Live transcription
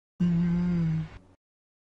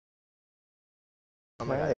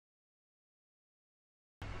Okay.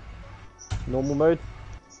 Normal mode.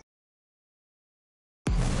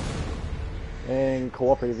 And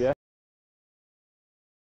cooperative, yeah?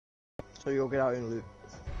 So you'll get out in loot.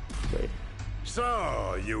 Sweet.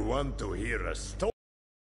 So, you want to hear a story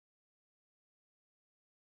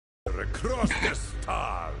across the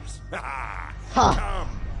stars? Come,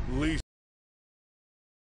 listen.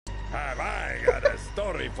 Have I got a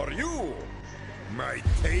story for you? My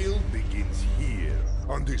tale begins here,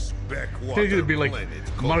 on this backwater He's gonna be like,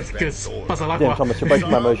 Marcus, pasa el Damn, agua. Thomas, you're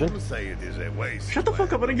breaking my immersion. Some say it is a waste. Shut the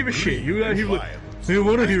fuck up, I don't give a shit. You out here like, I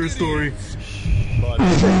wanna hear a story. But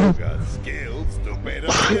you got skills to better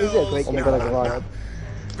bills. Oh my god, I can lie.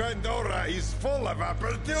 Pandora is full of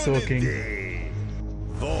Soaking. opportunity.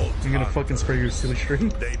 Vault I'm gonna fucking spray your silly string.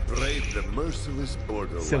 They brave the merciless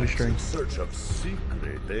Borderlands Silly string. in search of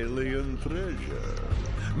secret alien treasure.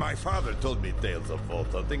 My father told me tales of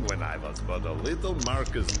vault hunting when I was but a little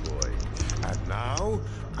Marcus boy. And now,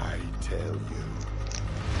 I tell you.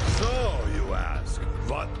 So, you ask,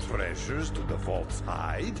 what treasures do the vaults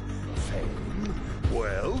hide? Fame?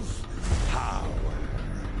 Wealth? Power?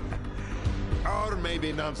 Or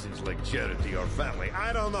maybe nonsense like charity or family.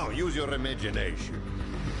 I don't know. Use your imagination.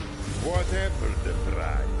 Whatever the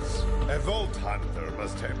prize, a vault hunter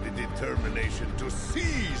must have the determination to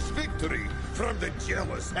seize victory from the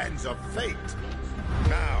jealous hands of fate.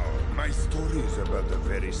 Now, my story is about a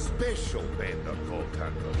very special band of vault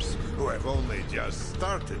hunters who have only just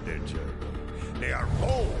started their journey. They are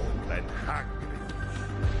bold and hungry.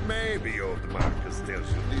 Maybe old Marcus tells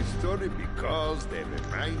you this story because they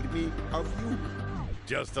remind me of you.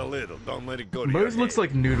 Just a little, don't let it go to Mose your looks head.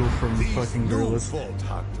 like Noodle from These fucking new Gorillas. vault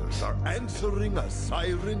hunters are answering a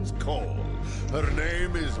siren's call. Her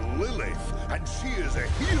name is Lilith, and she is a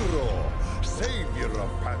hero, savior of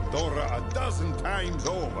Pandora a dozen times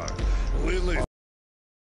over. Lilith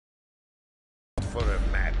for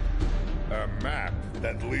a map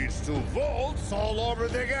that leads to vaults all over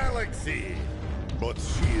the galaxy. But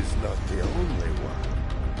she is not the only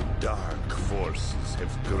one. Dark forces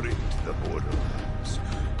have gripped the Borderlands.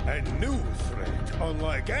 A new threat,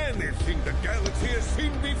 unlike anything the galaxy has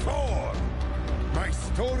seen before. My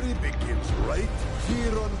story begins right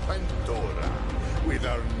here on Pandora, with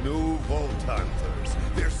our new Vault Hunters,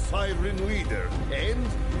 their siren leader, and,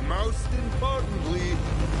 most importantly,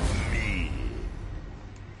 me.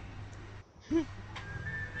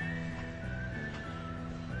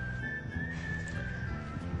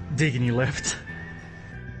 Digging you left.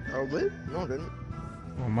 Oh, really? No, I didn't.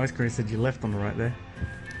 Well, my screen said you left on the right there.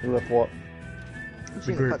 You left what? I've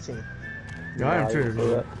seen the group. cutscene. Yeah, I am Nah, too. you didn't say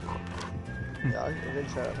that. Yeah, I didn't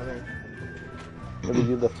say that for me. Where did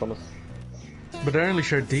you left, Thomas? But I only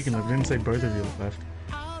showed Deacon left, I didn't say both of you left.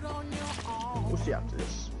 We'll see after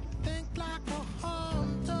this.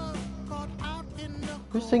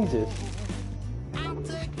 Who sings it?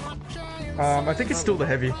 I think it's still the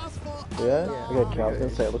heavy. Yeah? Okay, I was gonna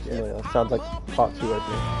say it looks familiar. Sounds like part 2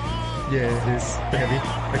 opening. Yeah, it is the heavy.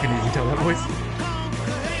 I can easily tell that voice.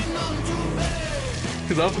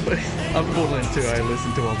 Because after Borderlands 2, I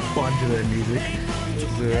listened to a bunch of their music.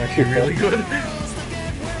 They're actually really good.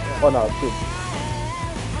 Oh no, it's good.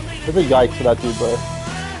 There's a yikes for that dude, bro.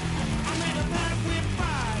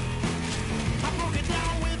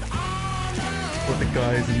 What the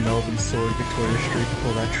guys in Melbourne saw in Victoria Street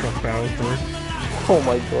before that truck barreled through. Oh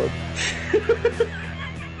my god.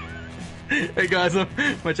 Hey guys,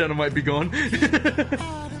 my channel might be gone.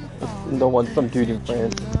 No one, some dude in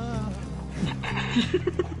France.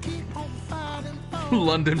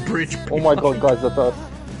 London Bridge. Oh my god, guys, that's us.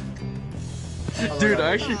 Dude,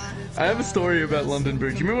 I have a story about London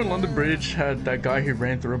Bridge. You remember when London Bridge had that guy who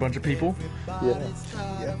ran through a bunch of people? Yeah.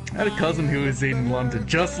 I had a cousin who was in London,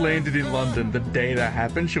 just landed in London the day that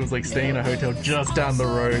happened. She was like staying in a hotel just down the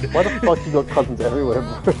road. Why the fuck you got cousins everywhere,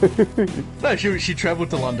 bro? No, she travelled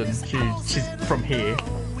to London. She's from here.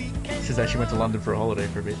 She actually went to London for a holiday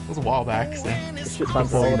for a bit. It was a while back, so Shit time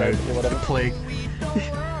for before, you know, holidays or whatever. the plague.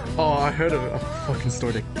 Oh, I heard a fucking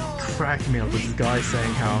story that cracked me up with this guy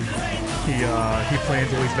saying how he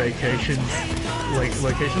plans all his vacations, like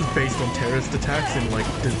locations based on terrorist attacks and like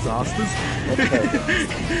disasters.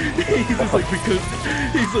 he's like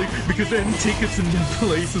because then tickets and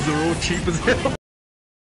places are all cheap as hell.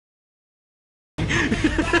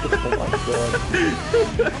 Oh my god.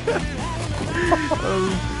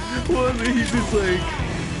 Well, he's just like.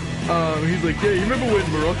 He's like, yeah, you remember when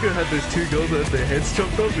Morocco had those two girls that had their heads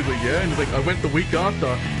chopped off? He's like, yeah, and he's like, I went the week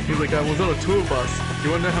after. He's like, I was on a tour bus.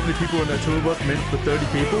 You wanna know how many people on that tour bus meant for 30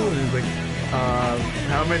 people? And he's like,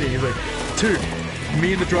 how many? He's like, 2.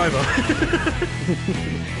 Me and the driver. I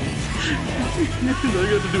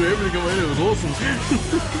got to do everything on my own. It was awesome.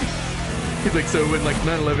 He's like, so when like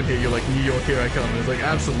 9/11 hit, you're like, New York, here I come. And it's like,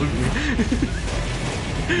 absolutely.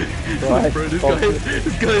 Right. Bro, this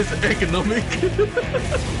guy is economic.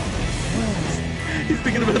 He's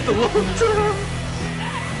thinking about the long term.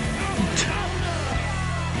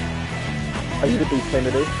 Are you the beast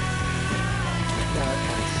Kennedy?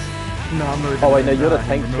 No, I'm not. Oh wait, no, you're the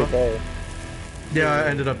tank chick, eh? Yeah, I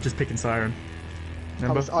ended up just picking Siren.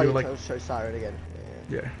 Remember? Oh, You you were like, show Siren again.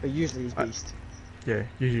 yeah, But usually he's Beast. yeah.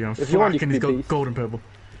 Usually I'm If you want, you fuck, and can he's be got Beast. gold and purple.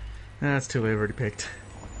 That's too late. I've already picked.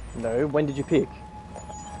 No, when did you pick?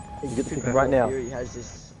 You get to pick right now. Here he has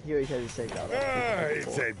this saved out.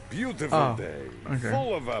 It's a beautiful Oh, day, okay.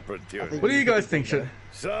 full of opportunity. What do you guys think? Should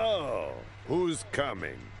So, who's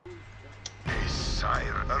coming? A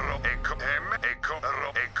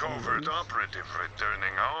covert operative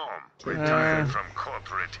returning home. Retired from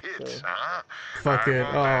corporate hits, huh? fuck it?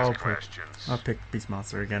 won't Oh, ask questions. I'll pick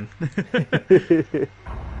Beastmaster again.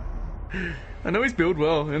 I know he's built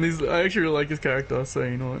well, and I actually really like his character, so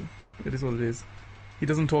you know what? It is what it is. He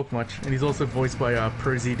doesn't talk much, and he's also voiced by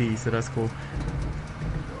Pro ZD, so that's cool.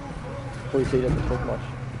 Well, you see, he doesn't talk much.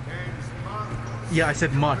 Yeah, I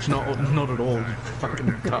said much, not at all, you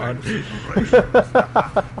fucking card.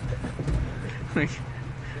 Like,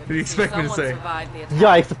 what do you expect me to say?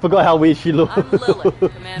 Yikes, I forgot how weird she looked. I'm Lilith,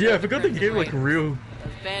 commander Yeah, I of the forgot they Crimson gave like Raiders. real Those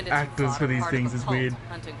bandits actors fought for are these part of things a is cult weird.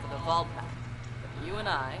 hunting for the vault pack. But you and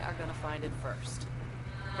I are gonna find it first.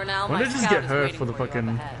 For now, Why my don't they just scout get is her waiting for the you fucking-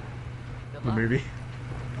 up ahead. Good The luck. movie.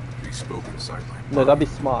 Bespoken sideline. No, that'd be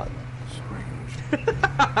smart. Strange.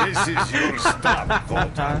 This is your stop,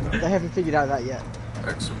 Vault Hunter. They haven't figured out that yet.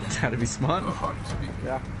 Excellent. Had to be smart. A hunt begins.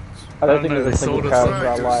 Yeah. I don't think know, there's a they single sold us character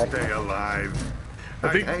I Try like. to stay alive.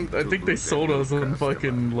 I think they sold us on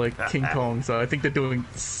fucking like King Kong, so I think they're doing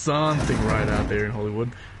something right out there in Hollywood.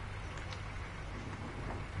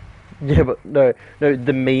 Yeah, but no,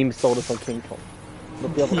 the meme sold us on King Kong.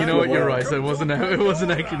 Not the other- You know what? the You're other right. So it wasn't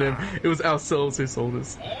actually them. It was ourselves who sold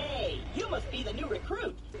us. Hey, you must be the new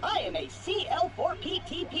recruit. I am a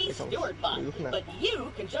CL4PTP steward bot, but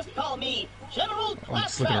you can just call me General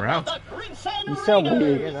just looking Claptrap around. of the Crimson You sound Raiders.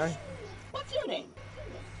 weird. You know. What's your name?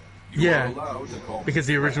 You Yeah, are allowed to call because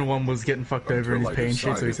the original one was getting fucked over and he's until I paying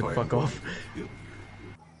shit, so he decide said if I fuck am off. going to.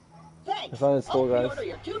 Thanks. It's on the store, I'll guys. pre-order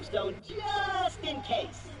your tombstone just in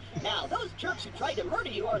case. Now, those jerks who tried to murder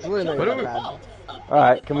you are the Really children not of the bad. vault.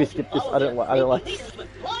 Alright, can we skip this? I don't like this.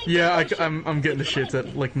 Yeah, I'm getting the shit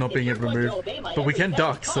at like not being able to move, but we can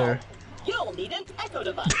duck, so You'll need an echo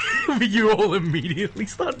device. you all immediately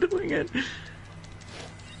start doing it.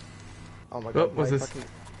 Oh my Oh, god. what's this?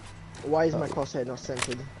 Why is my crosshair not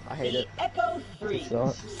centered? I hate The it. Echo 3, It's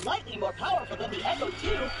not. slightly more powerful than the Echo 2,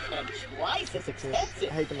 and twice as Fix it. expensive.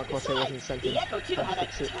 I hate that my crosshair wasn't Besides, centered. the Echo 2 Have to had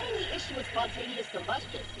a fix it. tiny issue with spontaneous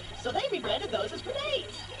combustion, so they rebranded those as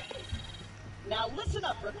grenades. Now listen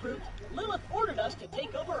up, recruit. Lilith ordered us to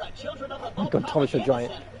take over a Children of the Vault God, Thomas, you're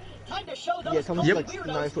propaganda giant. center. Time to show those Yeah, Thomas is cult like weirdos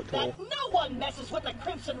 9 foot tall. that no one messes with the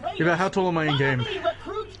Crimson Raiders. Yeah, but how tall am I in Follow game? me,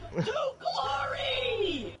 recruit, to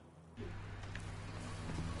glory!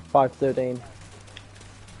 513.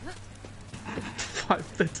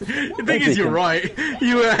 513. The thing is, you're right.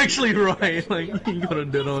 You were actually right. Like you got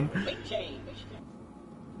it dead on. Big change.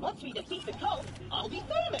 Once we defeat the cult, I'll be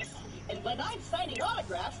famous. And when I'm signing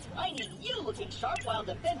autographs, I need you looking sharp while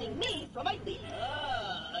defending me from my lead.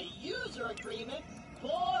 A user agreement?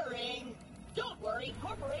 Boring. Don't worry,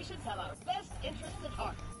 corporations have our best interests at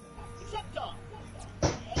heart. Except Dawn.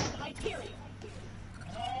 And Hyperion.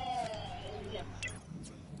 And...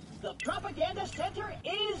 the propaganda center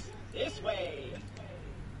is this way.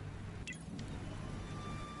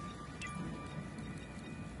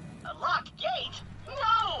 A locked gate?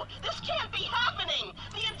 No! This can't be happening!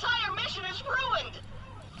 The entire mission is ruined!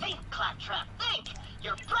 Think, Claptrap, think!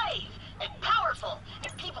 You're brave and powerful,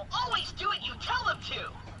 and people always do what you tell them to!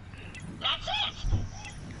 That's it!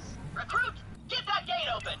 Recruit, get that gate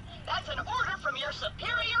open! That's an order from your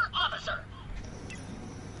superior officer!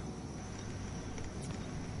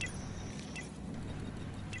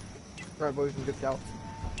 Right, boys, we dipped out.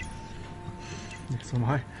 So am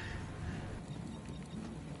I.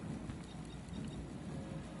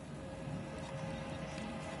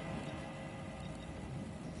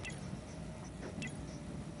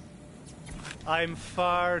 I'm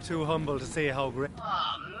far too humble to say how great.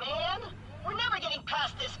 Aw, man! We're never getting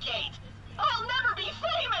past this gate! I'll never be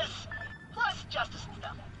famous! Plus, justice and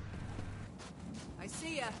stuff. I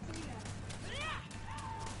see ya.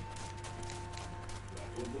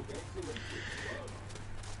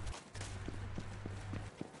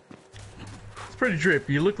 pretty drip.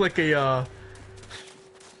 You look like a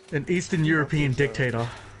an Eastern European dictator.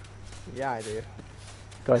 Yeah, I do.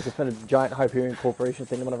 Guys, I found a giant Hyperion Corporation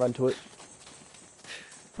thing. I'm gonna run to it.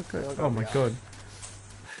 Okay. Oh my god.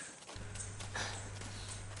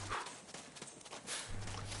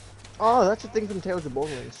 Oh, that's a thing from Tales of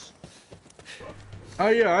Borderlands. Oh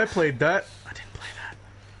yeah, I played that. I didn't play that.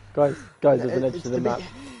 Guys, there's an edge to the map.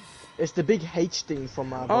 It's the big H thing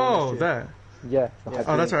from Oh, Borderlands 2. that. Yeah.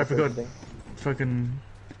 Oh, that's right. I forgot. Fucking.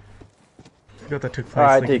 Forgot that took place.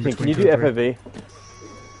 Alright, like, Deacon, can you do 2 and 3. FOV?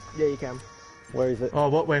 Yeah, you can. Where is it? Oh,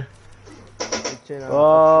 what way? It's in,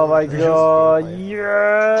 Oh my visuals god, gameplay.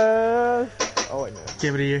 yes! Oh wait, no.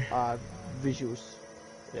 Give it a year. Visuals.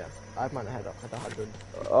 Yeah, I've mine had 100.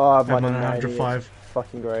 Oh, I'm mine on at 90, 105. it's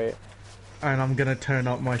fucking great. And I'm gonna turn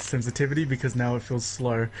up my sensitivity because now it feels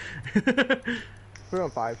slow. We're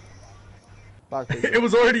on 5. It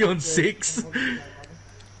was already on 6.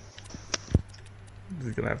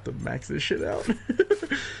 Just gonna have to max this shit out.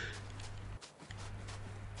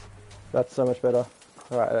 That's so much better.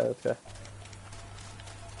 Alright, let's go.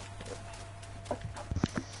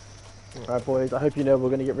 Alright boys, I hope you know we're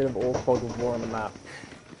gonna get rid of all fog of war on the map.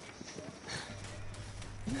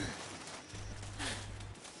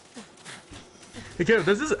 Okay,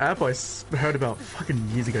 there's this app I heard about fucking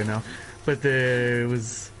years ago now, but there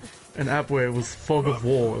was an app where it was fog of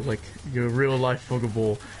war, like your real life fog of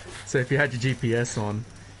war. So if you had your GPS on,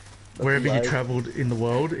 wherever you traveled in the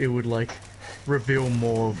world, it would like reveal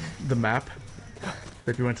more of the map.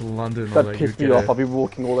 If you went to London or That like, pissed you'd me get off, I'll be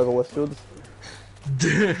walking all over Westfields.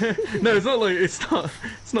 No,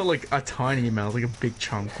 it's not like a tiny amount, it's like a big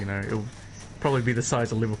chunk, you know. It'll probably be the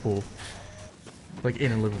size of Liverpool. Like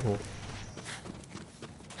in Liverpool.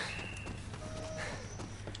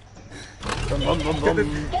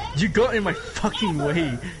 You got in my fucking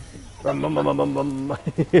way.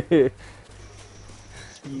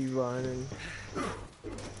 You running.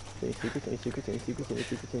 Any secrets? Any secrets? Any secrets? Any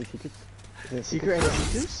secrets? Any secrets? Secret any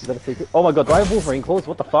secrets? Is that a secret? Oh my god, do I have Wolverine claws?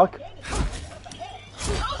 What the fuck?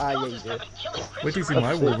 Ah, yeah, you do. Wait till you see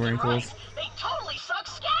my Wolverine claws. They totally suck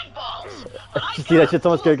skag balls. You see that shit?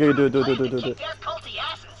 Someone's go, do it. Their culty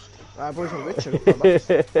asses. Boys on Witcher.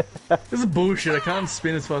 This is bullshit, I can't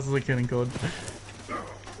spin as fast as I can in COD.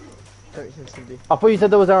 I thought you said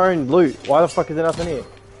there was our own loot. Why the fuck is there nothing here?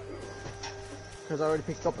 Because I already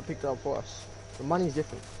picked it up for us. The money's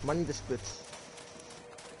different. Money just splits.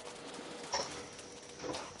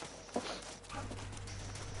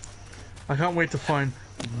 I can't wait to find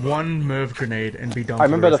one Merv grenade and be done. I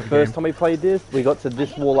remember the for first time we played this, we got to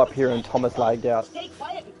this wall up here and Thomas lagged out.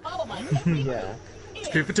 Yeah. It's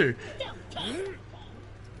 2 for 2.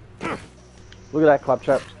 Look at that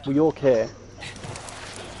claptrap. We all care.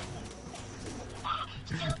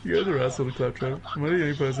 You guys are asshole to Claptrap. Am I the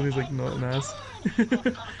only person who's like not an ass?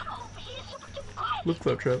 Love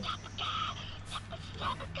Claptrap.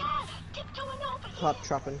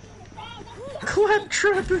 Claptrapping.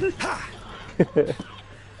 Claptrapping!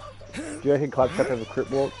 Do you reckon claptrap have a crip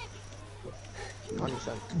walk?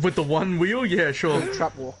 100%. With the one wheel? Yeah, sure.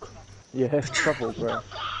 Trap walk. Yeah, trap walk, bro.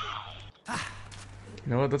 You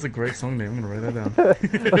know what? That's a great song name. I'm gonna write that down.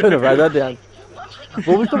 I'm gonna write that down.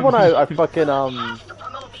 What was the one I fucking I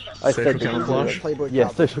Social said camouflage? Playboy yeah,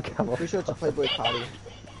 Card. social camouflage. Pretty sure it's a Playboy Cardi.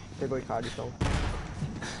 Playboy Cardi song.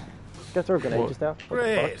 Guys throw a grenade just now? What the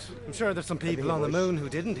Great. fuck? I'm sure there's some people on the moon who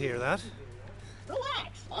didn't hear that. Relax.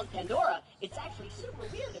 On Pandora, it's actually super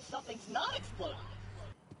weird if something's not exploding.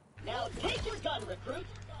 Now take your gun, recruit.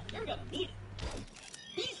 You're gonna need it.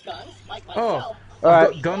 These guns, like myself,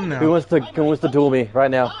 Alright, gun now. who wants to duel me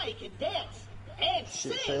right now? I can dance and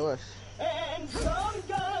Shit, sing. say less. And some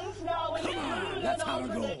guns now include an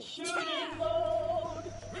alternate shooting mode.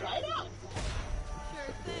 Try it out.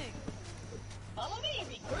 Sure thing. Follow me,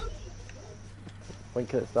 recruit. When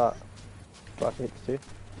can it start? Do I have to hit this too?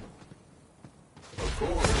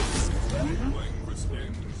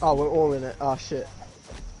 Oh, we're all in it. Oh, shit.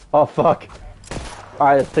 Oh fuck.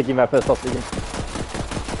 Alright, let's take him out first off again.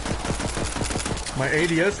 My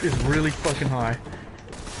ADS is really fucking high.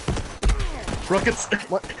 Rockets!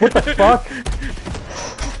 What? What the fuck?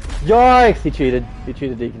 Yikes! He cheated. He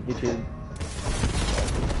cheated, Deacon. He cheated.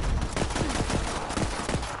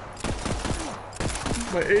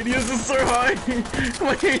 My ADS is so high!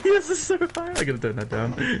 My ADS is so high! I gotta turn that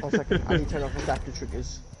down. 1 second. I need to turn off adaptive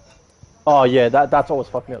triggers. Oh yeah, that's what was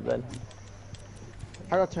fucking me up then.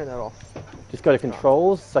 How do I turn that off? Just go to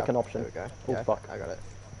controls, second option. There we go. Oh Yeah, fuck. I got it.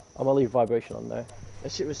 I'm gonna leave vibration on there.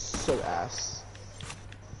 That shit was so ass.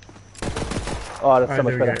 Oh, that's so Alright, much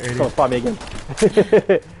there we better. go, Someone find me again.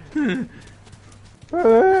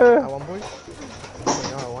 I won, boys.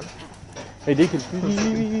 I won. Hey, Deacon.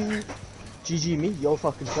 GG me, you're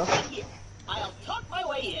fucking tough. Here, I'll talk my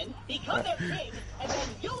way in, become their king, and then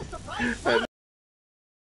you'll surprise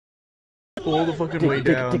All the fucking way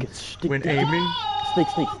down when aiming. Sneak.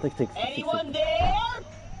 anyone there?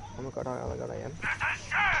 Oh my god, I am.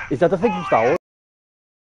 Is that the thing from Star Wars?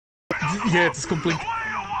 Yeah, it's complete.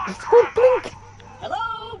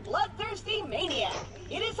 Hello, bloodthirsty maniac.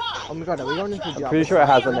 It is I. Oh my god, are we going into Claptrap, Diablo? Pretty sure it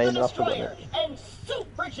has a Leader of name the and I've forgotten Destroyer, it. and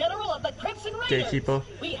Super General of the Crimson Raiders. Gatekeeper.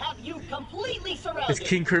 We have you completely surrounded. It's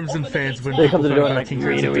King Crimson Open the fans gates when now. They come to the door and about like, King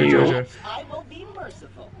 "Read Crimson it, read it." treasure. I will be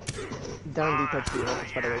merciful. Darren D-pad's for you,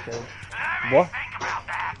 that's by the way, Kevin. What?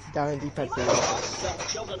 Darren D-pad's for you. Some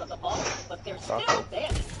children of the vault, but they're still Okay.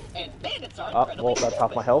 bandits, and bandits are Oh, incredibly well, that's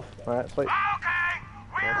half stupid. my health. Alright, sweet.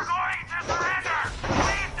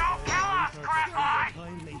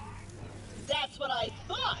 That's what I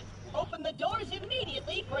thought. Open the doors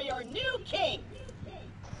immediately for your new king.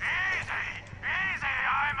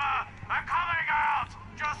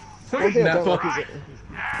 One thing I Nah, don't like fuck. is it.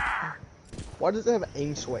 Why does it have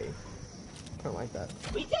aim sway? I don't like that.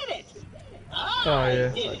 We did it! Oh, I yeah.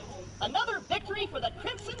 did it! Another victory for the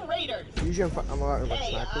Crimson Raiders! Usually I'm alright with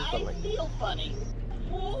Hey, snipers, but I like, feel funny.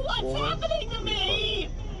 What's Warhammer? happening to me?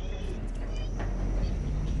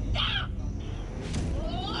 Ah!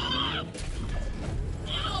 Ah!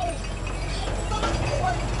 Ow!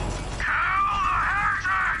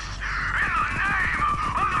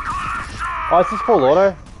 Oh, it's just full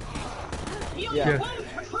auto. Heal Yeah. your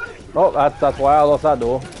wounds, recruit! Oh, that's why I lost that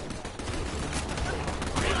door.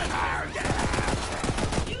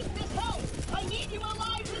 Use this help! I need you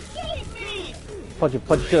alive to save me! Punch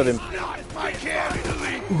shit at him.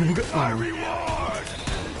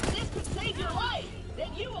 This could save your life! Then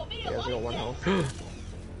you will be yeah, alive I got one again. health.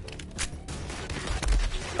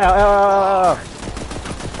 Ow.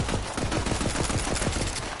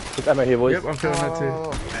 There's ammo here, boys. Yep, I'm feeling that too.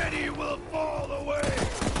 Oh, Many will fall away.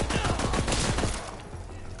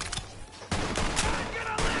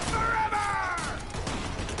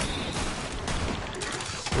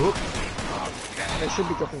 Oop. they should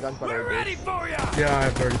be dropping guns by the way. Dude. Yeah,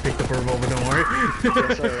 I've already picked up a revolver, don't worry.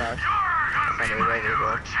 Yeah, so did I. I found a revolver as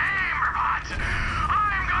well.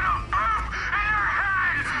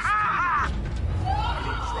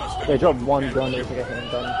 They dropped one gun, they take a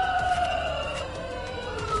handgun.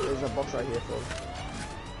 There's a box right here for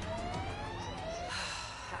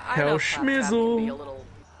I Hell know Claptrap can schmizzle. be a little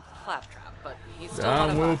claptrap, but he's still I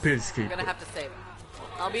one will of us. peacekeep We're gonna it. have to save him.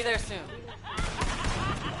 I'll be there soon.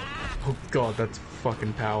 Oh god, that's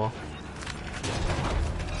fucking power.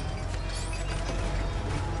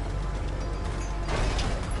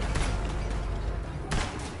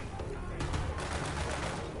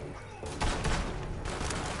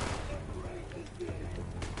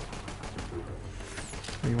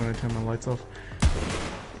 You want to turn my lights off?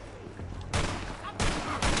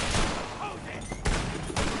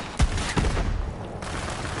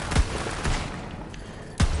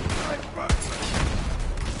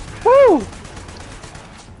 Woo! Oh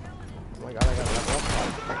my god, I got a level up.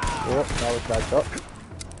 Oh, that was bad shot.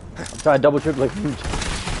 I'm trying to double trip, like,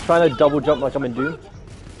 trying to double jump like I'm in Doom.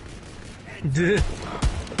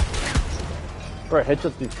 Bro,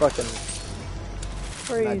 headshots do fucking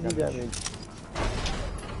crazy damage.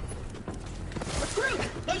 Recruit!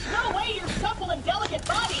 There's no way your supple and delicate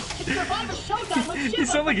body can survive a showdown with shit You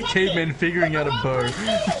sound like a caveman figuring out a bow.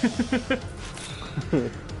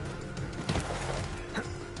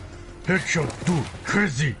 Headshot do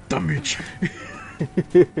crazy damage.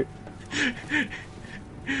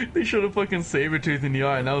 They shot a fucking saber tooth in the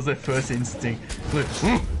eye, and that was their first instinct. Look,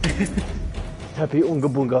 Happy Unga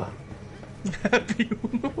Bunga. happy. I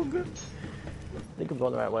think I'm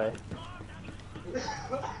going the right way.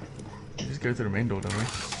 Just go to the main door, don't we? I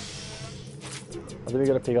think we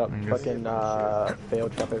gotta pick up guess. fucking fail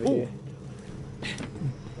trap over here.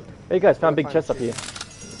 Hey guys, found big chests up here.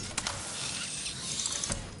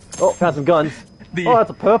 Oh, found some guns. Oh, that's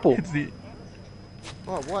a purple. It's the.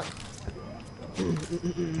 Oh, what?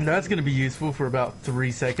 That's gonna be useful for about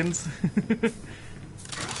 3 seconds.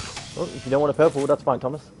 Well, if you don't want a purple, that's fine,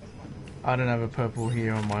 Thomas. I don't have a purple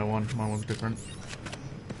here on my one. My one's different.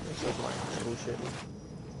 This is my bullshit.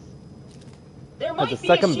 There There's might a be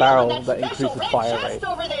second shield barrel in that special increases red fire chest rate.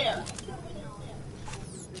 over there.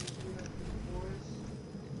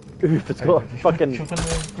 Oof, it's got fucking... Jump in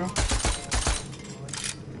there, girl.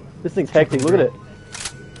 This thing's hectic, look at it.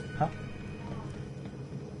 Huh?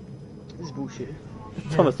 This is bullshit.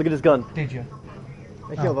 Thomas, look at his gun. Did you?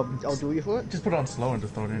 Okay, I'll do you for it. Just put it on slow and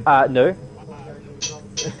just throw it in. No.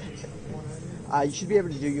 You should be able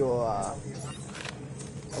to do your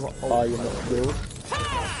Oh, you're not skilled.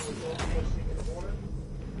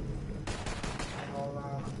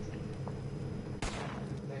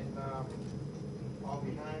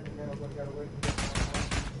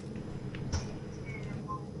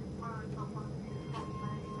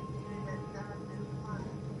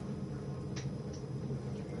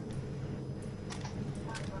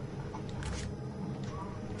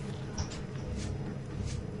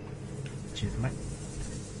 Cheers, mate.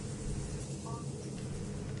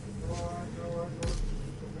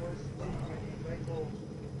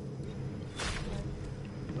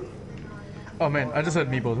 Oh man, I just had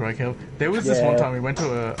meatballs, right, Caleb? There was this one time we went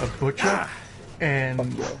to a butcher,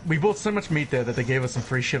 and we bought so much meat there that they gave us some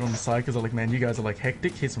free shit on the side, because they're like, man, you guys are like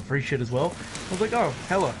hectic, here's some free shit as well. I was like, oh,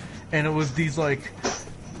 hella. And it was these like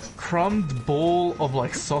crumbed ball of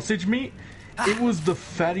like sausage meat. It was the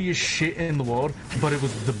fattiest shit in the world, but it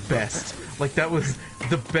was the best. Like, that was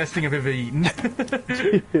the best thing I've ever eaten. You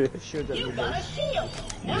got a shield!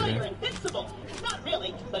 Now you're invincible! Not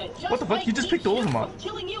really, but it just What the fuck? You just picked all of them up.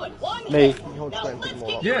 killing you in one Me. hit. Now let's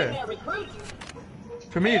get Yeah. in there, recruit.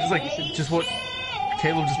 For me, it's like, just what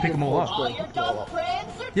Caleb just picked them all All up. your dumb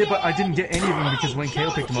friends are Yeah, but I dead. didn't get any of them because when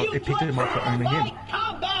Caleb picked them up, it picked them up for only him.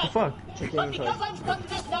 Combat. The fuck? But because I'm stuck to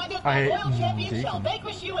this magnet, I- the world champion indeed. shall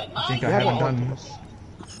vanquish you in my think I You haven't haven't done- done this.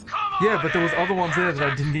 Yeah, but there was other ones there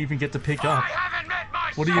that I didn't even get to pick up.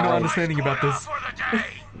 What are you not understanding about this?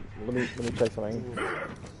 Let me check something.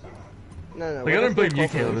 No, Like, I don't blame you,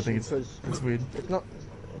 Caleb. I think because it's weird. it's not.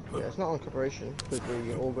 Yeah, it's not on cooperation because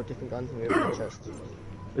we all got different guns and we have in the chest.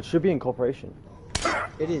 It should be in corporation.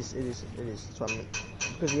 It is. That's what I meant.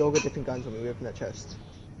 Because we all got different guns when we opened that chest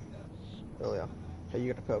earlier. Hey,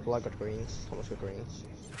 you got the purple, I got greens. Thomas got greens.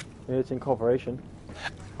 Yeah, it's in corporation.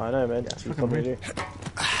 I know, man. Yeah. It's fucking something weird. to do.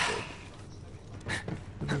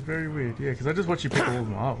 It was very weird. Yeah, because I just watched you pick all of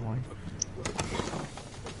them up. Like,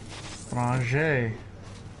 Ranger.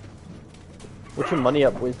 What's your money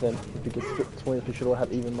up with then? If you get skipped 20, we should all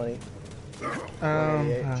have even money.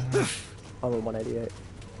 I'm at 188.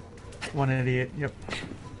 188. Yep.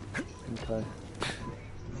 Okay.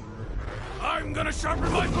 I'm gonna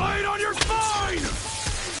sharpen my blade on your spine!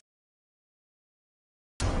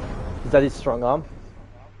 Is that his strong arm?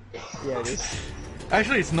 Yeah, it is.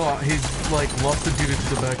 Actually, it's not. He's like lost it due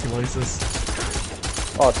to tuberculosis.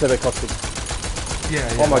 Oh, tuberculosis. Yeah.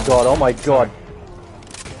 Oh my god, oh my god.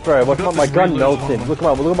 Bro, what's got my this gun reload melted. one. Look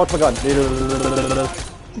at my gun.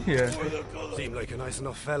 Yeah. Seemed like a nice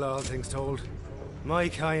enough fella, all things told. My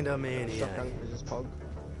kind of maniac. Shotgun is this pog.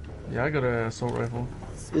 Yeah, I got a assault rifle.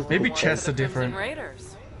 Is Maybe the- chests are The Crimson different.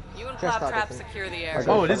 Raiders. You and Chests are Claptrap different. secure the area.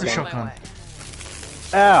 Oh, it is a On my shotgun. way.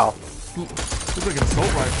 Ow! Looks like an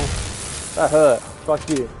assault rifle. That hurt. Fuck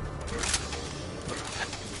you.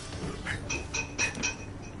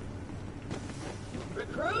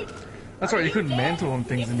 Recruit, That's right. You couldn't mantle on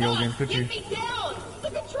things in the old game, could you? get me down! The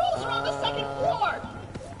controls are on the second floor!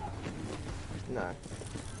 No.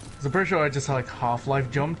 So I'm pretty sure I just like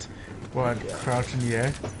Half-Life jumped, where I'd crouch in the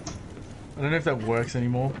air. I don't know if that works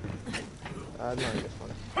anymore. No, this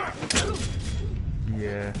one.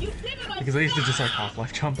 Yeah. Because I used to just like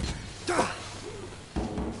Half-Life jump. Meds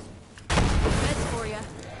for you.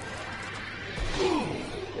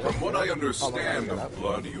 From what I understand of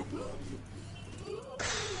blood, you...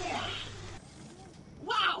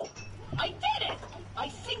 Wow! I did it! I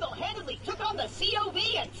single-handedly took on the COV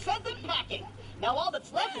and sent them packing. Now all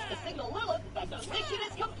that's left is to signal Lilith that the mission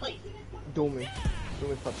is complete. Duel me.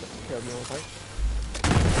 Duel me fucks up. Caleb, you wanna fight?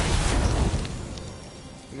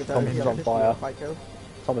 You get that? Thomas You is got a on pistol, fire. you wanna fight, Caleb?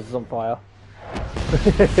 Thomas is on fire.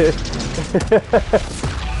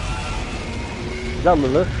 Is that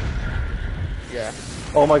Lilith? Yeah.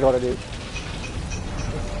 Oh my god, it is.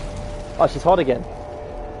 Oh, she's hot again.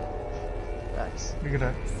 Thanks. Look at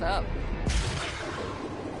that. What's up?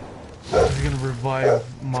 He's gonna revive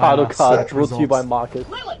my Title card search brought to you by results. Marcus.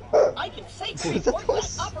 Lilith, I can safely report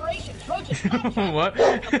that Operation Trojan What?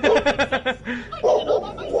 I did it all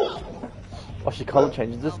by myself. Oh, she color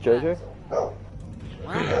changes this, Jojo?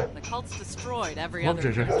 Well, the cult's destroyed every Love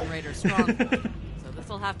other Jojo. Crimson Raider stronghold, so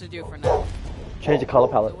this'll have to do for now. Change the color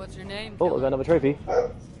So palette. what's your name? Oh, I got another trophy.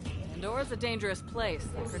 Pandora's a dangerous place.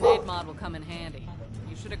 The grenade mod will come in handy.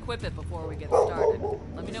 You should equip it before we get started.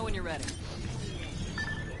 Let me know when you're ready.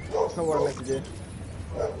 That's not what I meant to do.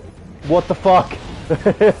 What the fuck?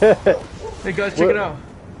 Hey guys, check it out.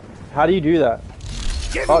 How do you do that?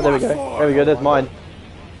 Oh, there we go. There we go, there's mine.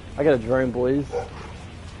 I got a drone, boys. I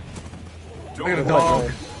got a Where's my dog.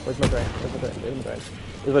 drone? Where's my drone? Where's my drone? Where's my drone?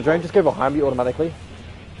 Does my drone just go behind me automatically?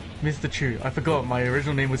 Mr. Chu. I forgot my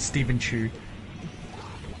original name was Stephen Chu.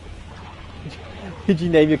 Did you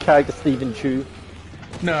name your character Stephen Chu?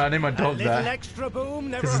 No, I named my A dog little that. extra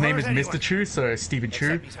boom never Because his name hurt is anyone. Mr. Chu, so Stephen Chu,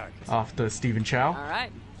 Except me targets. after Stephen Chow. All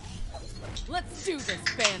right. Let's do this,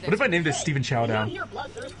 bandit. What if I named it Stephen Chow You down? hear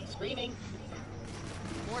bloodthirsty screaming?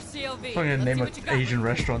 More COV. I'm gonna Let's name see an what you got. Asian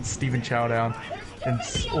restaurant Stephen Chow down, and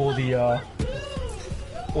all the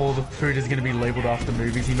food is gonna be labeled after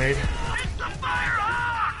movies he made.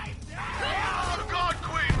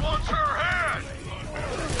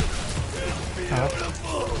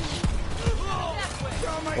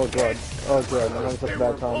 Oh god. Oh god, I'm having such a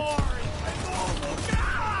bad time.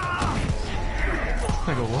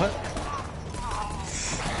 I go, what?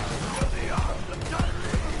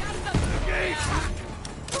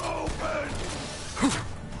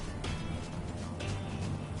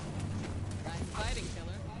 Nice fighting,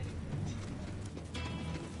 killer.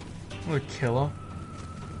 What a killer.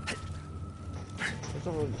 It's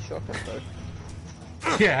not really shotgun though.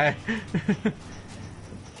 Yeah.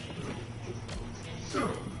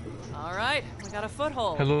 All right, we got a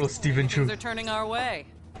foothold. Hello, Stephen Chu. Things are turning our way.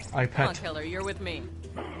 Come on, iPad. killer, you're with me.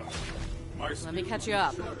 Let me catch you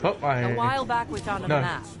up. Oh, A while back, we found a No,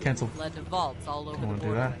 map. cancel. Led to vaults all over the Won't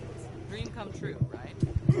do that. Borderlands. Dream come true, right?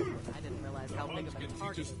 I didn't realize how big of a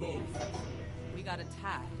target it was. We got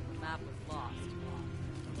attacked and the map was lost.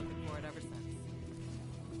 I'm looking for it ever since.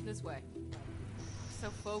 This way. So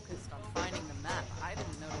focused on finding the map, I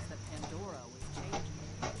didn't notice that Pandora was changing.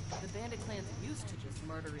 The bandit clans used to just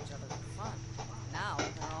murder each other for fun. Now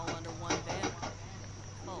they're all under one banner.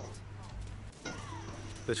 Cult.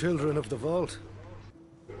 The children of the vault.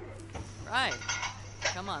 Right.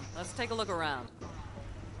 Come on, let's take a look around.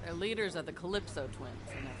 Their leaders are the Calypso twins,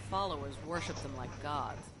 and their followers worship them like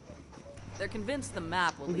gods. They're convinced the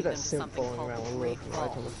map will Look lead at them that to simp something falling called around the on Great the right,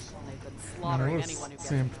 Vault, Thomas. and they've been slaughtering No, anyone who gets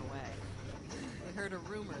simp. in their way. We heard a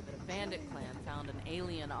rumor that a bandit clan found an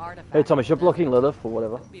alien artifact. Hey Thomas, you're in the desert. blocking Lilith or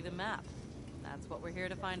whatever. Could be the map. That's what we're here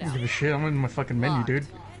to find I don't out. give a shit. I'm in my fucking menu, dude.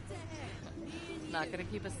 Not gonna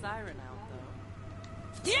keep a siren out,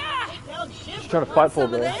 though. She's trying to fight for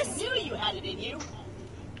bro. I knew you had it in you.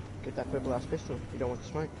 Get that purple ass pistol. You don't want to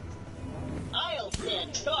smoke. I'll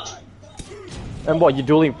stand guard. And what, you're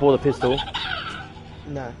dueling for the pistol?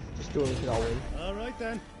 No, just do it until I win. All right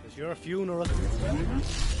then. It's your funeral. You can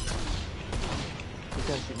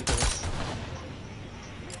shoot me, Thomas.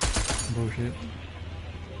 Bullshit.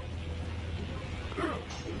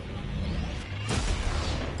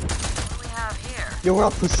 What do we have here? Yo, what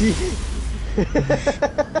up, pussy?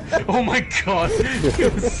 Oh my god, he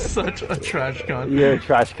was such a trash cunt. You're a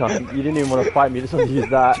trash cunt. You didn't even want to fight me, you just wanted to use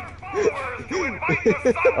that.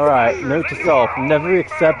 Alright, note to self, never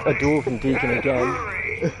accept a duel from Deacon again.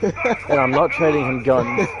 And I'm not trading him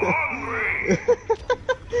guns. The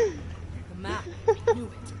map. We knew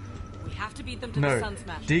it. We have to beat them to the No, Sun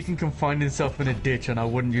Smash. Deacon can find himself in a ditch and I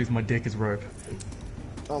wouldn't use my dick as rope.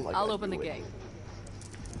 Oh my god. I'll open the gate.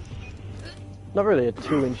 Not really a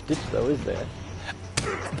 2-inch ditch though, is there?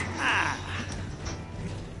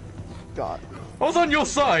 God. I was on your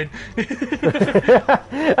side!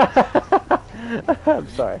 I'm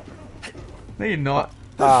sorry. No, you're not.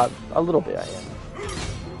 A little bit I am.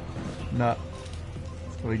 Nah.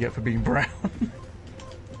 That's what you get for being brown.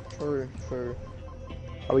 True.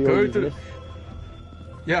 Are we all Go using to- this?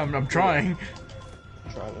 Yeah, I'm trying.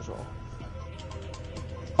 Trying as well.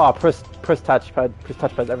 Oh, press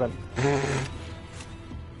touchpad, everyone.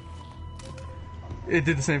 It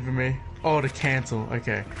did the same for me. Oh, to cancel.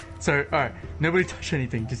 Okay. So, alright. Nobody touch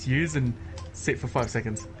anything. Just use and sit for 5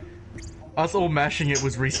 seconds. Us all mashing it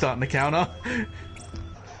was restarting the counter.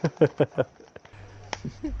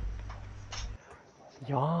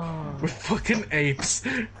 Yeah. We're fucking apes.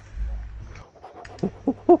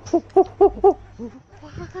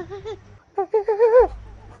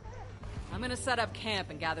 I'm gonna set up camp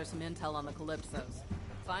and gather some intel on the Calypsos.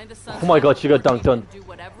 Find a Sun Oh my god, she got Smash dunked on. and do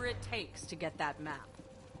whatever it takes to get that map.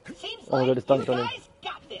 Seems Oh my like god, it's dunked you on him. guys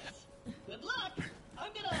got this. Good luck. I'm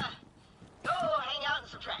gonna go hang out in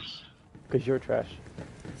some trash. Because you're trash.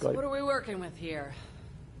 So what are we working with here?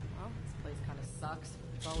 Well, this place kind of sucks.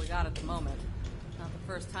 It's all we got at the moment. Not the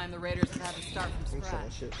first time the Raiders have had to start from I'm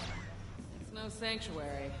selling scratch. shit. It's no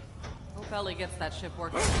sanctuary. Hope Ellie gets that ship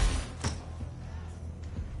working.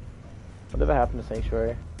 Whatever happened to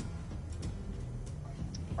Sanctuary?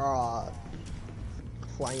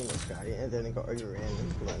 Flying in the sky, and then it got overran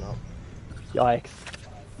and blown up. Yikes.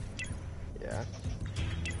 Yeah.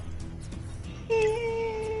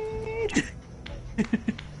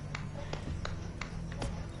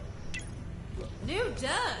 New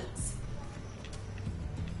duds!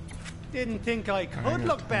 Didn't think I could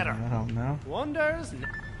look better. I don't know. Wonders.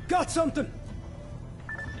 Got something.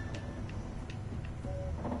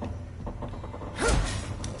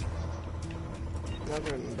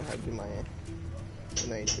 to do my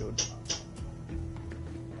grenade shield.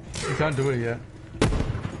 You can't do it yet.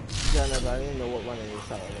 Yeah, no, but I didn't know what one it is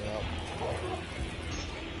starting up.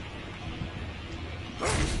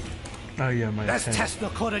 Oh yeah, my Let's 10. test the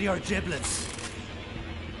cut of your giblets.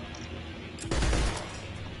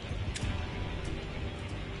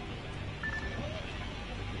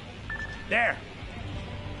 There.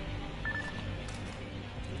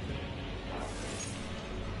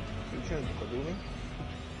 Are you trying to do me?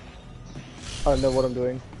 I don't know what I'm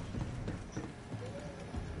doing.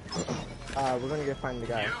 We're gonna go find the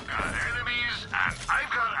guy. You've got enemies, and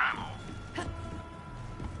I've got ammo.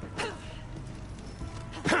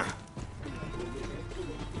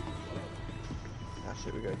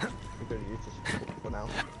 Actually, we're gonna use this for now.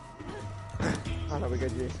 Oh no, we're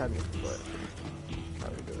gonna use Sammy, but how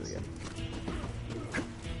do we do it again?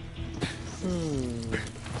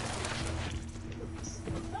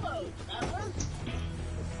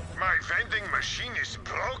 My vending machine is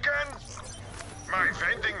broken? My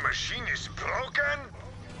vending machine is broken?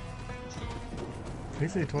 They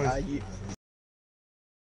say twice. You...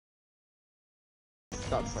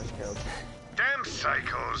 Start the first kill. Damn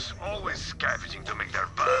psychos, always scavenging to make their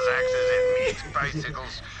buzz axes and meat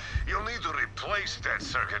bicycles. You'll need to replace that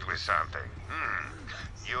circuit with something.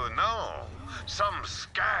 You know, some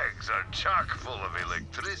skags are chock full of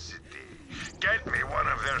electricity. Get me one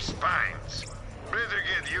of their spines. Better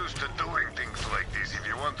get used to doing things like this if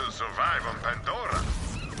you want to survive on Pandora.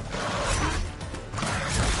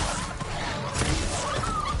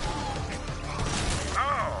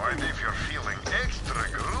 Oh, and if you're feeling extra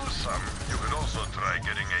gruesome, you could also try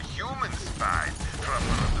getting a human spine from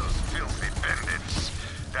one of those filthy bandits.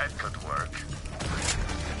 That could work.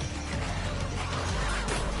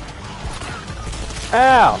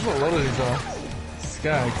 Ow! There's a lot of these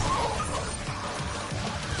skags.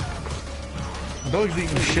 The dog's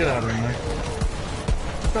eating the shit out of him, though.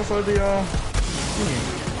 That's why the thingy.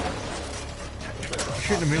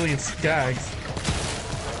 Shooting a million skags.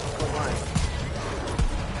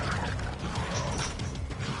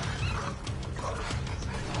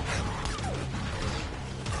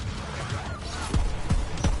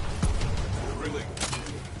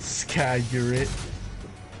 Skag, you're it.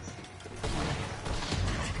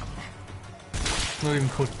 It's not even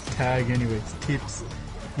called tag anyway, it's tips,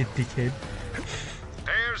 you dickhead.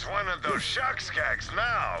 There's one of those shock skags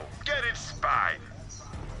now. Get its spine.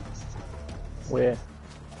 Where?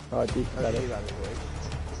 Oh, deep. Got it.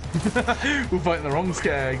 We're fighting the wrong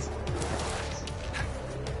skags.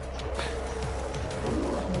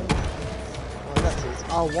 Oh, that's it.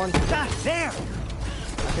 Oh, one. That there. I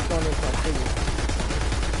could go into my thingy.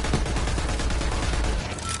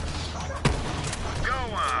 Go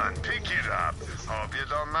on, pick it up. Hope you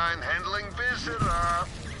don't mind handling visitors.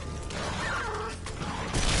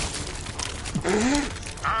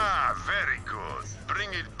 Ah, very good.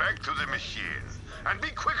 Bring it back to the machine. And be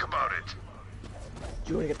quick about it.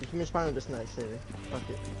 Do you want to get the human spine or just nice? Fuck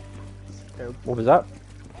it. Go. What was that?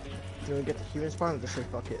 Do you want to get the human spine or just say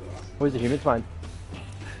fuck it? Where's the human spine?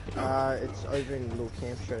 It's over in the little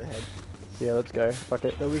camp straight ahead. Yeah, let's go. Fuck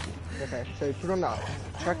it. So okay, so put on that,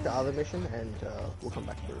 track the other mission, and we'll come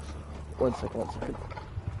back to this. 1 second, 1 second.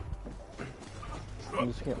 I'm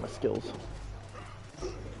just looking at my skills.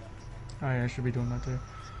 Oh yeah, I should be doing that too.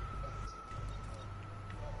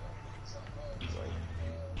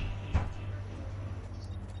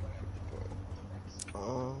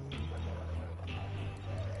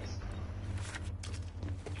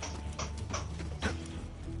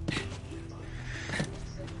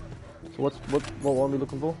 So what one are we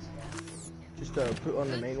looking for? Just put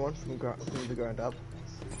on the main one from the ground up.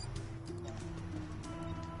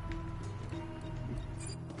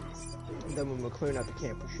 And then when we're clearing out the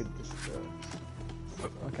camp, we should just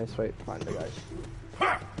Okay, sweet. find the guys.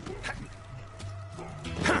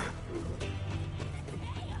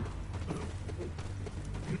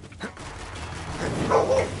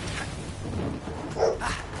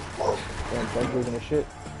 Damn, Ben's losing her shit.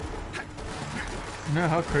 No,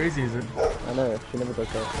 how crazy is it? I know, she never does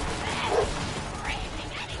that.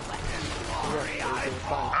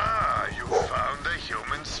 Ah, you found a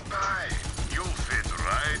human spine. You'll fit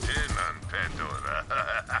right in on Pandora.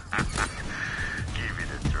 Give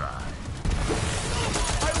it a try.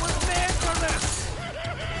 I was made for this.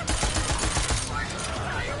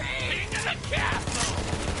 Into the castle.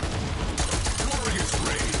 Glorious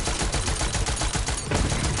raid.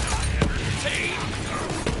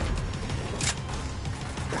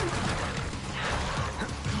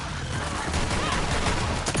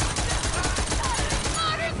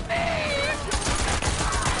 Honest man!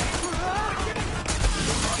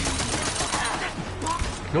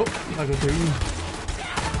 I got Doom.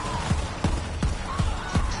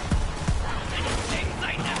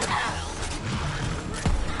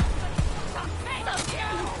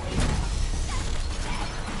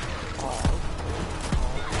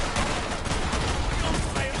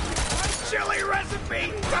 Chili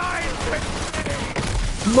recipe dies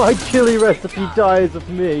with me! My chili recipe dies of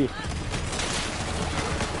me.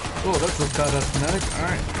 Oh, that's a badass fanatic.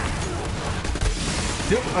 Alright.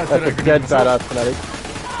 Yep, That's a dead badass fanatic.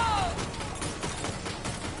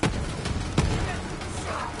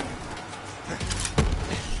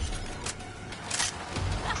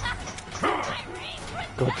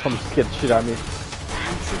 God, Tom scared the shit out of me.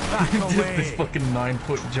 Just this fucking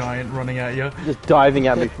 9-foot giant running at you. Just diving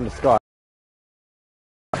at me from the sky.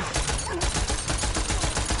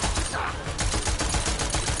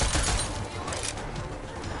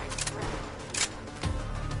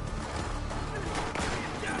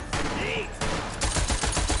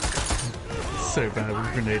 So bad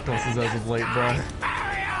with grenade tosses as of late, bro.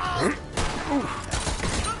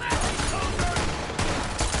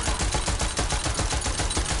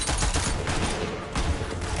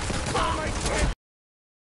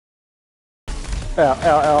 Ow,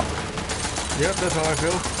 ow, ow. Yep, that's how I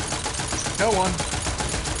feel. Hell one.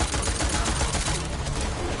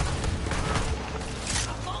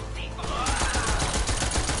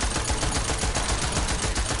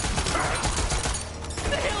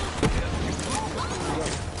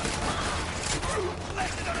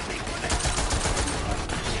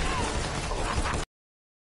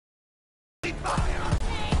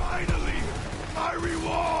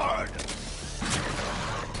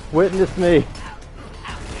 Witness me.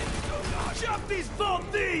 Shut these vault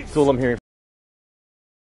thieves! That's all I'm hearing.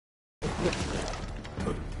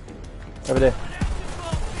 Over there.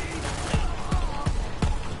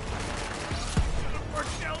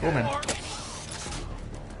 Woman.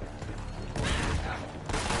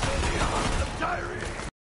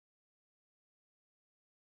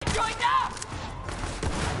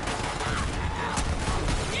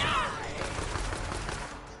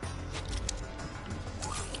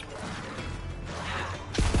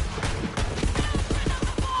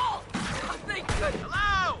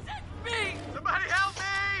 Hello? Me! Somebody help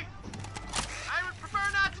me! I would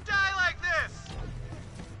prefer not to die like this!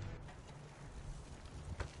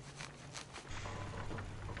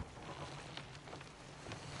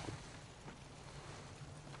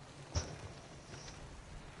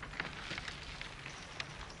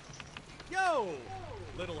 Yo!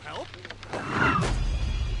 Little help?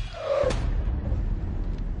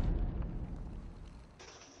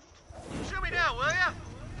 Shoot me down, will ya?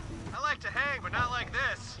 I like to hang, but not like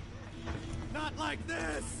this. Not like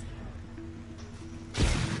this!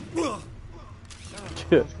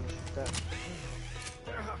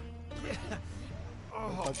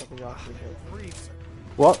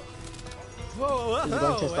 What? Whoa, Is it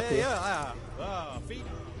going to stop here? feet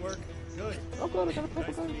work good. Oh god, I got a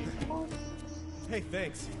purple gun. Come on. Hey,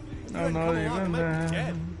 thanks. I'm not even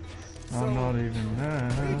there. I'm not even What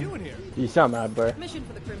are you there. doing here? You sound mad, bro. Mission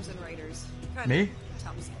for the Crimson Raiders. Kind Me? of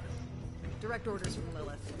top secret. Direct orders from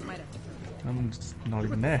Lilith. You might have to prove it. I'm just not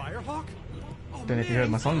even there. Firehawk? Oh, Don't know if you heard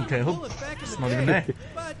my song, Caleb. It's It's not even there.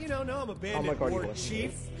 But, you know, now I'm a Oh bandit my god, war you was.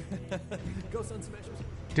 chief. Go Sun Smashers.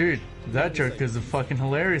 Dude, that joke is a fucking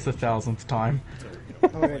hilarious 1,000th time. Oh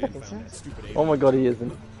my god, you think so? Stupid Oh my god, he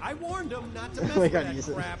isn't. I warned them not to mess Oh my with God, that you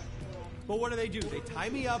said- crap. But what do? They tie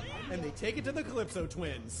me up and they take it to the Calypso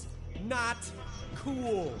twins. Not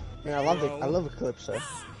cool. Man, I love Eclipso.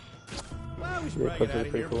 Well, we should Yeah, probably get Calypso's out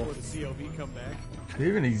of pretty here cool. before the COV come back. Do they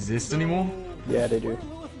even exist anymore? Yeah, they do. Where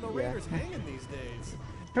are Lilith and the Raiders hanging these days?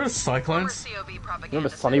 Remember Cyclones? COV propaganda. Remember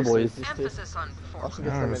Sunny Boys? Emphasis on Also performance.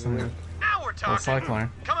 gets them Oh, in the Sunny. room. Now we're Or talking.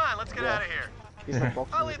 Cyclone. Come on, let's get out of here. He's Yeah. like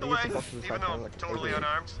boxing. I'll lead the he way, gets boxing even cycling, though like, totally 80.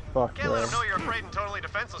 unarmed. Fuck, Can't let bro. them know you're afraid and totally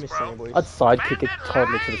defenseless, Miss bro. Sunny Boys. I'd sidekick it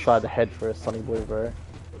totally to the side of the head for a Sunny Boy, bro.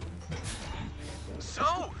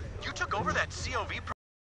 So, you took over that COV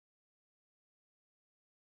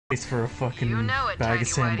It's for a fucking You know it, bag of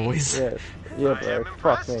Tiny sand Whitey. boys. Yeah, yeah, I bro. am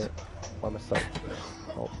Fuck me. impressed. By myself.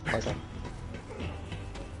 Oh, okay.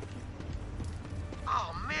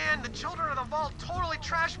 Oh man, the Children of the Vault totally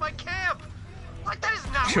trashed my camp. Like that is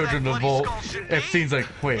not Children where of that the bloody Vault. skull should be. Epstein's like,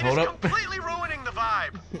 wait, It hold is up. completely ruining the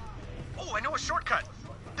vibe. Oh, I know a shortcut.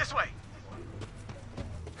 This way.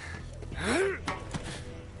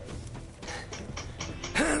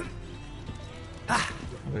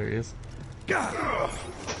 There he is.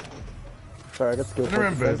 Sorry, I got skill I don't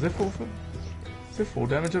remember, points. is there full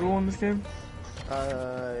damage at all in this game?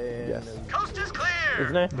 Yes. Coast is clear.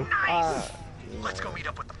 Isn't it? Nice. Let's go meet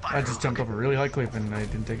up with the fire. I just jumped off a really high cliff and I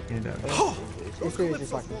didn't take any damage. This dude is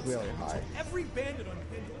just like really high. Every bandit on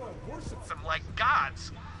Pandora worships Some like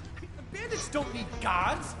gods. Bandits don't need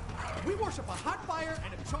gods. We worship a hot fire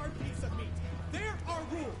and a charred piece of meat. There are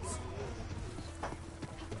rules.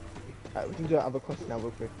 We can do that other quest now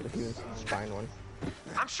real quick, the human spine one.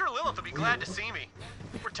 I'm sure Lilith will be glad to see me.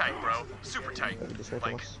 We're tight, bro. Super tight. Just wait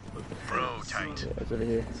for Like, us. bro tight. Yeah, it's over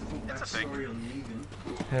here. It's a thing.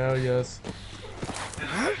 Hell yes.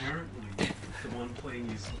 The one playing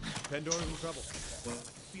is Pandora's in trouble.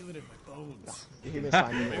 Feel it in my bones. The human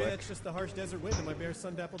spine didn't Maybe work. that's just the harsh desert wind in my bare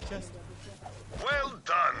sun-dappled chest. Well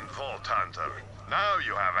done, Vault Hunter. Now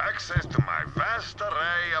you have access to my vast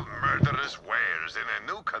array of murderous wares in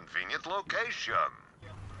a new convenient location.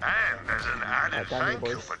 And as an added thank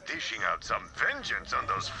you for dishing out some vengeance on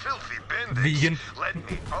those filthy bandits, Vegan. let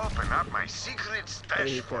me open up my secret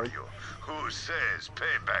stash for you. Who says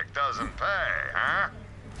payback doesn't pay, huh?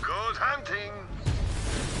 Good hunting.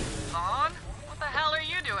 Vaughn? What the hell are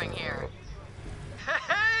you doing here? Hey,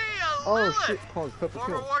 Oh Lilith! shit, pause, purple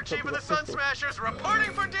Former kill. war chief of the Sun Purple. Smashers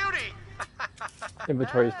reporting for duty.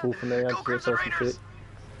 Inventory's full from there. I Go have to Crimson resource some Raiders! shit.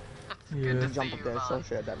 Yeah. Good to Jump see up you, there, so Vaughn.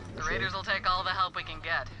 share that. The Raiders will take all the help we can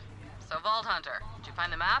get. So, Vault Hunter, did you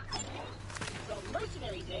find the map? So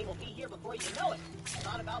Mercenary Day will be here before you know it.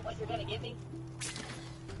 Thought about what you're gonna give me?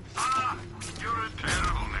 Ah, you're a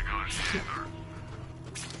terrible negotiator.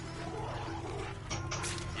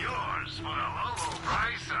 Yours for a low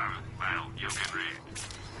price of, well, you can read.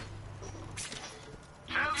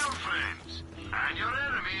 Tell your friends and your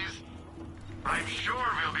enemies. I'm sure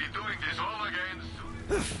we'll be doing this all again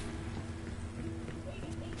soon.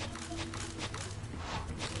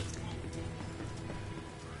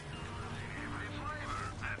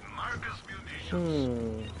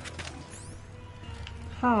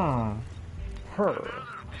 Huh. Her.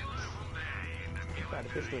 Got a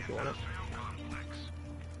pistol if you want it.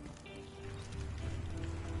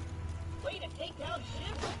 Way to take down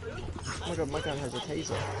ships, Fruit. Oh my god, my gun has a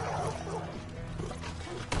taser.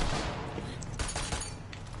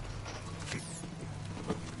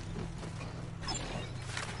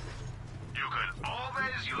 You could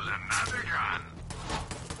always use another gun.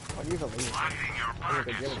 Why do you even leave? Lining your Oh my god,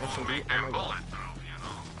 pockets you have an will SMG? make Oh them my god. bulletproof, you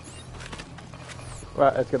know.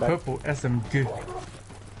 Right, let's go back. Purple SMG.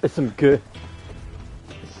 It's some good.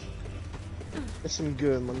 There's some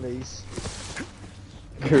good Mondays.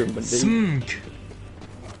 Good, but Smg.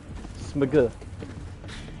 Smugger.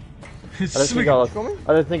 I Smg.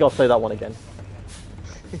 don't think I'll say that one again.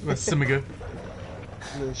 Smg.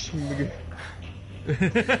 No, shmg.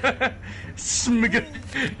 Smg.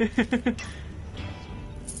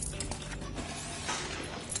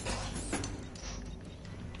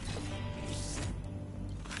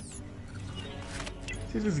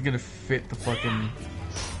 See if this is gonna fit the fucking.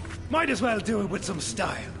 Might as well do it with some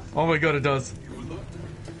style. Oh my god, it does.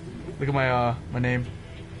 Look at my my name.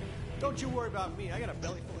 Don't you worry about me. I got a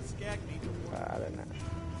belly full of skag meat. I don't know.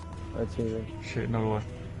 That's easy. Shit, not a lot.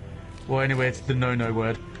 Well, anyway, it's the no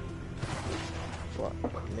word. What?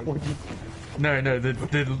 No,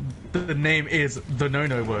 the name is the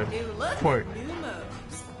no word. New look, Quote. new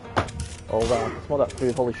moves. Oh wow, smell that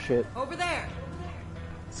food, holy shit. Over there.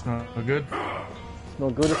 It's not good. Smell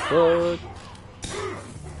good as fuck.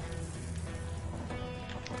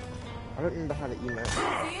 I don't remember how to emote.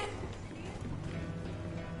 See it?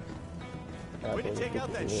 Way to take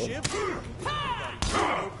out that ship.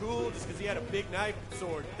 So cool, just because he had a big knife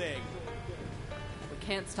sword thing. We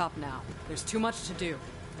can't stop now. There's too much to do.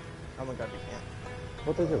 Oh my god, we can't.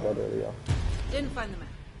 What does it read earlier? Didn't find the map,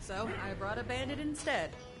 so I brought a bandit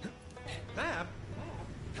instead. Map?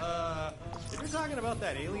 If you're talking about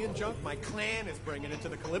that alien junk, my clan is bringing it to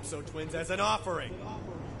the Calypso twins as an offering.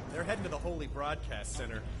 They're heading to the Holy Broadcast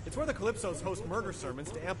Center. It's where the Calypsos host murder sermons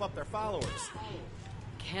to amp up their followers.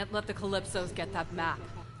 Can't let the Calypsos get that map.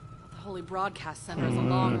 The Holy Broadcast Center is a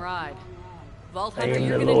long ride. Vault Hunter, am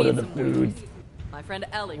you're the gonna Lord need of some the booze. Food. My friend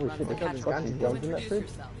Ellie Holy runs shit, the they got catch fucking bar. guns in that Introduce food?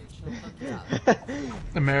 yourself. She'll hook you up.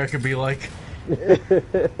 America be like.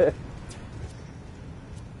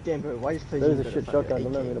 Damn, bro, why is please There's a shit shotgun,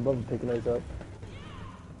 I'm not even above picking those up.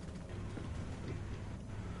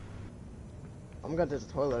 Oh my god, there's a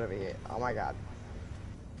toilet over here. Oh my god.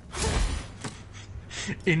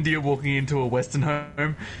 India walking into a Western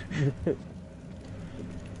home.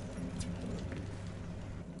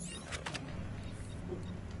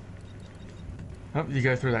 Oh, you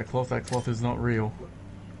go through that cloth. That cloth is not real.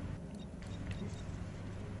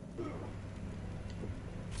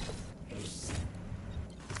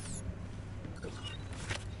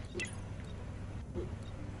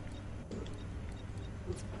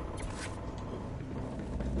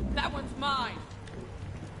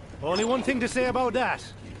 Only one thing to say about that.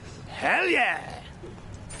 Hell yeah!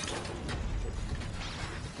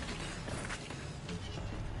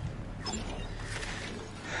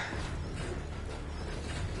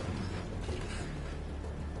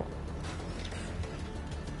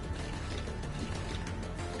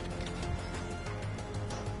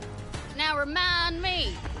 Now remind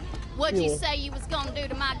me, what'd you say you was gonna do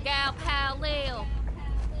to my gal pal Lil?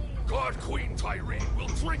 God Queen Tyrene will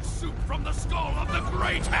drink soup from the skull of the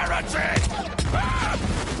great heretic!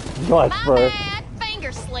 Nice, My bro. bad,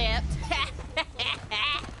 finger slipped. Oh,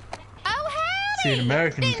 howdy! See, an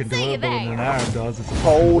American Didn't can do see you it, but when there. an Arab does, it's a Oh,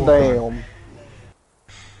 fucking war crime. damn.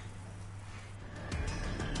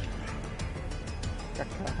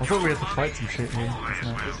 I thought we had to fight some shit here. That's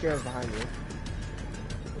nice. This girl's behind you.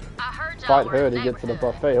 I heard y'all Fight were her in to the get to the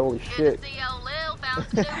neighborhood. buffet. Holy Good shit. to see old Lil found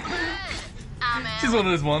some new blood. I'm She's one of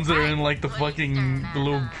Ellen. those ones that are in like the fucking the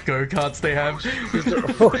little go-karts they have. She's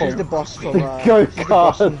the boss from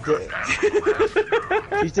Go-kart.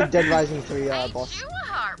 She's the Dead Rising 3 boss. You a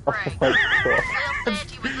Oh heartbreaker. my god. Lil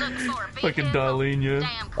said you was looking for a Fucking vehicle. Darlene, yeah.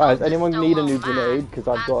 Damn Alright, does close anyone to need a stole new mine. grenade? Because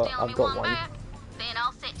I've Mind stealing got me one. back? Then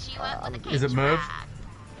I'll set you up with a Is it catch Merv? ride.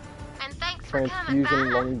 And thanks for coming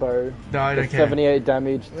Transfusion by. longbow. No, I don't care. 78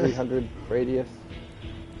 damage, 300 radius.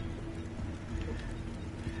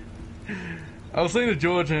 I was saying to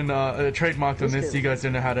George and trademarked on this, you guys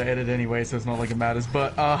don't know how to edit anyway, so it's not like it matters,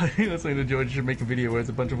 but I was saying to George you should make a video where it's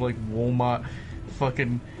a bunch of like Walmart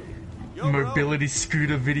fucking mobility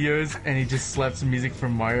scooter videos and he just slaps some music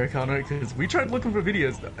from Mario Kart on it, because we tried looking for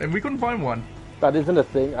videos and we couldn't find one. That isn't a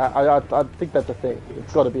thing. I think that's a thing.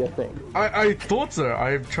 It's got to be a thing. I thought so.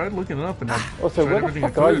 I tried looking it up and I Also, tried where the everything I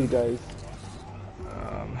fuck are could. you guys?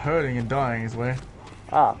 Hurting and dying is where.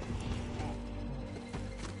 Ah.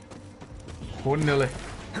 Ordinarily.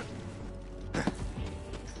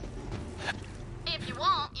 If you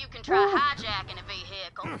want, you can try hijacking a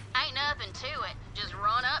vehicle. Ain't nothing to it. Just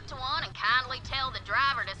run up to one and kindly tell the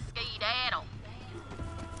driver to skedaddle.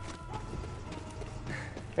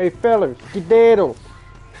 Hey fellas, skedaddle!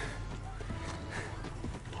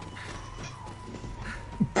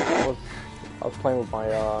 I was playing with my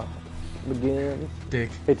McGinnis. Dick.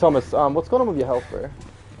 Hey Thomas, what's going on with your health, bro?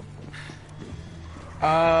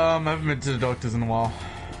 I haven't been to the doctors in a while.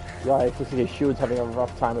 Yeah, it's just like Shield's having a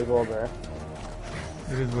rough time as well, bro.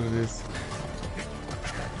 It is what it is.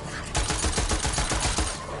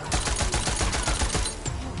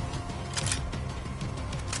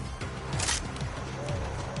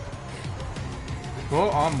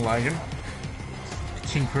 Well, I'm lagging.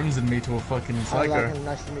 King Crimson me to a fucking Hi, psycho. Lagan,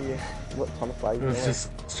 nice to meet you. What Thomas like? It was just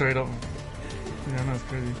straight up. Yeah, no, it's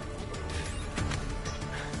crazy.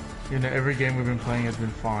 You know, every game we've been playing has been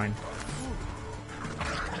fine.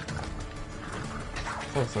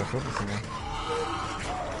 Oh, sorry, I thought this again.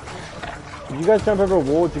 Did you guys jump over a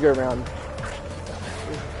wall to go around?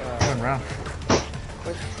 Turn around.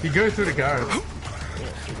 You go through the garage.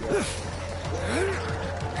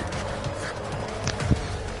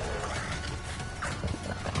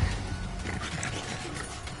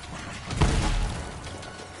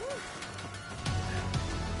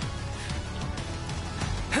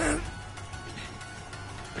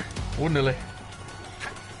 Ordinarily.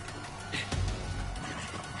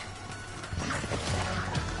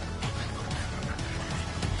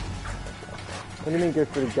 What do you mean go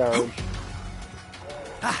through the garage?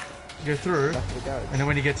 Go through, Back to the garage. and then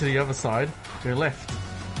when you get to the other side, go left.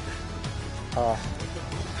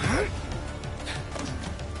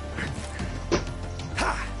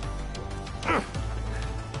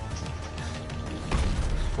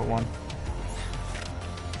 Got one.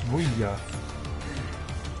 Booyah.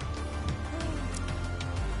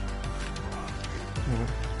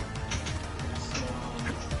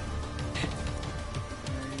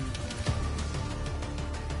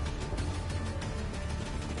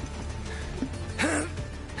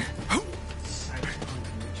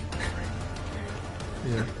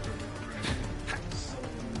 Yeah.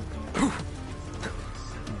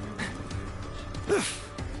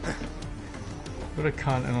 What a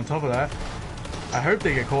cunt, and on top of that, I hope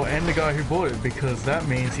they get caught and the guy who bought it, because that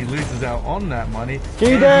means he loses out on that money and he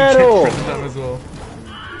Skedaddle! gets prison time as well.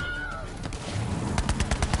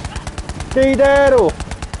 Skedaddle!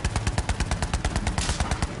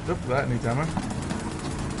 Oop, that needs ammo.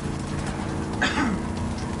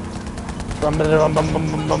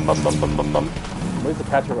 Where's the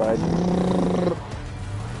catcher ride?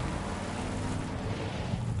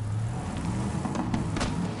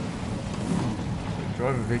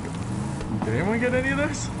 Drive a vehicle. Did anyone get any of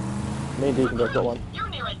those? Me and Deacon both got one. You're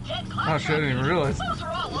near a dead Oh shit, I didn't even realize. Those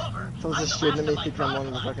are all over. Someone's just shooting at me thinking I'm one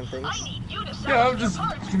of the fucking things. I need you to Yeah, I'm just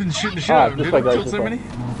shooting the shit out of him, just dude. like I've that, killed just so like- many.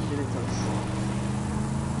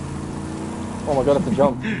 Oh my god, it's a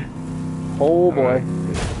jump. Oh boy.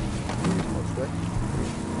 That's good.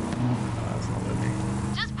 That's not with me.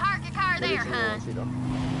 Just park your car there, hun.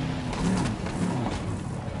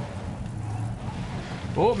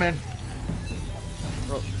 Oh, man.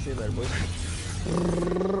 Oh, see you later, boys.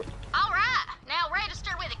 Alright, now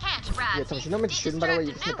register with the catch ride. Yeah, Thomas, you know me shooting, by the way,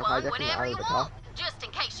 you just hit the hijacking out of the car. Just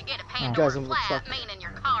in case you get a Guys, Pandora I'm flat, stuck. meaning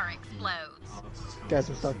your car explodes. Guys,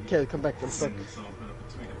 I'm stuck. Caleb, come back, I'm stuck.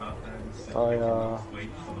 Oh, no.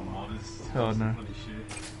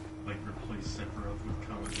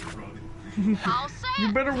 All set.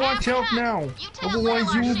 You better watch out now, You tell otherwise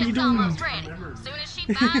Lil you our will be shit's doomed. almost ready. Soon as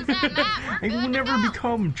she finds that map, we're I good will to never go.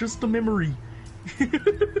 become just a memory.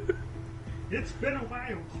 It's been a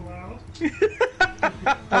while, Cloud.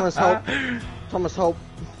 Thomas, help. Thomas, help.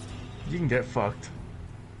 You can get fucked.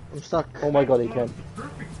 I'm stuck. Oh my god, he can.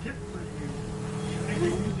 Perfect gift for you. Should I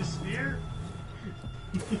give you the spear?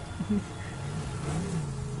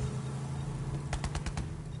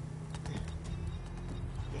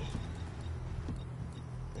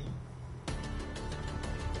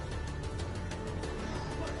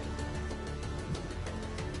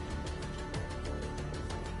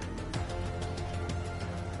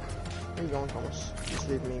 Where you going, Thomas? Just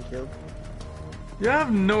leave me and Caleb. Yeah, I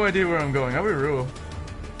have no idea where I'm going. I'll be real.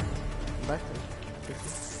 Come back then.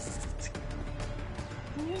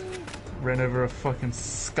 Ran over a fucking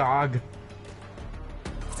skog.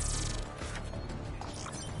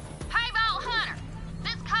 Payball Hunter,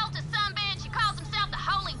 this cultist sumbitch who calls himself the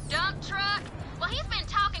Holy Dump Truck. Well, he's been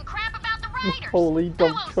talking crap about the Raiders. Holy They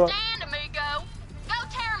dump won't truck. stand, amigo. Go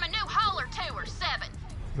tear him a new hole or two or seven.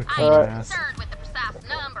 The I cold ain't ass. concerned with the precise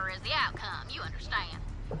number as the outcome, you understand.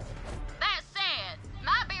 That said,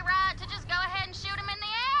 might be right to just go ahead and shoot him in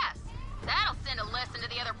the ass. That'll send a lesson to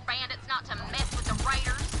the other bandits not to mess with the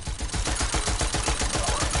Raiders.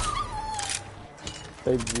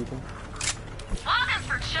 Save Deacon. Looking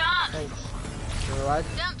for Chuck. Thanks. You alright?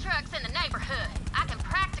 Dump truck's in the neighborhood. I can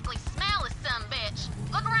practically smell this sumbitch.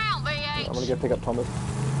 Look around, BH. I'm gonna go pick up Thomas.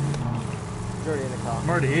 You're already in the car. I'm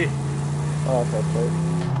already here. Oh, okay, great.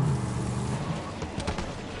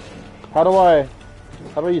 How do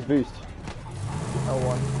I use boost?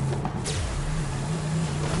 L1.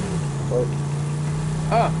 Wait.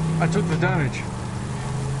 Ah, I took the damage.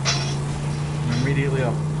 I'm immediately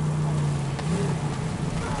up.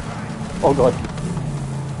 Oh god.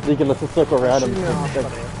 Deacon, let's just circle around him. Shoot me in the ass, by the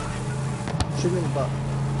way. Shoot me in the butt,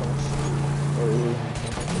 Thomas. Oh, really?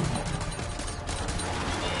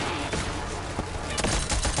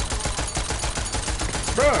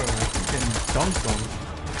 Bro, fucking dunked on.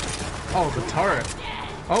 Oh, the turret.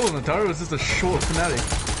 Oh, and the turret was just a short fanatic.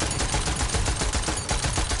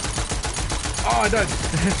 Oh, I died.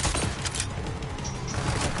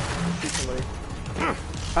 Shoot somebody.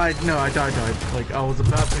 I died. Like, I was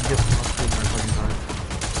about to get some up and I fucking died.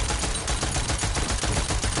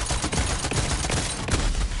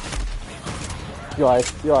 Your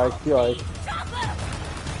eyes, your eyes, your eyes.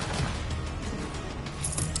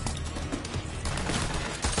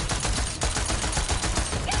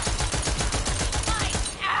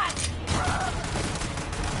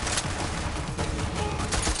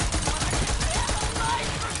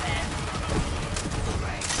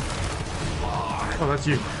 Oh, that's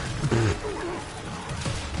you.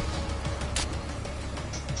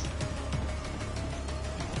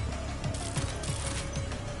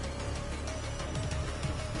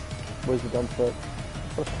 Where's the gun set?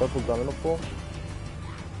 What's purple gun in it for?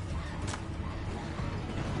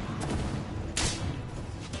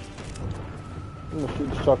 I'm gonna shoot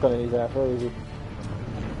the shotgun in his ass. Where is he?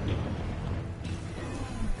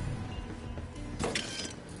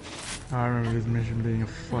 I remember this mission being a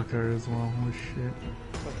fucker as well. Holy shit.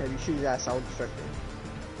 Okay, if you shoot his ass, I'll distract him.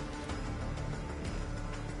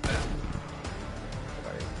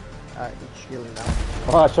 Alright, you heal him now.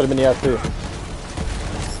 Oh, I shot him in the ass too.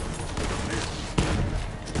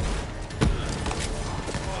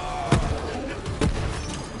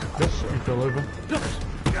 He fell over.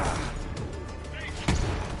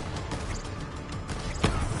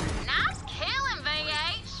 Nice killing,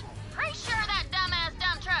 VH. Pretty sure that dumbass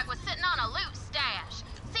dump truck was sitting on a loot stash.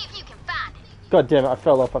 See if you can find it. God damn it, I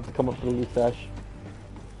fell off. I have to come up with a loot stash.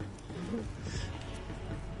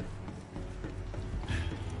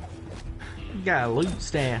 Got a loot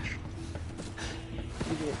stash.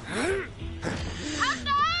 Hold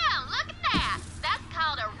on! Look at that! That's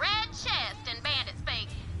called a red chest in bandit speak.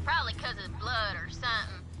 Probably 'cause it's blood or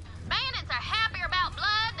something. Bandits are happier about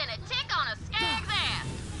blood than a tick on a skag's ass.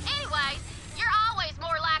 Anyways, you're always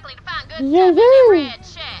more likely to find good stuff in the red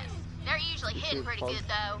chests. They're usually hidden pretty good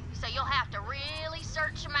though, so you'll have to really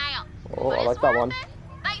search them out. Oh, But I it's like that worth one. it.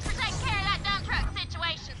 Thanks for taking care of that dump truck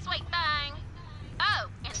situation, sweet thing. Oh,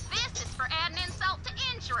 and this is for adding insult to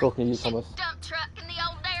injury. Talking to you, Thomas. Dump truck in the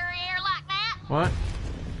old derriere like that. What?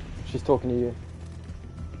 She's talking to you.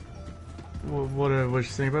 What's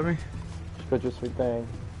she saying about me? She's got your sweet thing.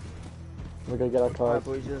 We're gonna get our Alright, cars.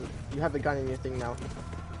 boys, you have the gun in your thing now.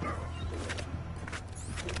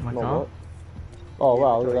 My No, car? what? Oh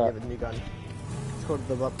wow, look You at have that. a new gun. It's called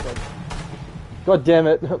the butt plug. God damn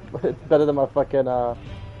it! It's better than my fucking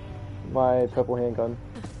my purple handgun.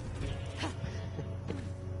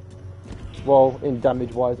 Well, in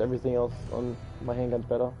damage wise, everything else on my handgun's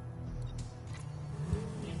better.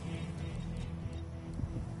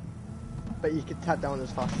 But you can tap down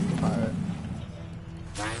as fast as you can fire it.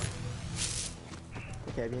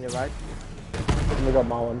 Okay, have you need a ride? I got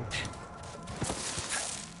my one.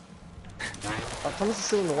 Oh, Thomas is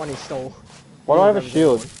still in the one he stole. Why do I have a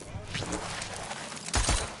shield?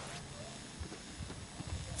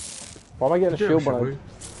 Why am I getting a shield when I...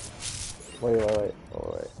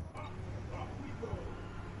 Wait.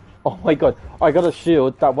 Oh my god, I got a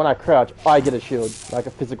shield that when I crouch, I get a shield. Like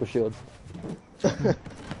a physical shield.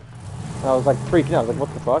 And I was like freaking out, I was like,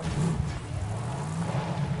 what the fuck?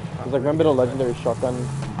 I was like, remember the legendary shotgun?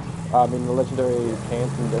 I mean the legendary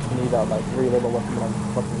pants in Destiny that like reload the weapon when I'm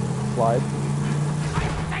fucking slide?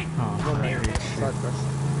 Oh, there he is. Start first.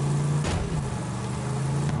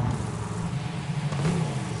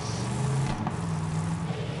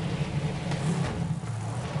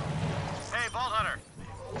 Hey, Vault Hunter.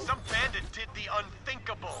 Some bandit did the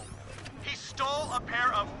unthinkable. He stole a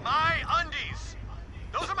pair of my undies.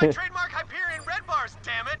 Those are my trademark Hyperion red bars,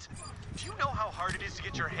 damn it. Do you know how hard it is to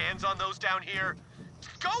get your hands on those down here?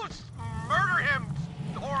 Go murder him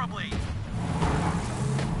horribly.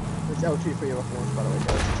 It's L2 for your rocket launch, by the way,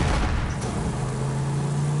 guys.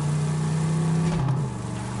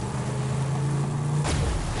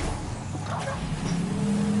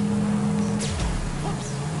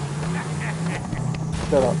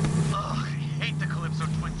 Shut up. Ugh, I hate the Calypso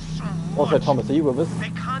twins so much. Also, Thomas, are you with us? They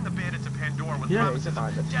con the bandits of Pandora with Yeah, promises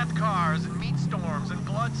of death cars and meat storms and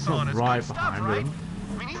blood saunas. right Good stuff, behind right? them.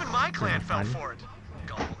 I mean, even my clan Right fell behind for it.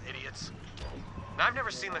 Gullible idiots. Now, I've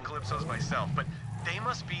never seen the Calypsos myself, but they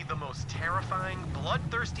must be the most terrifying,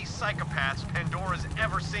 bloodthirsty psychopaths Pandora's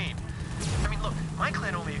ever seen. I mean, look, my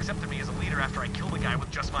clan only accepted me as a leader after I killed a guy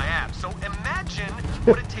with just my abs. So imagine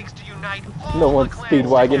what it takes to unite all No the one's clans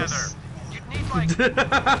speedwagon. together. You'd need like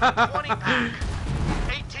 20 pack,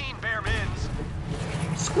 18 bare mins.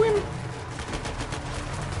 Squim!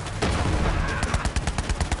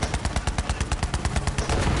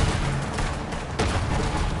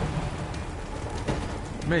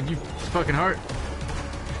 Man, you fucking heart.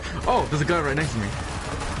 Oh, there's a guy right next to me.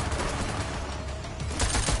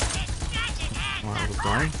 Wow, I was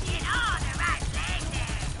dying.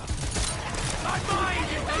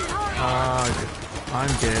 I'm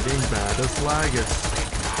getting bad as Slagus.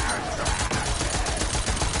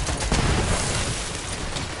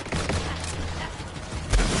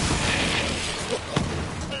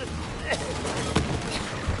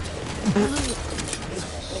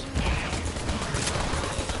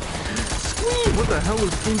 What the hell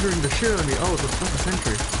is injuring the shit out of me? Oh, it's a fucking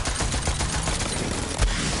sentry.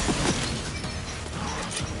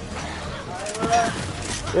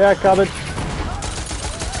 Yeah, cabbage.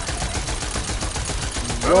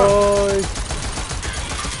 Boys.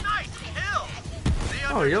 Nice kill!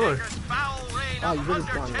 The Oh, yellow. Undertaker's foul reign Oh, of you really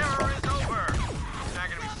Hunter spawned Terror is over. He's not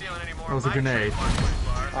gonna be stealing any more That was a of my grenade. trademark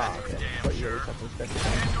bars, Ah, that's okay. damn But you sure. really something special.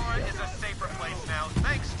 Pandora is a safer place now,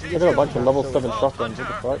 thanks to You got a you. bunch of level 7 Vault shotguns, what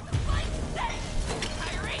the Hunter. fuck?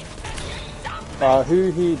 Does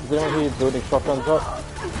anyone here building shotguns up?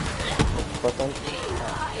 Shotguns?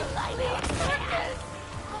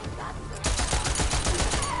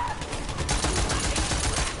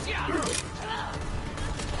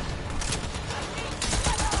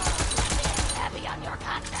 Heavy on your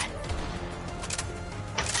content.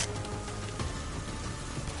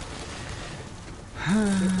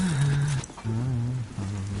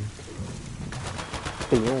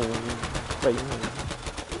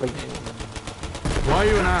 Why are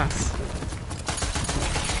you an ass?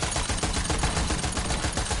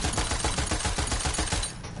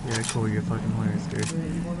 Yeah, cool, you're fucking hilarious, dude.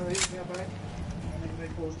 You want to leave me back? How many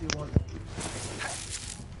meatballs do you want?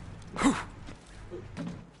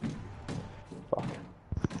 Fuck.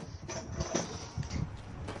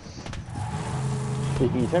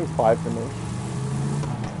 He times 5 for me.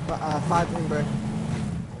 5 in, bro.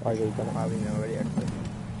 I really done it. 5 in already, actually.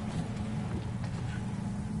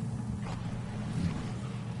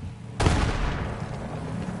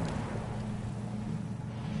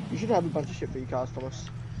 You should have a bunch of shit for your cars, Thomas.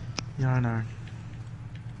 Yeah, I know.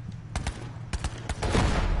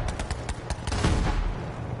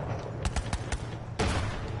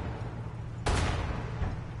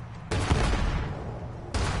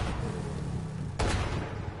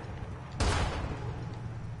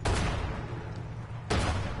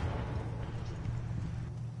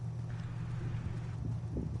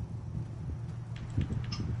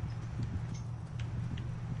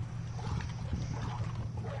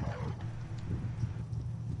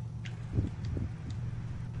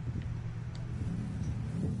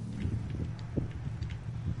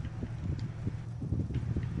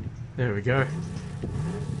 There we go.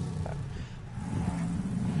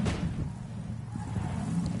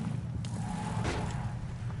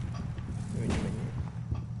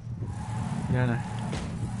 Yeah, I know.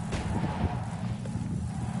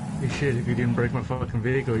 Hey, shit, if you didn't break my fucking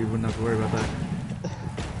vehicle, you wouldn't have to worry about that.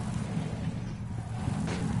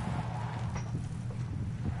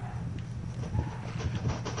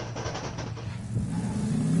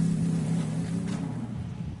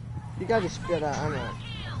 You gotta spit out ammo.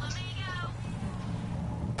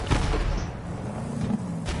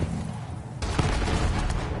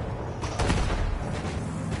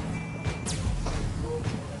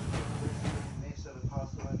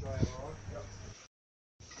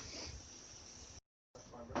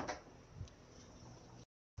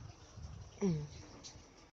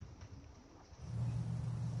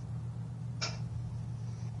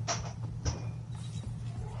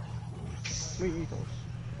 Where are you those?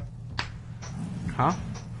 Huh?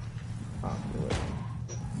 Oh, no way.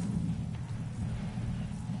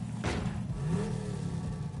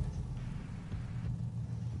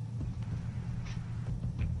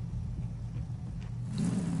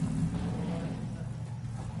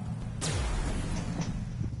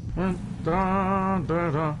 Da,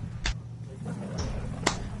 da, da.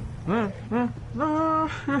 Let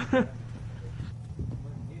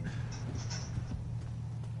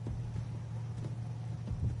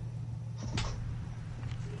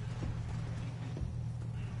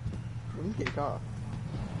me get a car.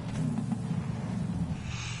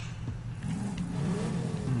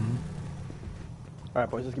 Alright,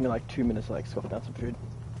 boys, just give me like 2 minutes to like scoff down some food.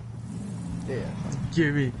 Yeah.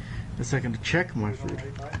 Give me a second to check my food.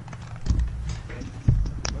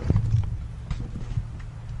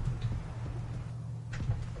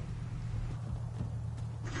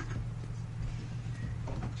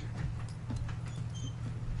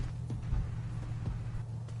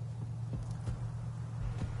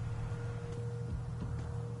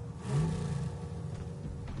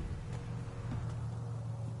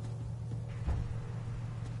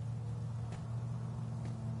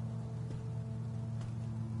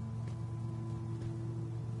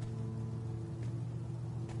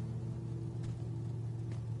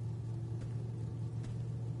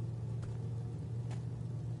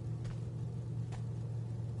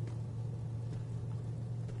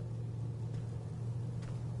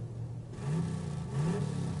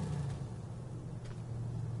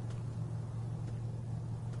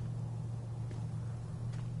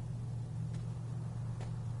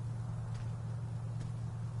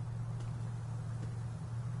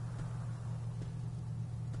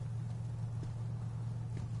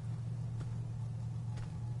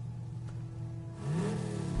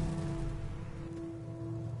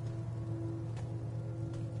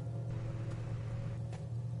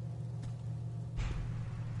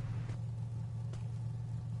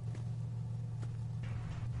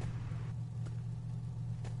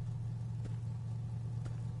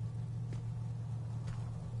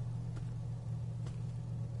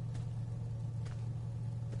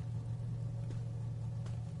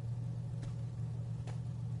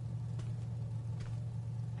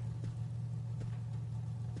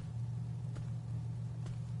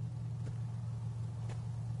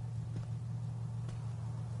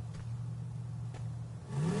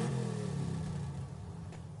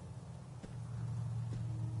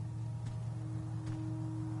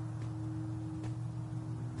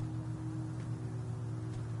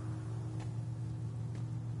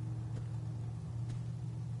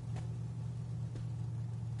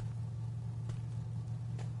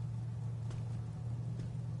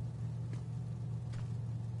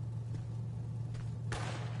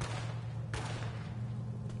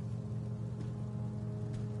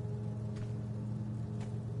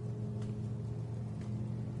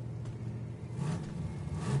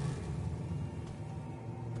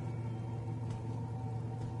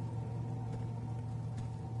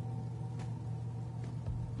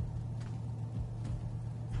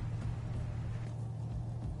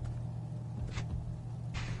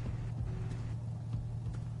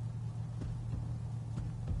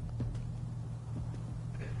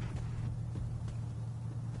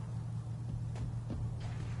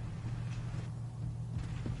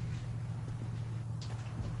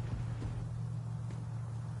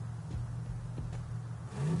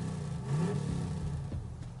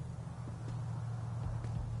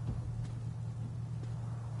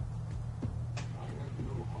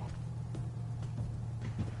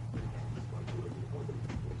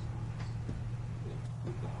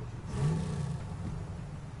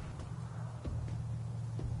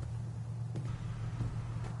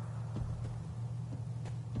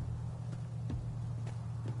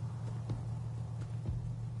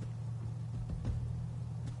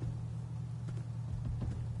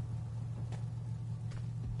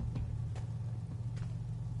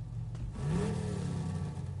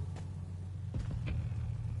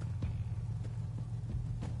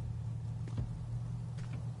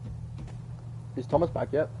 Is Thomas back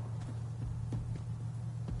yet?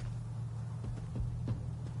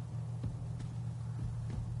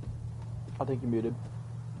 I think you're muted.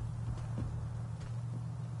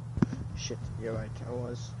 Shit, you're right, I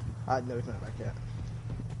was. No, he's not back yet.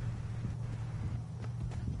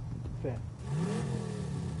 Fair.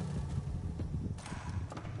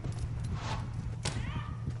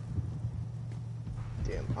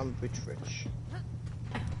 Damn, I'm rich. Do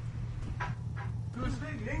you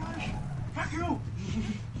speak English? Fuck you!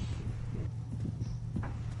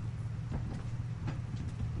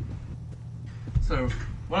 So,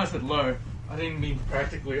 when I said low, I didn't mean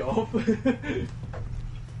practically off. Let's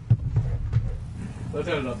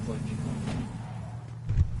turn it up, like.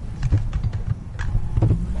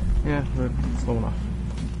 Yeah, but it's low enough.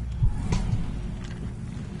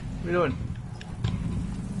 What are you doing?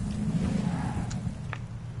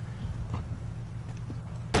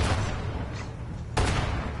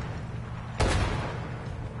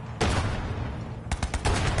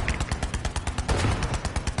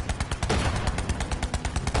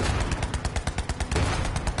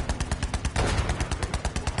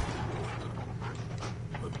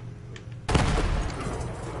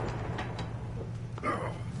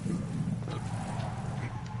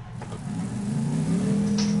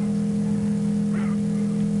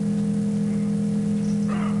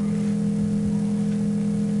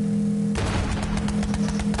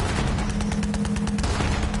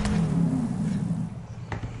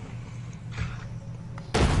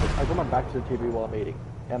 Back to the TV while I'm eating,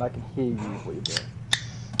 and I can hear you what you're doing.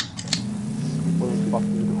 What the fuck are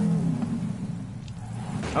you doing?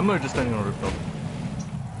 I'm not just standing on a rooftop.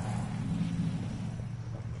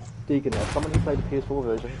 Deacon, as someone who played the PS4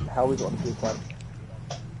 version, how is it on the PS5?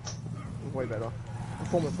 Way better.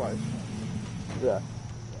 Performance-wise. Yeah.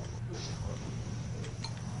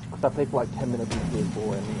 Because I played for like 10 minutes on the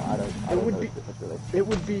PS4, and I don't know the difference really. It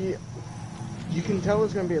would be... You can tell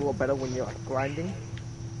it's going to be a lot better when you're like grinding.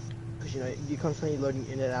 Because, you know, you're constantly loading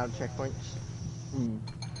in and out of checkpoints.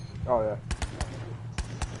 Oh, yeah.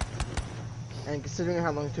 And considering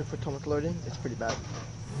how long it took for Thomas loading, it's pretty bad.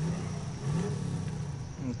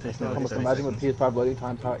 Thomas, imagine with PS5 loading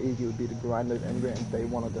times, how easy it would be to grind those engrams day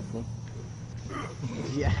one of Destiny.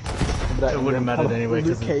 Yeah. It wouldn't matter anyway.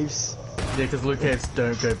 Loot caves. Yeah, because loot caves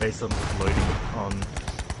don't go based on loading on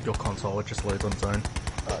your console, it just loads on its own.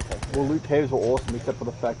 Okay. Well, loot caves were awesome, except for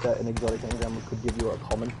the fact that an exotic engram could give you a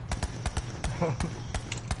common.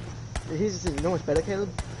 Here's the thing, you know what's better,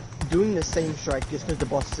 Caleb? Doing the same strike just because the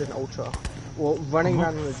boss is an ultra. Or running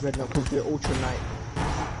around with a dreadnought because they're ultra knight.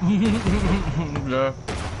 Yeah.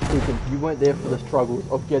 Listen, you weren't there for the struggles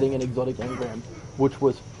of getting an exotic engram, which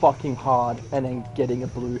was fucking hard, and then getting a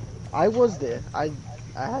blue. I was there. I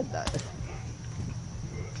had that.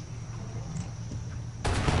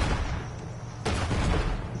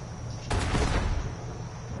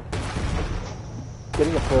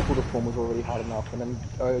 Getting a purple to form was already hard enough, and then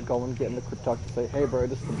go and getting the Cryptarch to say, hey bro,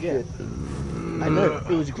 this is some shit. I know,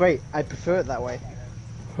 it was great. I prefer it that way.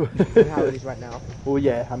 Than how it is right now. Well,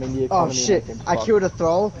 yeah, I mean, the oh economy shit, I killed a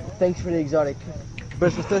thrall, thanks for the exotic.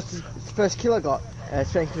 But it's the first kill I got,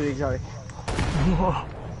 thanks for the exotic.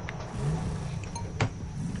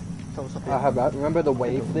 I have that. Remember the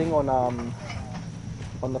wave thing on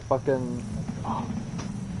the fucking...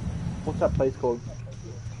 what's that place called?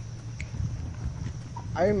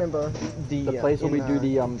 I remember the place where we do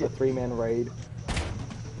the 3-man raid.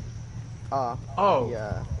 Oh.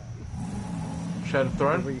 Yeah. Shadow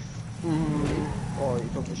Throne? Or you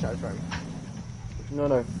talking Shadow Throne?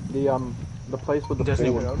 No. The place with the Destiny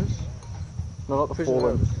Fallen. No, not the Prisoner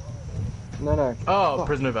Fallen. No. Oh,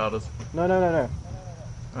 Prisoner of Elders. No.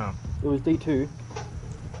 Oh. It was D2.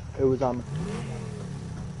 It was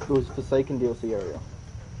Forsaken DLC area.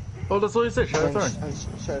 Oh, that's all you said, Shadow Throne.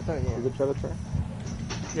 Shadow Throne, yeah. Is it Shadow Throne?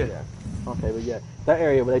 Yeah. Okay, but yeah, that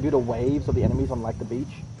area where they do the waves of the enemies on like the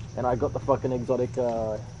beach, and I got the fucking exotic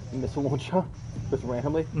missile launcher just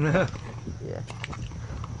randomly. Yeah.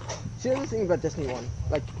 See, the other thing about Destiny 1,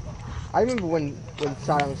 like, I remember when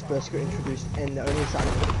sidearms first got introduced, and the only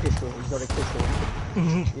sidearm was a pistol, exotic pistol.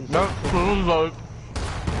 No,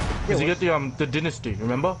 because you get the Dynasty,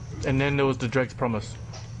 remember? And then there was the Drake's Promise.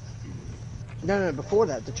 No, before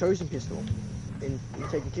that, the Chosen pistol in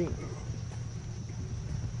Taken King.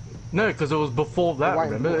 No, because it was before that,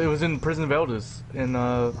 remember? It was in Prison of Elders, and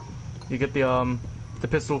you get the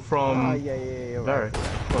pistol from Varric.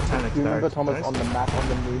 Do you remember, Thomas, on the map, on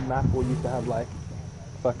the moon map, we used to have like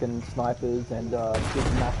fucking snipers and big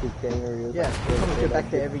massive game areas? Yeah, like, Thomas go back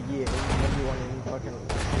there every year, and everyone in fucking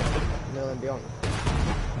Mill and Beyond.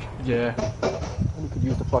 Yeah. You could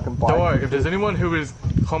use the fucking bike. Don't worry, if there's anyone who is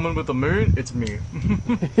common with the moon, it's me.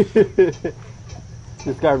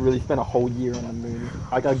 This guy really spent a whole year on the moon.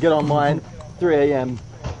 Like, I get online, 3 a.m.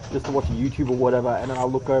 just to watch a YouTube or whatever, and then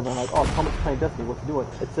I'll look over and I'm like, oh, Thomas playing Destiny, what's he doing?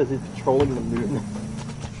 It says he's patrolling the moon.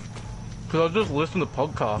 Because I just listen to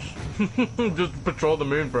podcasts. Just patrol the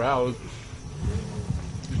moon for hours.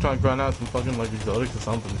 Just trying to grind out some fucking like exotics or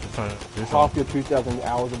something. Just trying to do something. Half your 2,000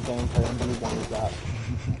 hours of gameplay on Blue One is that.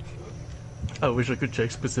 I wish I could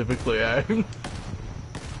check specifically, eh?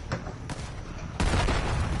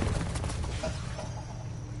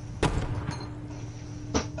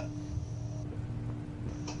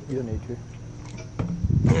 You don't need to.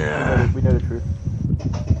 Yeah. We know the truth.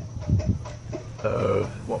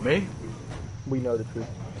 What, me? We know the truth.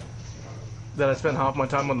 That I spent half my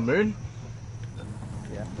time on the moon?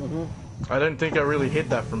 Yeah. I don't think I really hid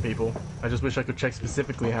that from people. I just wish I could check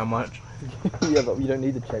specifically how much. Yeah, but you don't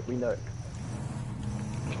need to check, we know.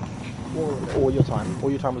 All your time. All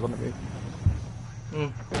your time was on the moon.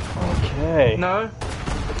 Okay. No,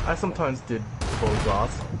 I sometimes did Bold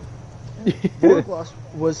Glass. Borderlands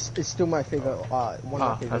Glass is still my favorite. One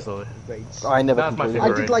of my favorite raids. I never That's my completed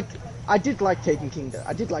favorite it. raid. I did like taking Kingdom.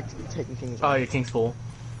 I did like taking King's. Oh yeah, Kingsfall.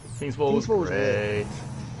 Kingsfall was Kingsfall was great.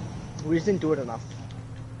 We just didn't do it enough.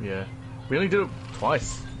 Yeah. We only did it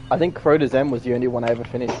twice. I think Crota's M was the only one I ever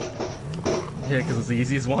finished. Yeah, because it's the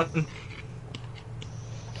easiest one.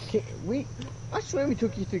 I swear we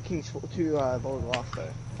took you through Borderlands Glass though.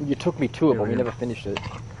 You took me to it, Yeah, but we we never did. finished it.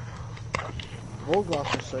 Borderlands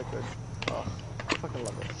Glass was so good. Oh, I fucking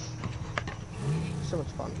love it. So much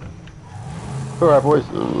fun. Alright, boys.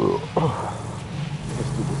 Let's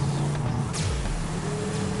do this.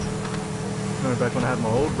 Remember back when I had my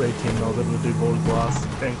old raid team, I was able to do Bold Glass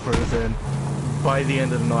and Cruise in by the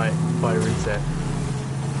end of the night by reset.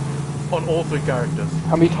 On all 3 characters.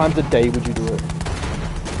 How many times a day would you do it?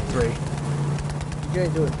 3. You gotta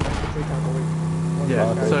do it 3 times a week. Yeah,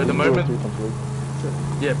 Okay, so we the do it moment... 3 times a week.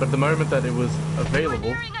 Yeah, but the moment that it was available...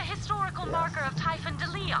 Nearing a historical marker of Typhon de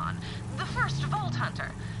Leon, the first Vault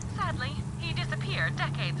Hunter. Sadly, he disappeared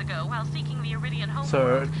decades ago while seeking the Iridian homeworld.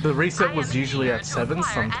 So the reset was I am usually eager at to 7,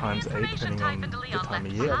 acquire sometimes any 8, depending on information Typhon de the Leon time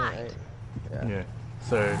of left year. behind. Yeah,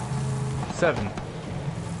 so 7.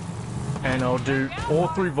 And I'll do all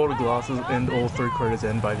 3 Vaulted Glasses and all 3 Crota's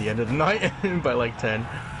End by the end of the night, by like 10.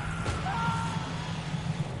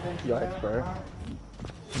 Yikes, bro.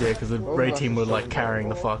 Yeah, because the raid team were like carrying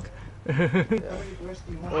the fuck.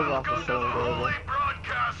 Borderlands was so enjoyable.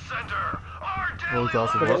 Vaulted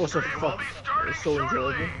Glasses But it what? also it's so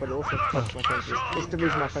enjoyable, but it also fucks my fences. It's the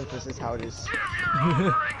reason my fences is how it is.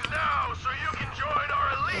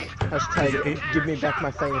 Hashtag give me back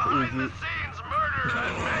my fame of EU.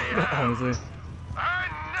 Honestly.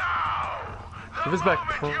 If it's back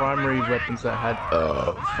primary weapons that had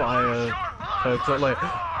fire perks, like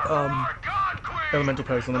elemental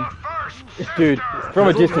perks on them. Dude, from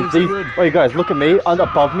a distance, these... good. Wait, guys, look at me.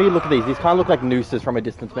 Above me, look at these. These kind of look like nooses from a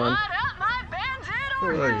distance, man.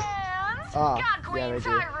 Ah, yeah, they do.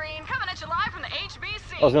 Tyrene, coming at you live from the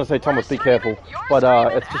HBC. I was gonna say, Thomas, be careful. But,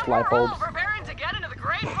 it's just light bulbs. Preparing to get into the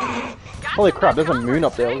Great Vault. Holy crap, there's a moon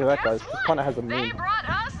up there. Look at that, guys. This planet has a They moon. brought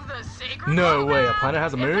us the secret No way, a vault. planet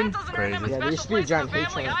has a If that moon? doesn't earn Crazy. them a Yeah, there used to special be a place in giant the H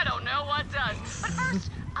family, on it. I don't know what does. But first,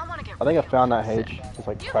 I want to get I think I found that real H. Just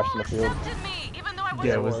like You crashed in all the field. accepted me, even though I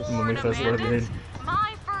Yeah, it wasn't was when we born first loaded abandoned. in.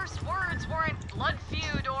 My first words weren't blood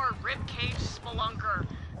feud or ribcage spelunker.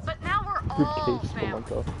 But now we're all Ribcage family,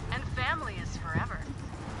 spelunker. and family is forever.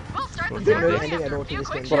 We'll start the Well, Didn't know ceremony the ending after at a all to few this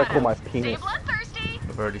quick game. What I call my shout-outs. penis. Stay bloodthirsty.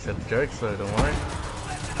 I've already said the joke, so don't worry.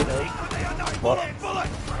 What?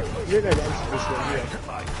 You don't know the end to this game, do you?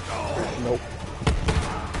 Nope.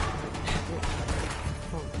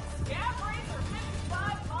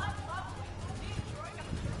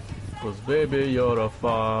 Cause baby, you're a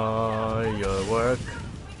firework.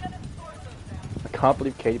 I can't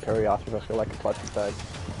believe Katy Perry asked me if I feel like a plastic bag.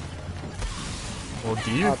 Or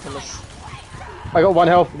do you? Thomas. I got 1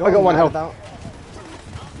 health. You know I got what 1 I'm mad health. about?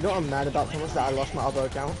 You know what I'm mad about, Thomas? That I lost my other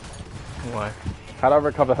account. Why? How do I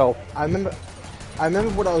recover health? I remember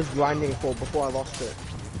what I was grinding for before I lost it.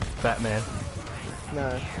 Batman.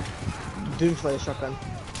 No. Doomslayer shotgun.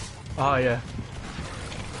 Oh yeah.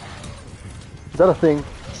 Is that a thing?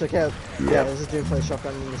 It's okay. Yeah, there's a Doomslayer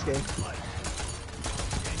shotgun in this game.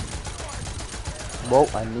 Well,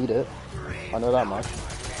 I need it. I know that much.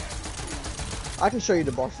 I can show you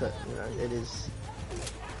the boss that, you know, it is.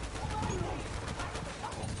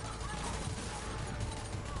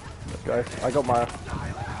 Guys, I got my...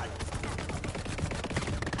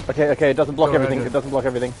 Okay, it doesn't block Go ahead, everything. dude. It doesn't block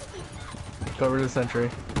everything. Got rid of the sentry.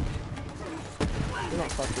 Do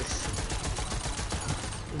not fuck this.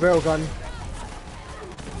 Railgun.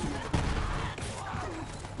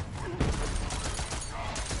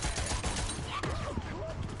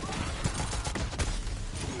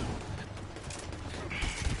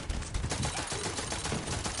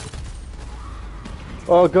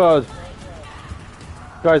 Oh god.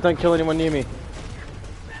 Guys, don't kill anyone near me.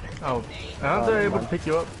 Oh, aren't they able to pick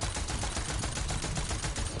you up?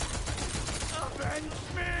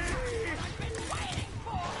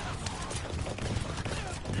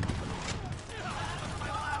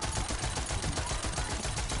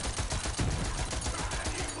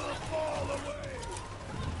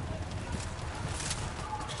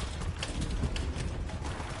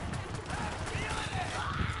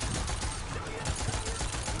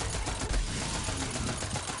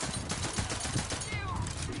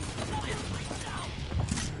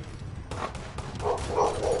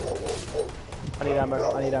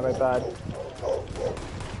 I need ammo bad.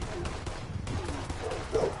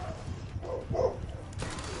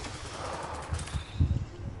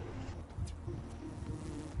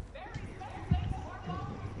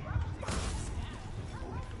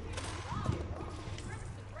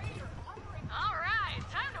 Alright,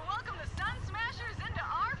 time to welcome the Sun Smashers into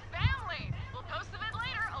our family. We'll post the vid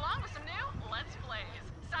later, along with some new Let's Plays.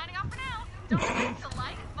 Signing off for now. Don't forget to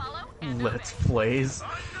like, follow, and Let's Plays.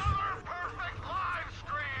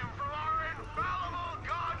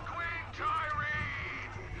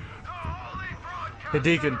 Hey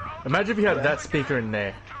Deacon, imagine if you had that speaker in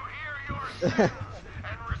there.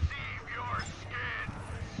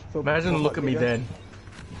 Imagine look at me then.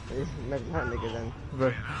 Imagine that nigga then.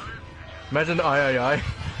 Bro. Imagine I. Aye.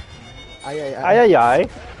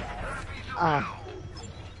 Ah.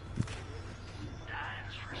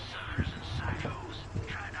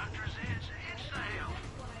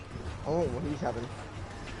 Oh, what he's having.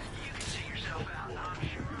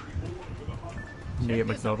 Me at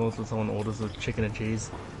McDonald's when someone orders a chicken and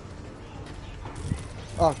cheese.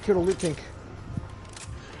 Oh, kill the loot tank.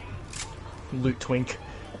 Loot twink.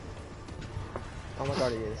 Oh my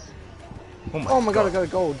god, he is. Oh my god, I got a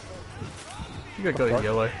gold. You gotta go to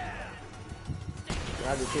yellow.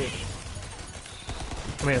 I do too.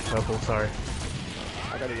 I mean, it's purple, sorry.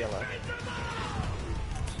 I got a yellow.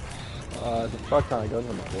 The fuck kind of goes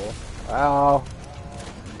on the floor. Ow.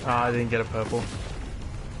 Ah, I didn't get a purple.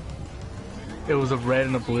 It was a red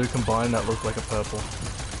and a blue combined that looked like a purple.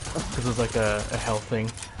 Because it was like a health thing.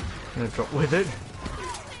 And it dropped with it.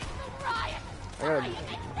 I got a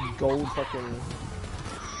gold fucking...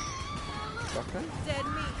 shotgun? Dead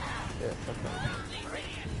meat. Yeah, shotgun.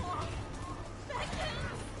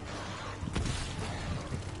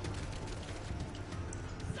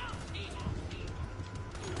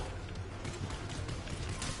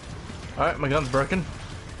 Alright, my gun's broken.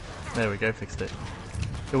 There we go, fixed it.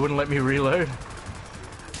 It wouldn't let me reload.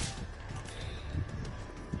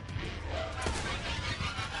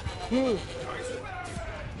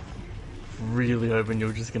 Really hoping you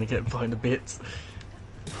were just gonna get blown to bits.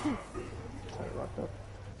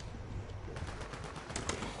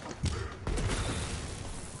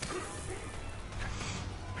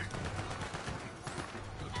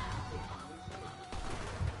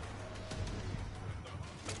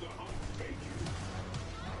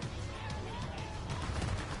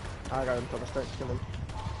 I got him from a straight kill him.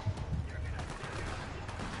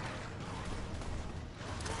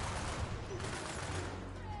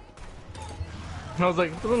 I was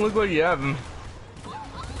like, doesn't look like you have him.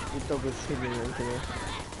 Your dog was hitting into me.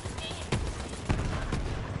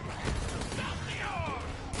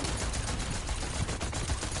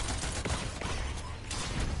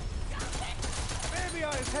 Maybe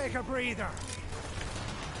I'll take a breather.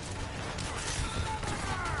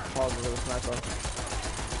 Oh, the little sniper.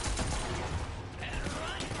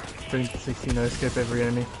 360 no scope every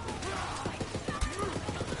enemy.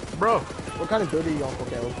 Bro! What kind of build are you on for,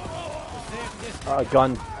 Caleb?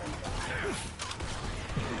 Gun.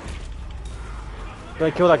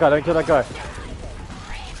 Don't kill that guy, don't kill that guy.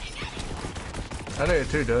 I know you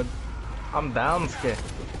too, dude. I'm down scared.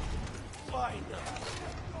 I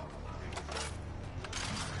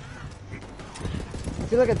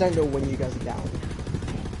feel like I don't know when you guys are down.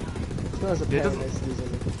 It's not as apparent as losing.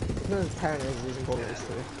 It's not as apparent as losing Borderlands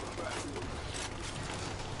 2.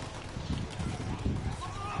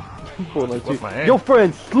 Your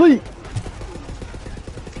friend, sleep!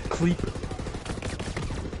 Sleep.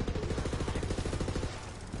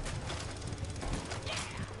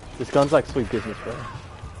 This gun's like sweet business, bro.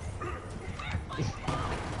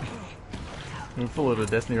 I'm full of the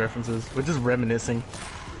Destiny references. We're just reminiscing.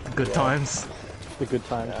 Good times. The good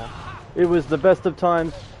times. Yeah. It was the best of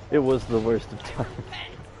times. It was the worst of times.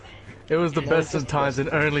 It was the No, best it's of just times the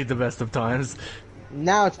and only the best of times.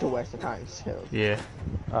 Now it's the worst of times. So. Yeah.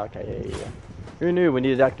 Okay, yeah. Who knew we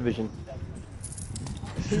needed Activision?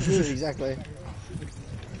 Exactly.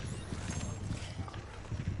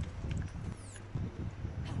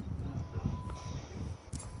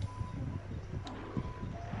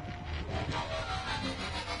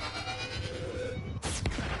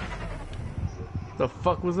 The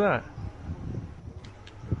fuck was that?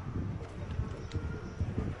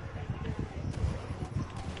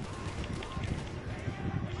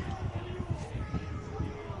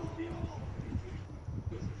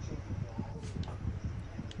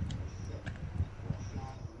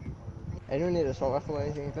 Anyone need a assault rifle or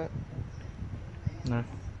anything like that? No.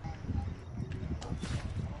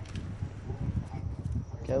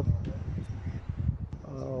 Kill.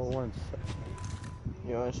 Oh, 1 sec.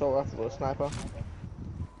 You want an assault rifle or a sniper?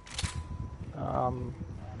 Let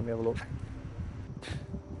me have a look.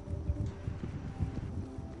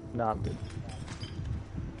 Nah, I'm good.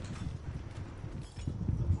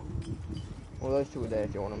 Well, those two are there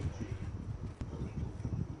if you want them.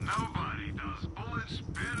 Nobody does bullets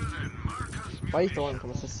better than Marcus. Why are you throwing them?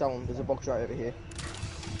 Let's just sell them. There's a box right over here.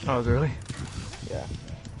 Oh, really? Yeah.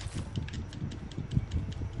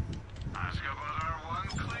 Ask about our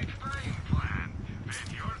one-click buying plan.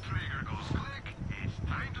 When your trigger goes click, it's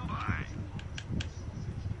time to buy.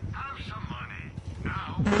 Have some money. Now.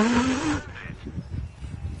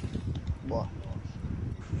 What?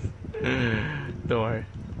 Don't worry.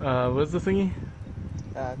 What's the thingy?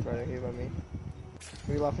 It's right over here by me.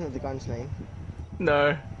 Are you laughing at the gun's name?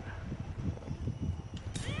 No.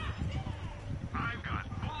 I've got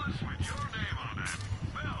bullets with your name on them.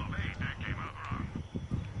 Well, wait, that came out wrong.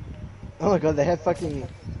 Oh my god, they have fucking,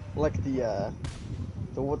 like the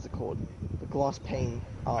what's it called? The glass pane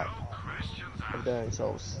art of their own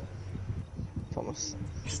souls. Thomas.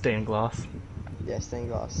 Stained glass. Yeah, stained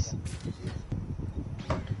glass.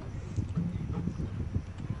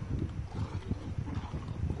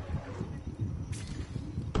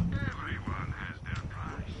 Everyone has their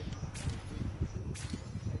price.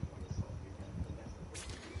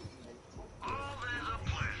 Always a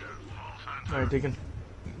pleasure, False Hunter. Alright, Deacon.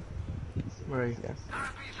 Where are you? Yeah.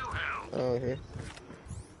 Happy to help. Oh, here.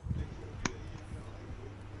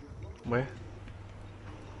 Where?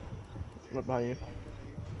 Right behind you.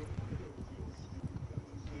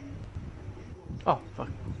 Oh, fuck.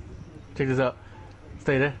 Check this out.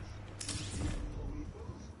 Stay there.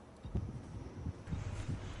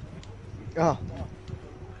 Ah,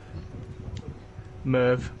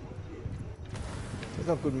 Merv. it's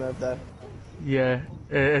not good Merv though. Yeah,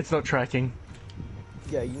 it's not tracking.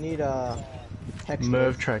 Yeah, you need hex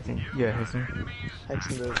Merv tracking. Yeah, hex Merv.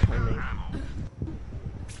 Hex Merv homing.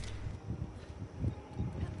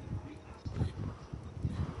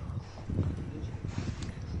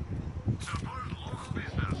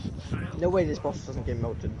 No way this boss doesn't get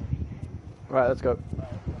melted. Right, let's go.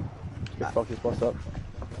 Let's fuck this boss up.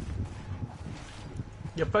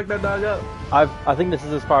 You fuck that dog up. I think this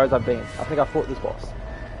is as far as I've been. I think I fought this boss.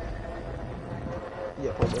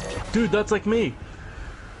 Yeah, probably. Dude, that's like me.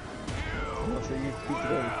 I'm not sure you beat the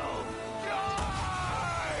game.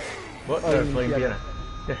 What? Oh, No, you- playing yeah, piano.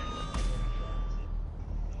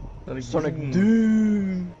 Yeah. Sonic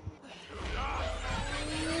Doom.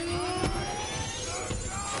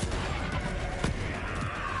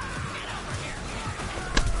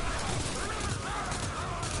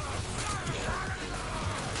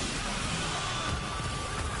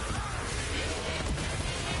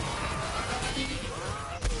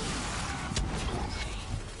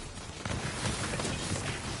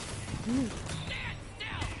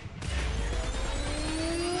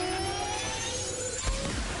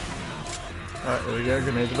 Alright, there we go.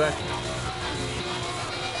 Grenades are back.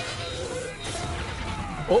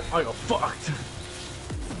 Oh, I got fucked.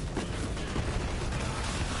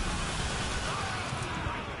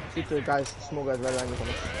 Shoot the guys, small guys right around you.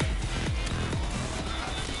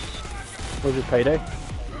 Was it payday?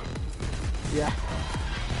 Yeah.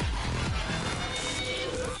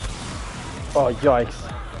 Oh, yikes.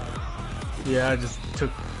 Yeah, I just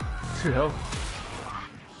took 2 health.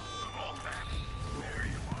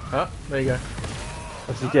 Oh, there you go.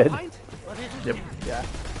 Was he dead? Yep. Yeah.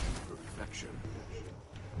 Perfection.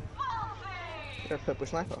 You're a purple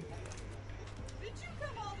sniper. Did you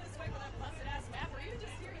come all this way with that busted ass map? Were you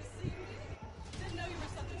just here to see me? Didn't know you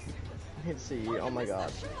were something super. I hate to see you. Oh my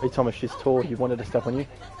god. Hey Thomas, she's tall. You wanted to step on you?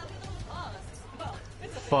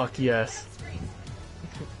 Fuck yes.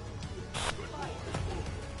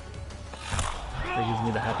 That gives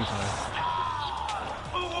me the happy times.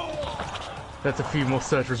 That's a few more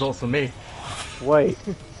search results for me. Wait.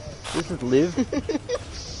 This is Liv.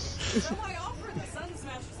 So I offered the Sun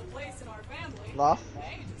Smashers a place in our family. Laugh.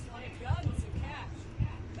 They just wanted guns and cash.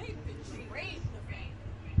 They betrayed the faith.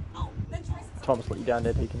 Oh, then try some Thomas let you down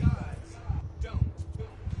there, Deacon.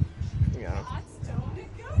 Yeah. Let's don't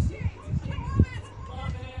negotiate. Love it.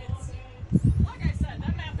 Love it. Like I said,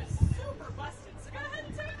 that map is super busted, so go ahead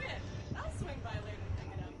and take it. I'll swing by later and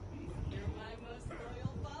pick it up. You're my most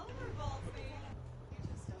loyal follower, Balsy. You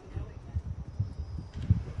just don't know it yet.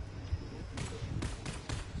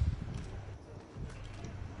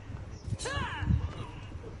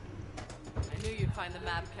 I knew you'd find the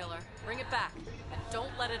map killer. Bring it back, and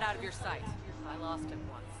don't let it out of your sight. I lost it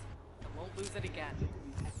once. I won't lose it again.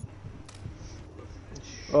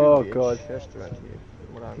 Oh, Should be a God. chest around here.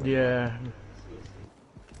 What I remember. Yeah.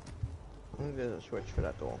 I think there's a switch for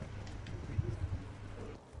that door.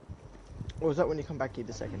 Or was that when you come back here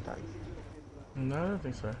the second time? No, I don't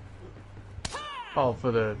think so. Oh,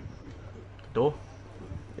 for the door?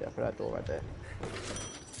 Yeah, for that door right there.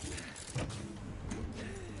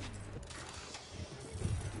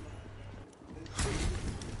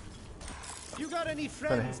 You got any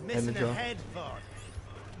friends Got a missing hand a job. head, Vaughn?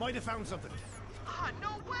 Might have found something. Ah, no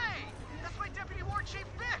way! That's my Deputy War Chief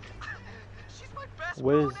Vic! She's my best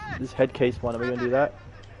Where's brunette! this head case one? Are we gonna do that?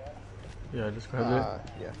 Yeah, just grab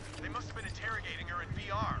Yeah. They must have been interrogating her in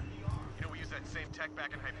VR. You know, we used that same tech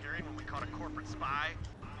back in Hyperion when we caught a corporate spy.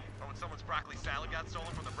 Or when someone's broccoli salad got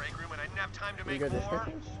stolen from the break room and I didn't have time to You make got this more.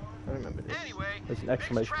 weapons? I remember this. Anyway, There's an Vic's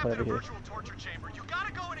exclamation trapped point in a over here. virtual torture chamber. You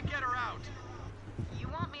gotta go in and get her out. You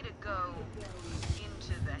want me to go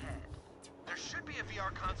into the head? There should be a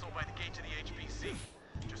VR console by the gate to the HPC.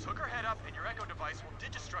 Just hook her head up and your Echo device will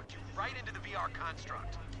digistruct you right into the VR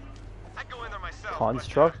construct. I'd go in there myself,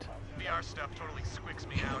 Construct? but VR stuff totally squicks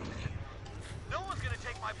me out. No one's gonna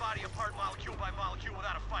take my body apart molecule by molecule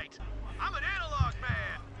without a fight. I'm an analog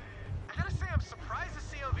man! I gotta say I'm surprised the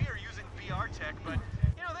COV are using VR tech, but,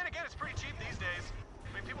 you know, then again, it's pretty cheap these days.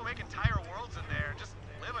 I mean, people make entire worlds in there, just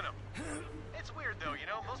live in them. It's weird, though, you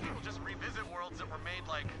know? Most people just revisit worlds that were made,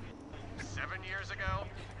 like, 7 years ago.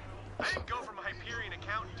 I didn't go from a Hyperion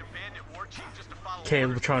accountant to bandit war chief just to follow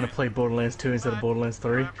Caleb orders. trying to play Borderlands 2 instead of Borderlands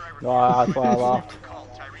 3. No, that's why I laughed. Called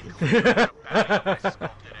Tyree Cleveland a bad up my sculpted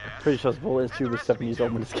ass. Pretty sure Borderlands 2 was 7 years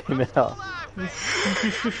old when this came out.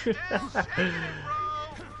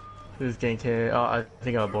 This game came. Oh, I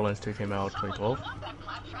think Borderlands 2 came out 2012.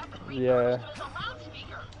 Yeah.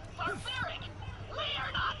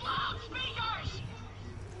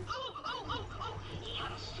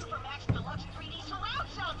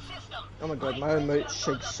 Oh my god, my remote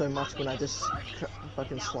shakes so much when I just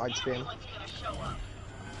fucking slide spin.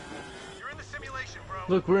 You're in the simulation, bro.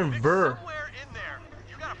 Look, we're in Vic's Ver. somewhere in there.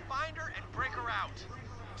 You gotta find her and break her out.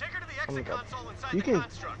 Take her to the Oh my exit god. console inside You the can,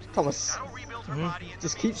 construct. Thomas, That'll rebuild her body into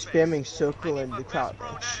just meat keep space. spamming I circle need and my the best crouch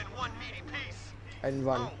brunette in one meaty piece. and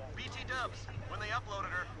run. Oh, BT dubs. When they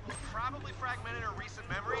uploaded her, they probably fragmented her recent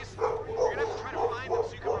memories. You're gonna have to try to find them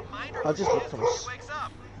so you can remind her I'll who just she look is for when this. she wakes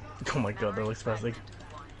up. Oh my god, that looks fascinating.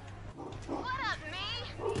 What up, me?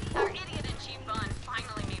 Our idiot in Chief Bun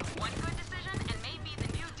finally made one good decision and made me the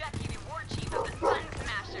new deputy war chief of the Sun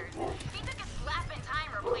Smashers. He took a slap in time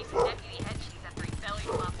replacing deputy head chief after he belly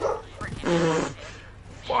flopped his frickin'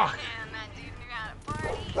 Fuck. And that dude knew how to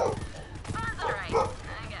party. Bun's alright,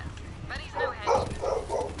 I guess. But he's no head chief.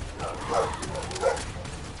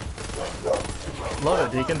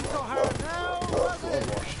 Love it, Deacon.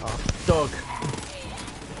 Dog.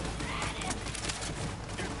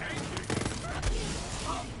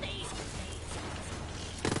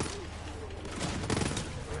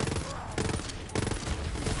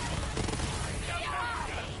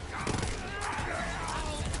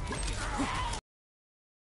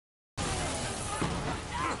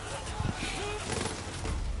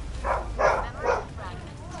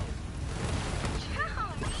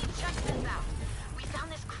 Check this out. We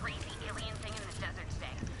found this crazy alien thing in the desert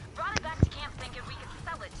today. Brought it back to camp thinking we could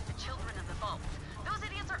sell it to the children of the vault. Those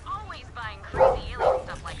idiots are always buying crazy alien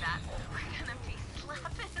stuff like that. We're gonna be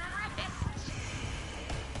slapping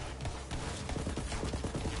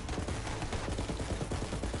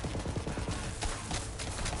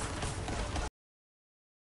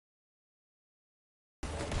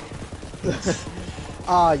wrists.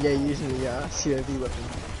 Ah, yeah, using the COV weapon.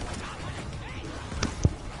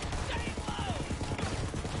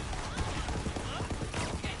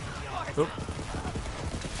 Oop.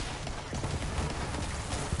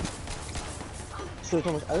 So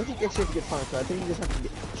Thomas, I don't think you actually have to get final shot. I think you just have to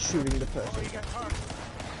get shooting the person.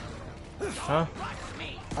 Huh?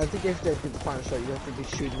 I don't think you have to get the final shot. You have to be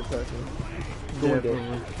shooting the person. Yeah, Doing it.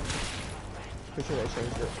 probably. Pretty sure they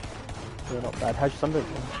changed it. They're not bad. How's your sunburn?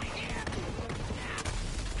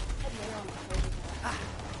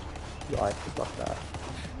 Yikes, fuck that.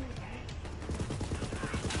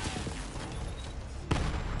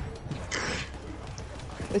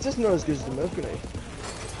 It's just not as good as the milk grenade.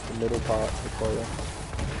 The middle part, Victoria.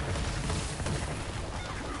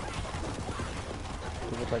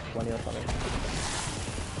 It was like 20 or something.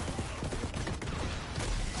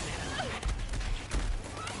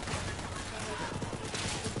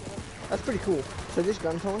 That's pretty cool. So this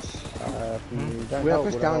gun, Thomas, You don't we know,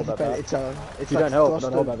 press we don't down know to about defend. that. It's You like don't know, I thrust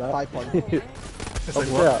don't know about that. bipod. It's like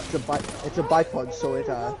what? It's a bipod, so it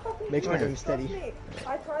makes my Okay. aim steady.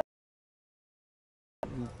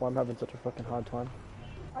 Why I'm having such a fucking hard time?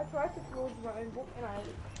 I tried to close my own book and I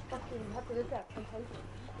fucking had to look at some paper.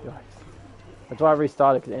 Yikes. That's why I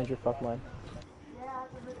restarted, because Andrew fucked mine.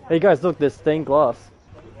 Hey guys, look, there's stained glass.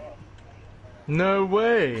 No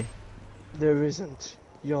way! There isn't.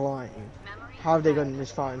 You're lying. How have they gotten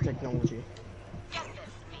this far in technology?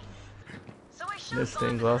 This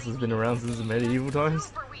stained glass has been around since the medieval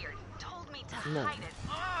times. No.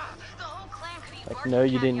 Like, no,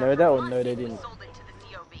 you didn't know that, or no, they didn't?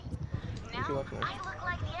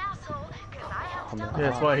 Yeah,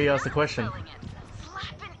 that's why he asked the question.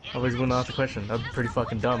 Otherwise, he wouldn't ask the question. That'd be pretty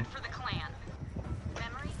fucking dumb.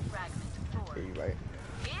 Yeah, you're right.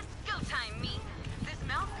 It's go time, me. This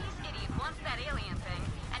mouthpiece idiot wants that alien thing,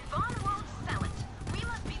 and Vaughn won't sell it. We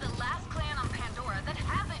must be the last clan on Pandora that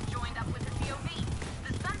hasn't joined up with the COV.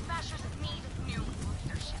 The Sun Smashers need new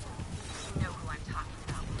leadership. You know who I'm talking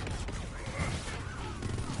about.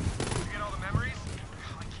 You get all the memories?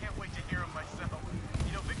 Oh, I can't wait to hear them myself.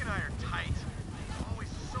 You know, Vic and I are tight.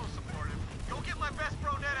 Always so supportive. Go get my best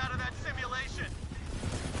bro net out of that simulation.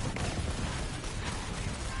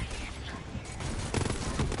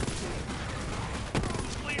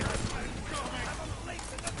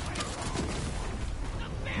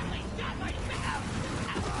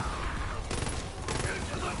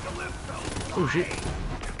 Oh shit.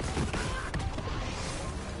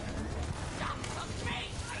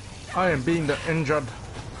 I am being the injured.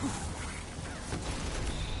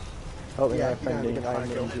 Oh, Yeah, yeah, you don't have to get I'm fire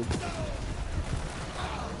kill. injured.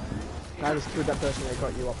 I just killed that person that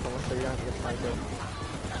got you up, Thomas, so you don't have to get fire kill.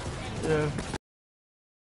 Yeah.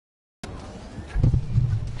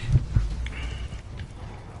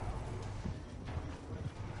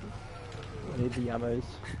 I need the ammos.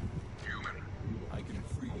 Human, I can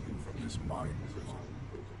free you from this mind prison.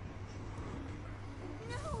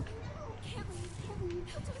 No! Can't leave.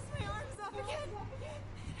 He'll twist my arms off again. It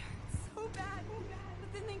hurts so bad. But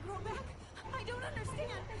then they grow back. I don't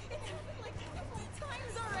understand. It's happened like 50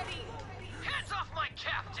 times already. Hands off my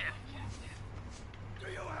captain! Do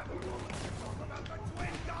you have a moment to talk about the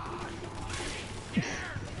twin god?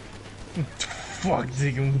 Fuck,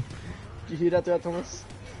 Ziggum. Did you hear that there, Thomas?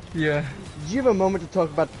 Yeah. Did you have a moment to talk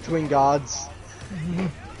about the twin gods?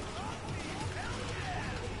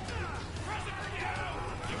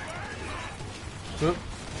 Oop.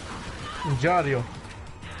 Jario.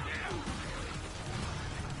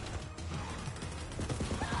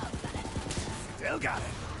 Still got it.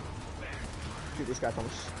 Shoot this guy,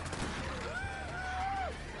 Thomas.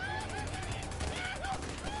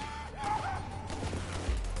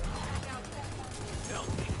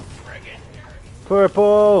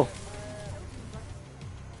 Purple!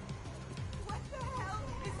 What the hell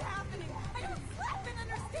is happening? I don't flippin'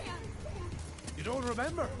 understand. You don't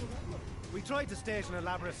remember? We tried to stage an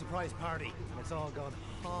elaborate surprise party, and it's all gone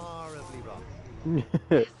horribly wrong.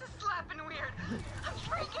 This is slapping weird. I'm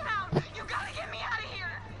freaking out. You gotta get me out of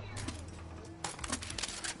here.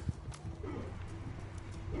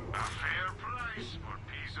 A fair price for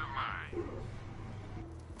peace of mind.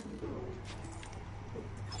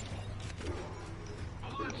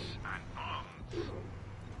 Bullets and bombs.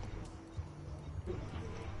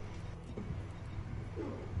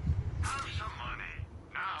 Have some money.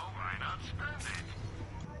 Now why not spend it?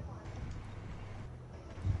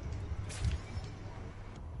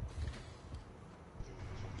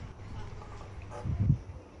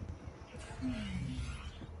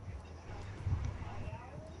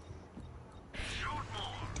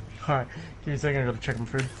 Alright, give me a second, I gotta check my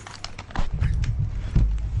food.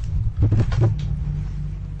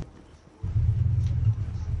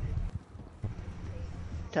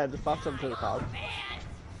 Can I just box up to the cloud?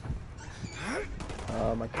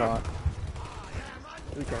 I can't.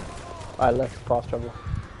 Okay. I left fast travel.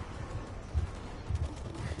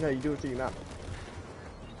 No, you do it through your map.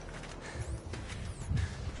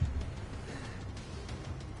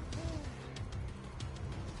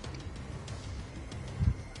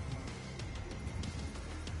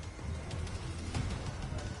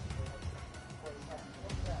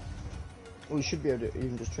 Well, you should be able to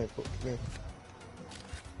even just transport. Yeah.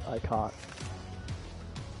 I can't.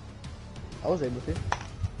 I was able to.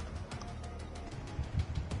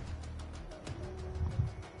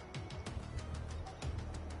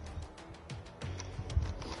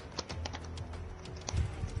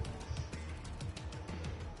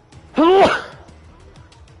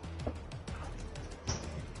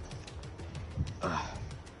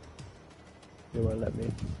 You won't let me.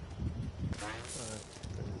 Alright,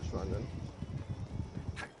 just run then.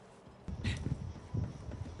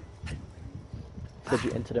 Said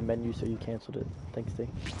you entered a menu, so you cancelled it. Thanks, D.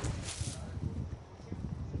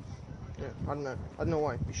 Yeah, I don't know. I don't know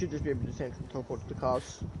why. You should just be able to teleport to the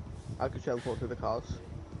cars. I could teleport to the cars.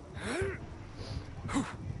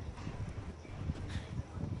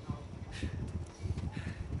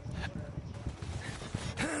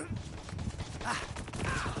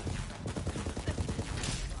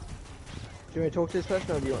 Do you want me to talk to this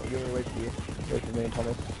person, or do you want me to wait for you? Wait for me and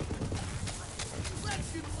Thomas.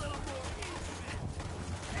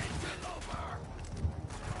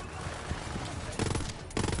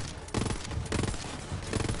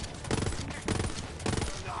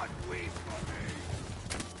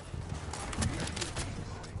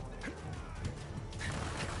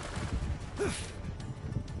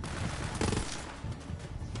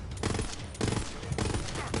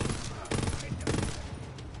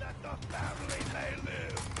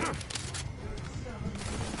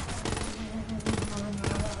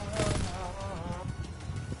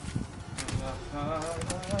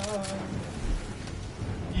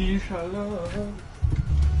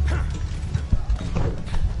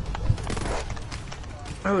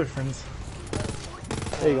 Hello, friends.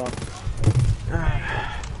 There you go.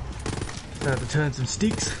 About to turn some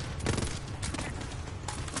sticks.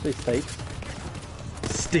 Say steaks.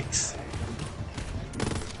 Sticks.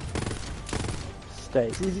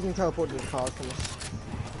 Steak. See if you can teleport to the cars, Thomas.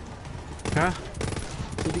 Huh?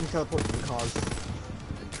 See if you can teleport to the cars.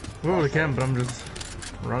 Well, I can, but I'm just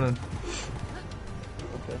running.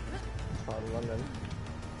 Okay. It's fine, run then.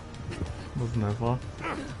 Wasn't that far.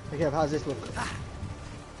 Okay, how's this look?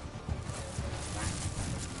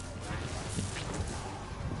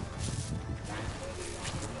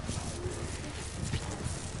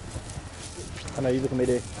 I know, you look at me,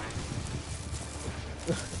 dude.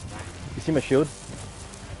 You see my shield?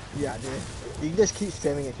 Yeah, I do. You can just keep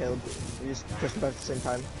spamming it, Caleb. You just press them both at the same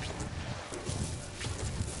time.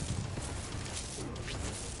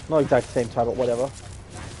 Not exactly the same time, but whatever.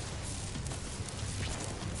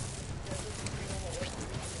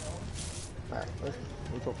 Alright, let's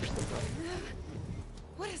talk this thing out.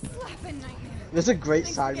 What a slapping nightmare. There's a great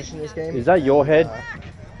side mission in this game. Is that your head?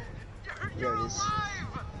 Yeah, it is.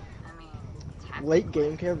 Late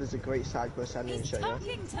game, Caleb, there's a great side quest I didn't show you.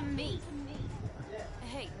 Talking to me.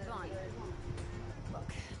 Hey, Vaughn.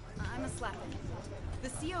 Look, I'm a slapping. The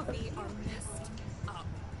COV are messed up.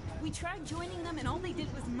 We tried joining them and all they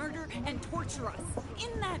did was murder and torture us.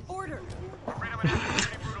 In that order. I'm afraid I'm gonna have to be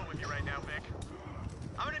pretty brutal with you right now, Vic.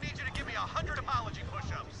 I'm gonna need you to give me 100 apology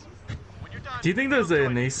push-ups. When you're done, Do you think there's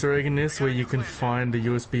an Easter egg in this where you can find a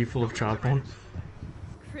USB full of child porn?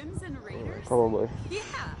 Crimson Raiders? Probably. Yeah,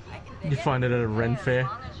 I can dig You find it at a Ren fair.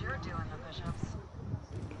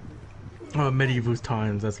 Oh, medieval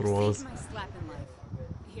times, that's what it was. my slapping life.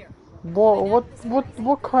 Here.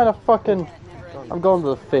 What kind of fucking... I'm going to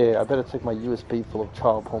the fair, I better take my USB full of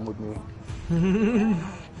child porn with me.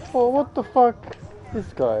 Well, what the fuck? This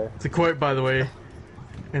guy. It's a quote, by the way.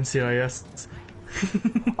 NCIS.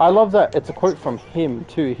 I love that it's a quote from him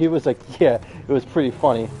too. He was like, yeah, it was pretty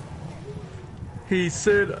funny. He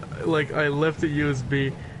said, like, I left the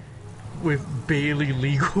USB with barely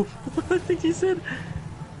legal. I think he said.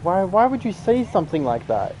 Why would you say something like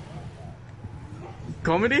that?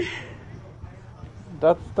 Comedy?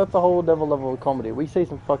 That's a whole other level of comedy. We say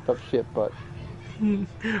some fucked up shit, but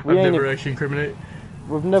I've never actually incriminate.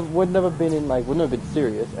 we've never been in like, we've never been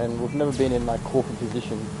serious, and we've never been in like corporate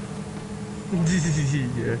positions.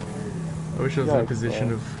 Yeah. I wish I was in a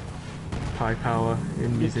position of high power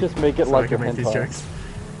in music. just make it so like I can your make these hentai. jokes.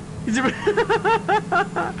 He's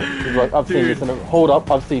like, I've seen this, and hold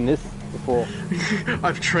up, I've seen this before.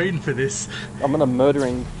 I've trained for this. I'm gonna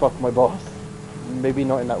murdering fuck my boss. Maybe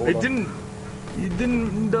not in that order.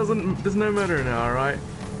 There's no murder now, alright?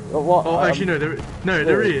 What? Oh, actually, no, there is.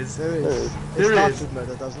 There is. There It starts is. with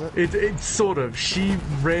murder, doesn't it? It sort of. She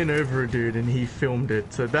ran over a dude and he filmed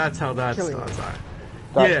it, so that's how that Killing starts. him.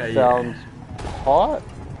 That Yeah, sounds hot.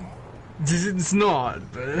 It's not,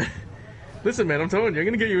 but... Listen, man, I'm telling you, I'm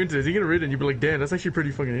gonna get you into this. You're gonna read it and you'll be like, damn, that's actually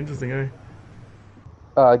pretty fucking interesting, eh?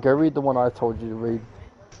 Go read the one I told you to read.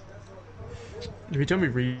 If you tell me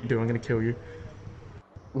read it, I'm gonna kill you.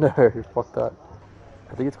 No, fuck that.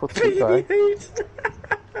 I think it's called Sweet Guy. Baby hate.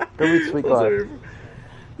 Go read Sweet Guy.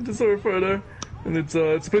 I just saw a photo, and it's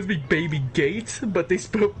supposed to be Baby Gate, but they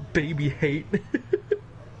spelled Baby Hate.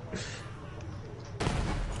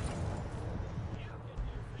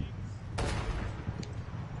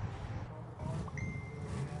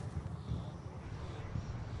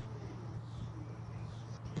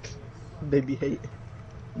 Baby hate.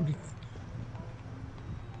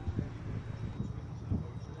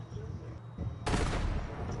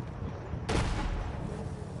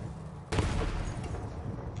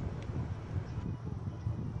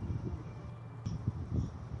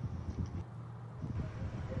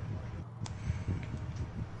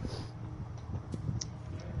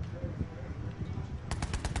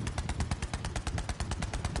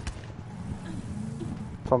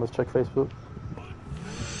 Thomas, check Facebook.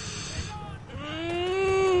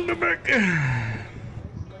 The back.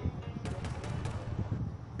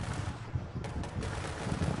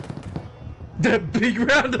 That big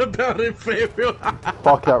roundabout in Fairfield.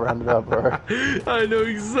 Fuck that roundabout, bro. I know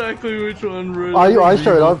exactly which one, bro. I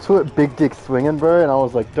showed up to it, big dick swinging, bro, and I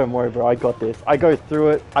was like, don't worry, bro, I got this. I go through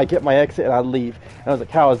it, I get my exit, and I leave. And I was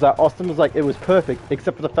like, how is that? Austin was like, it was perfect,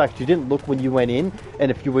 except for the fact you didn't look when you went in,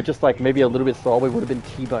 and if you were just like maybe a little bit slower, we would have been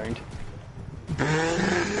T-boned.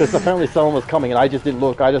 Because apparently someone was coming, and I just didn't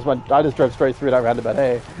look. I just drove straight through that roundabout.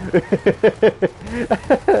 Hey. You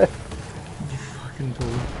fucking tool.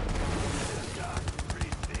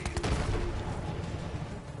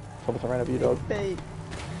 Thomas, I ran over your dog. Babe.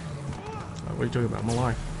 What are you talking about? My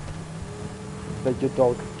life. That's your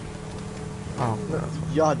dog. Oh, no, that's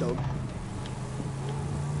fine. Your dog.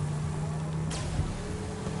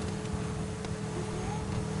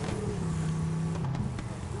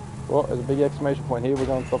 Well, there's a big exclamation point here. We're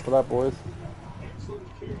going to stop for that, boys.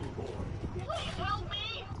 Please help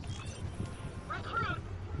me! Recruit,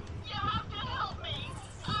 you have to help me!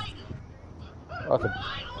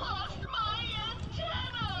 I lost my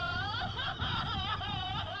antenna!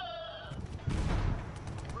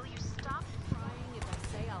 Will you stop crying if I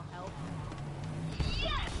say I'll help?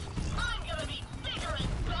 Yes! I'm gonna be bigger and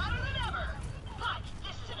badder than ever! But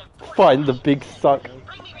this is an important Find the big suck.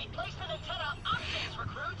 Bring me replacement antenna options,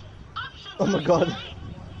 recruit! Options Oh my god.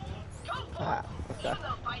 Go for Ah, it! okay. Even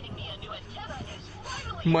though finding me a new antenna is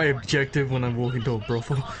vitally My important, objective when I walk into a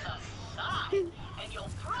brothel. on the side, and you'll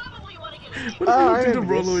probably want to get a What Oh, I if you go to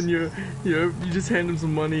remember Rollo this. and you just hand him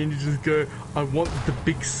some money and you just go, I want the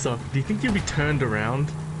big suck. Do you think you'll be turned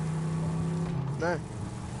around? No.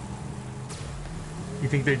 You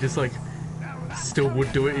think they just like still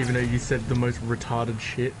would do it even though you said the most retarded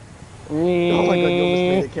shit? Oh my god, you almost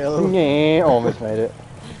made it, Caleb. Yeah, almost made it.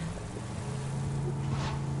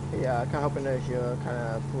 Yeah, I can't help but notice you're kind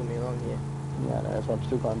of pulling me along here. Yeah, no, that's why I'm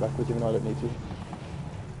still going backwards even though I don't need to.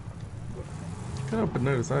 Can't help but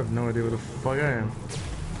notice I have no idea where the fuck I am.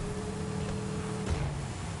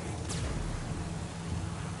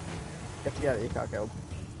 You have to get out of your car, Caleb.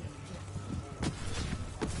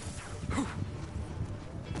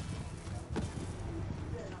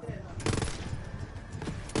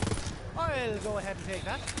 I'll go ahead and take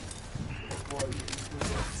that.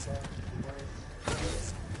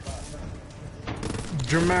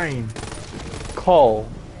 Jermaine. Cole.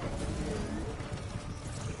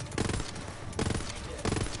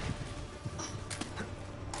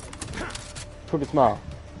 Put a smile.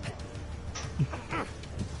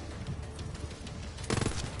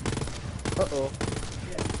 Uh-oh.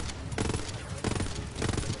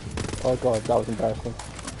 Oh god, that was embarrassing.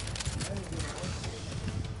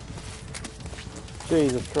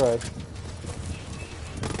 Jesus Christ.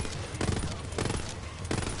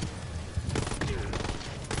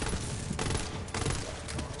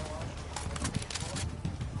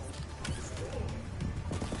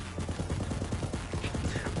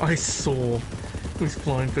 I saw. He was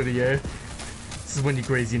flying through the air. This is when you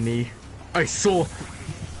graze your knee. I saw.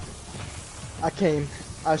 I came.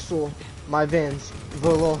 I saw my vans. The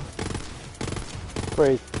Lord.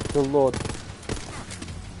 Praise the Lord.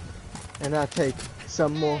 And I take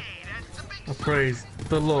some more. I praise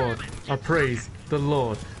the Lord. I praise the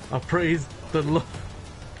Lord. I praise the Lord.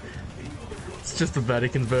 It's just the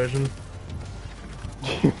Vatican version.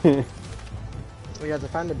 We had to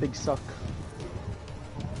find a big suck.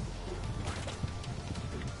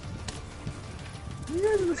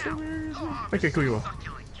 Okay, cool you are.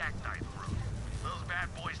 Succulent cacti fruit. Those bad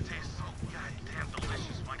boys taste so goddamn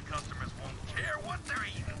delicious my customers won't care what they're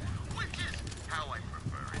eating, which is how I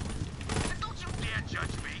prefer it. And don't you dare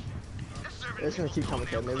judge me. They're serving It's gonna keep coming,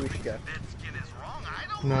 Caleb. Maybe we should go. dead skin is wrong. I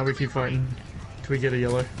don't Now we keep fighting. Till we get a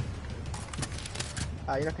yellow.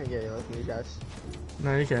 You're not gonna get any from these guys.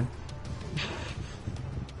 No, you can.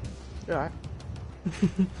 Alright.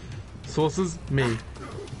 Sources? Me.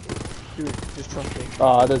 Dude, just trust me.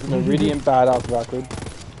 Ah, there's an Iridium badass record.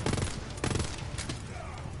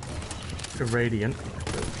 Irradiant.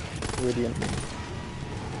 Iridium.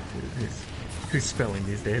 Who's spelling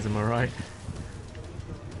these days, am I right?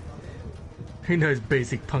 Who knows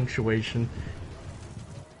basic punctuation?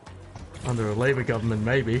 Under a Labour government,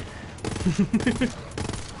 maybe.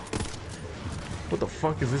 What the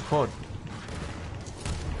fuck is this pod?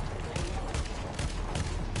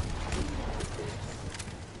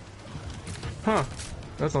 Huh,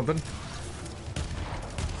 that's something.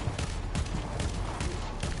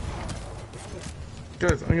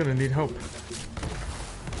 Guys, I'm gonna need help.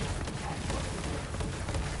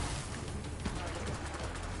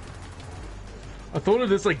 I thought of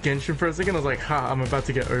this like Genshin for a second. I was like, ha, I'm about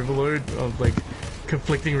to get overload of like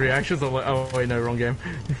conflicting reactions. I'm like, oh wait, no, wrong game.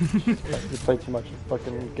 You play too much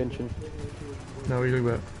fucking Genshin. No, what are you talking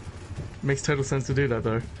about? Makes total sense to do that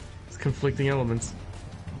though. It's conflicting elements.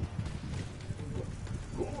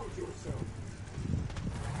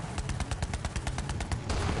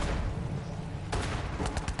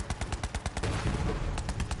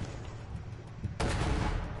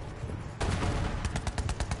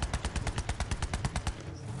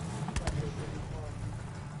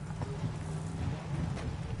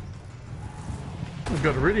 We've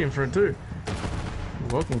got Iridium for it too. You're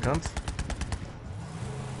welcome, cunts.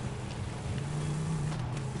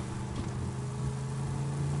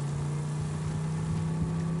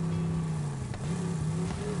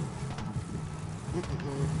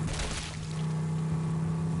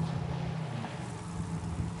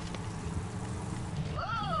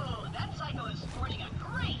 Whoa, that psycho is sporting a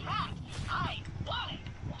great hat. I want it.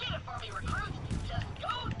 Get it for me, recruit. Just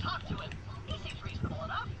go talk to him. He seems reasonable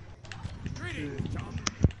enough. Greetings, chum.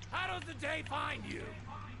 How does the day find you?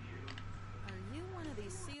 Are you one of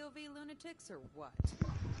these COV lunatics or what?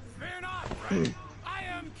 Fear not, friend. I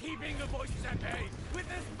am keeping the voices at bay with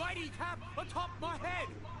this mighty cap atop my head.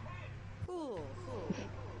 Cool, cool.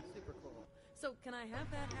 Super cool. So, can I have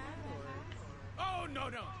that hat, or...? Oh, no.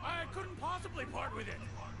 I couldn't possibly part with it.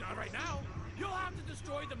 Not right now. You'll have to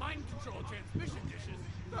destroy the mind control transmission dishes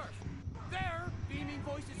first. They're beaming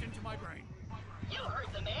voices into my brain. You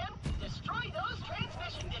heard the man. Destroy those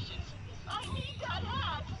transmission dishes. I need that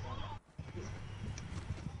hat.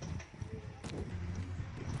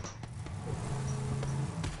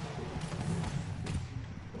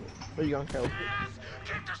 Where you going, Caleb? Yes!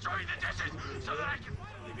 Keep destroying the dishes so that I can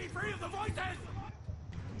finally be free of the voices!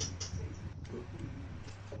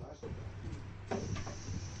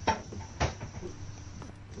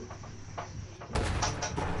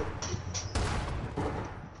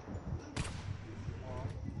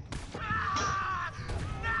 Ah!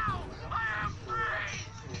 Now I am free!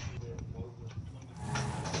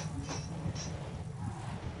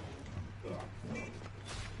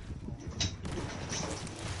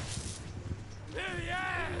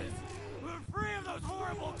 Yes! We're free of those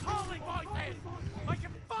horrible calling voices! I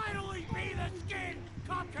can finally be the skin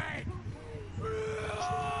cupcake!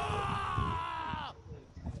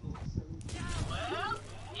 Well,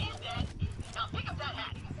 he's dead. Now pick up that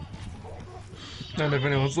hat. And if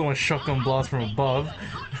anyone's doing a shotgun blast from above.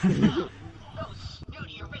 Those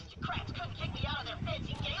snooty aristocrats couldn't kick me out of their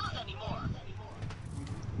fancy galas anymore.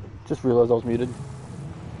 Just realized I was muted.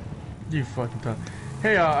 You fucking cunt.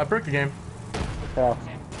 Hey, I broke the game. How?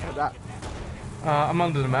 How's that? I'm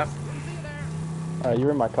under the map.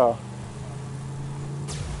 You're in my car.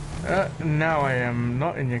 Now I am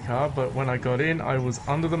not in your car, but when I got in, I was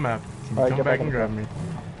under the map. Can you Alright, come get back back on and the grab car. me?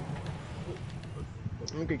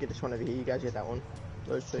 I'm gonna get this one over here. You guys get that one.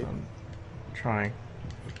 Those two. I'm trying.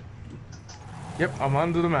 Yep, I'm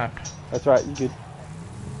under the map. That's right, you good.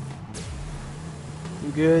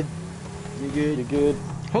 You good? You good? You're good.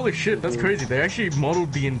 Holy shit, that's crazy. They actually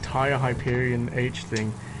modeled the entire Hyperion H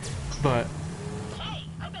thing, but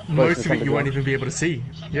most it's of it you won't underground. even be able to see.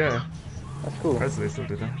 Yeah. That's cool. That's they still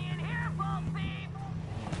did that.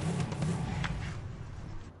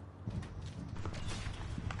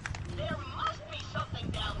 There must be something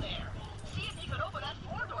down there. See if you could open that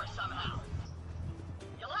floor door somehow.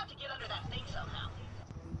 You'll have to get under that thing somehow.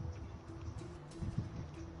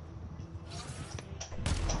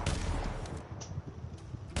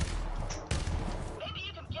 Maybe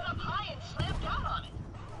you can get up high and slam down on it.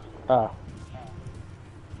 Ah.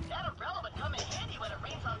 That umbrella would come in handy when it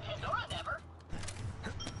rains on Pandora, never.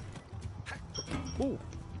 Ooh.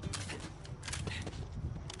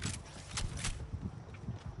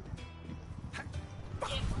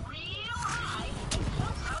 Get real high and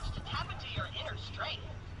jump crouch to tap into your inner strength.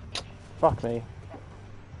 Fuck me.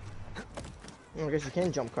 I guess you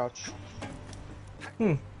can jump crouch.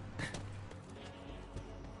 Hmm.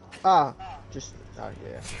 Ah, just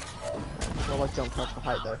yeah. Not like jump crouch for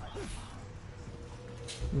height though.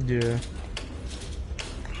 Yeah.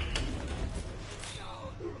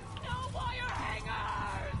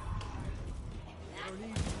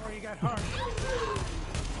 Before you get hurt.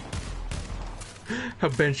 How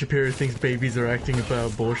Ben Shapiro thinks babies are acting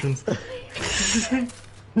about abortions.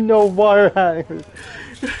 No wire hangers.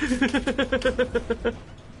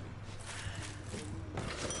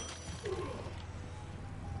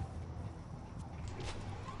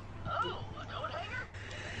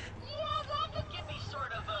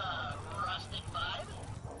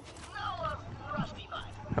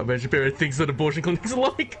 How Ben Shapiro thinks that abortion clinics are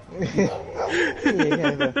like. Yeah,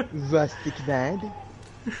 kind of a rustic vibe.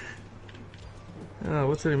 Oh,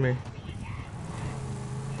 what's hitting me?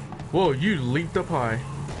 Whoa, you leaped up high.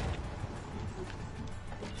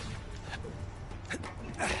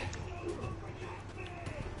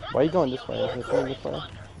 Why are you going this way? Is it going this way?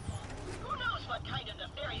 Who knows what kind of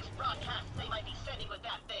nefarious broadcasts they might be sending with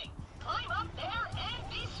that thing? Climb up there and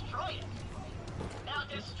destroy it. Now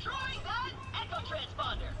destroy that echo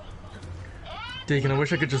transponder. Deacon, I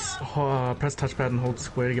wish I could just press touchpad and hold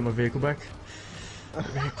square to get my vehicle back.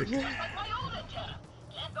 Hectic.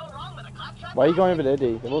 Why are you going over there,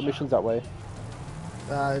 D? What mission's that way?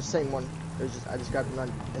 Same one. It was just I just grabbed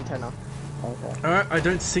an antenna. Okay. Alright, I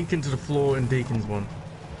don't sink into the floor in Deacon's one.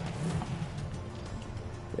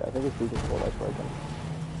 Yeah, I think it's Deacon's floor that's broken.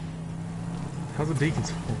 How's the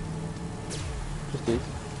Deacon's floor? Just these.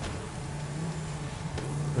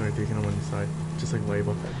 Alright, Deacon, I'm on your side. Just like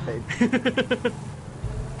Labour. Deacon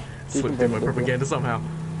Slipped in my propaganda somehow.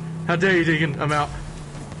 How dare you, Deacon? I'm out.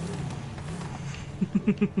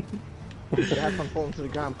 You should have fun falling to the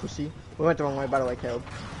ground, pussy. We went the wrong way, by the way, Caleb.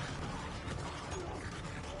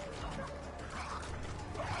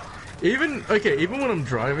 Even when I'm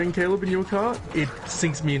driving, Caleb, in your car, it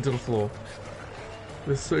sinks me into the floor.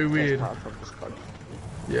 It's so weird.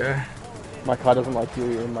 Yeah. My car doesn't like you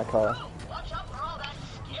in my car.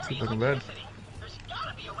 Too fucking bad.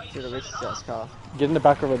 Dude, I wish that's car. Get in the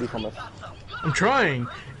back already, Thomas. I'm trying.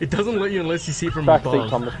 It doesn't let you unless you see it from Back above. seat,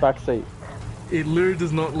 Thomas. Back seat. It literally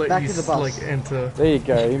does not let Back you to the bus. like enter. There you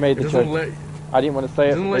go. You made the It doesn't joke. let. I didn't want to say It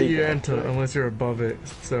it. doesn't but let there you go. enter unless you're above it.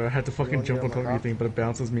 So I had to fucking wanna jump get on in top my of your car? thing, but it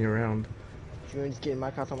bounces me around. Do you want to get in my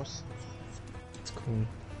car, Thomas? It's cool.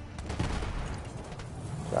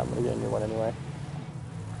 So I'm gonna get a new one anyway.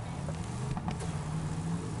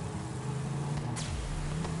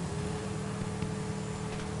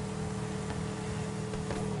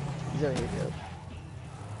 He's over here, Caleb.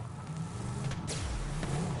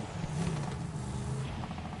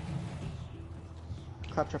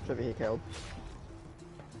 Claptrap's over here, Caleb.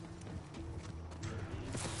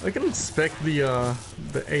 I can inspect the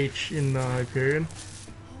H in Hyperion,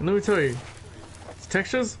 and let me tell you, its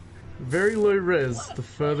textures very low res. The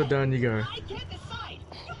further down you go,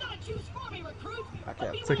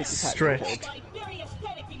 Okay, it's like stretched.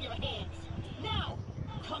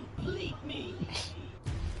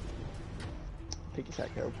 Pick your side,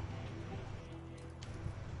 Caleb.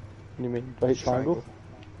 You mean the H triangle?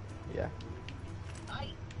 Yeah. I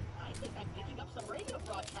think I'm picking up some radio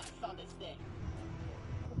broadcasts on this thing.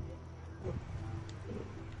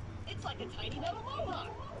 It's like a tiny metal mohawk.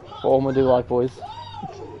 What am I gonna do, like, boys?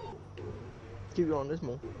 Keep going, there's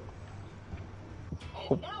more.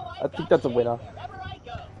 I think that's a winner.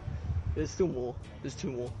 There's still more. There's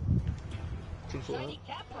two more. Two more.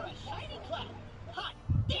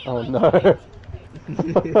 Oh no.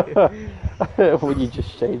 When you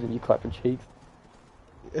just shave and you clap your cheeks.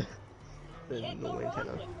 The normal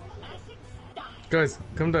antenna. Guys,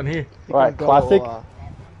 come down here. Alright, classic?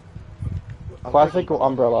 Classic or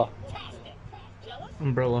umbrella?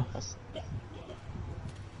 Umbrella. What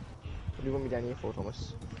do you want me down here for,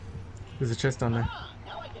 Thomas? There's a chest down there.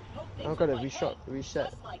 I've got to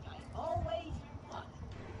reset.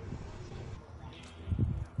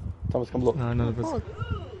 Thomas, come look. No, none of us. Oh.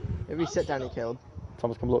 Yeah, reset down here, Caleb.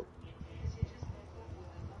 Thomas, come look.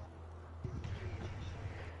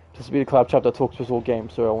 This will be the collab chapter that talks to us all game,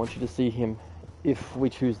 so I want you to see him if we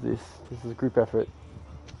choose this. This is a group effort.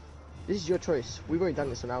 This is your choice. We've already done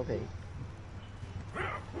this on our thing. The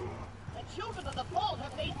children of the vault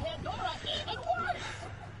have made Pandora even worse!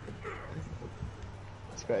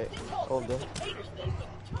 It's great. This whole All of them. Raiders thing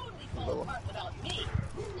would totally fall apart without me.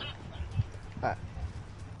 Alright.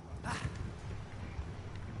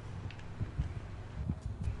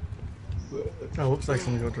 Oh, whoops, I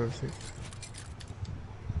accidentally got driver's seat.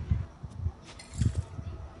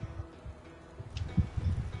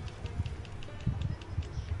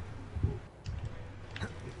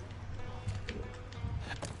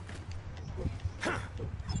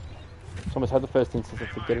 Thomas had the first instance of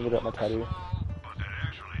forgetting about my tattoo.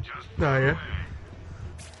 Oh yeah.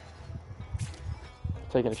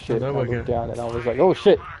 Taking a shit, that and I work looked out? down and I was like, oh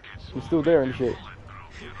shit, you're still there and shit.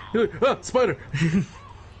 You're like, ah, spider.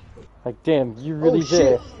 Like, damn, you really Oh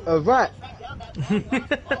there? shit! A rat.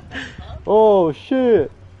 Oh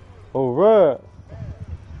shit! Alright.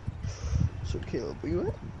 So Caleb, were you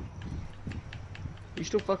it? You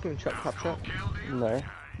still fucking with Trap Claptrap? No.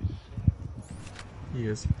 He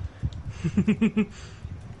is.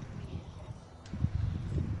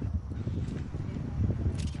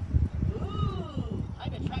 I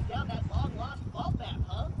can track down that long-lost vault map,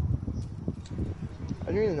 huh? I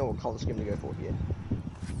don't even know what color scheme to go for here.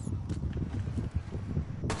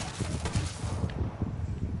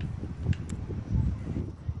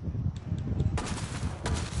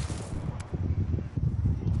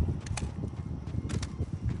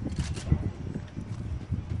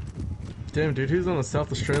 Damn, dude, who's on a South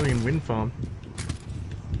Australian wind farm?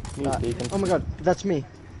 Me, Deacon. Oh my god, that's me.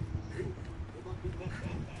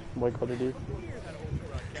 My god, it is.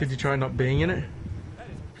 Could you try not being in it?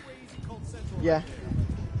 Yeah.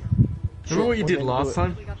 Remember what you did last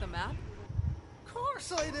time? We got the map? Of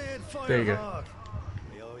course I did, Firehawk. There you go.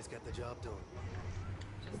 We always get the job done.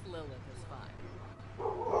 Just Lilith is fine.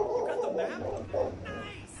 You got the map?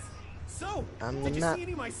 Nice! So, I'm did you not- see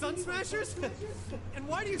any of my sun smashers? And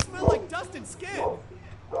why do you smell like dust and skin?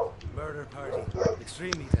 Murder party.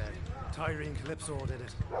 Extremely dead. Tyrene Calypso did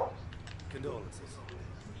it. Condolences.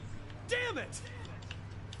 Damn it!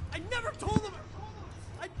 I never told them.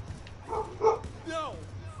 No.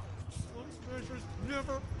 Sun smashers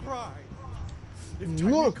never cry. If Not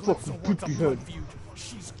Tyrene a Calypso fucking wants a poopy blood head. feud,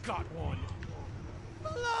 she's got one.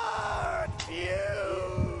 Blood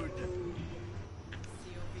feud!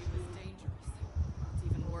 COV was dangerous. It's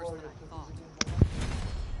even worse than I thought.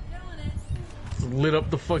 Lit up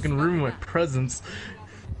the fucking room with presents.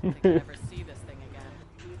 I think I'll never see this thing again.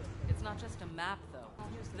 It's not just a map, though.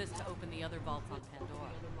 Use this to open the other vaults on Pandora.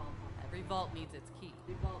 Every vault needs its key.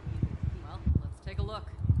 Well, let's take a look.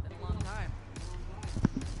 Been a long time.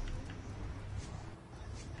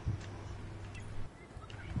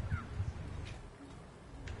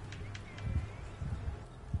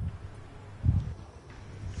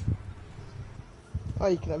 Oh,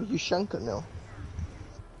 you can have a Ushanka now.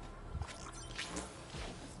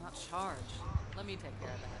 It's not charged. Let me take care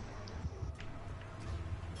of that.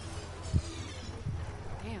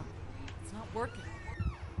 Damn, it's not working.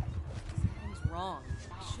 Something's wrong.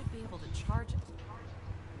 I should be able to charge it.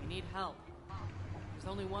 We need help. There's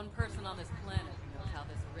only one person on this planet who knows how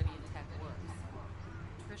this Iridian tech works.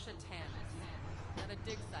 Trisha Tanis. At a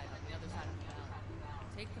dig site on the other side of the valley.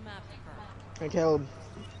 Take the map to her. Hey Caleb.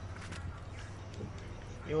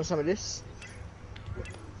 You want some of this?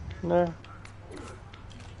 No.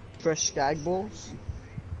 Fresh skag balls?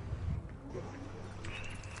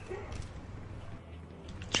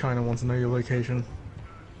 China wants to know your location.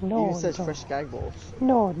 No, Even says no. fresh skag balls.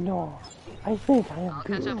 No, no. I think I am I'll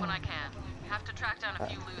good. catch up when I can. Have to track down a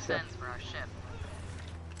few loose sure. ends for our ship.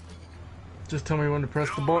 Just tell me when to press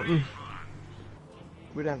the button.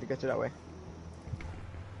 We don't have to go to that way.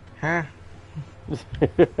 Huh?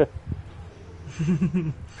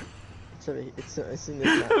 It's in this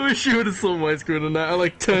map. I wish you would have saw my screen on that. I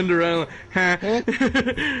like turned around like, huh?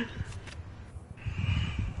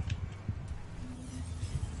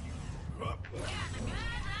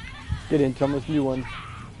 Get in, Thomas, new one.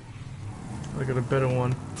 I got a better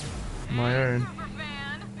one. My own.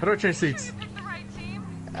 How do I change seats?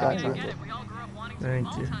 Gotcha.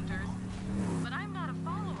 Thank you.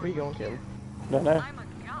 Where you going, Caleb? No, no. You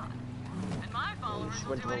just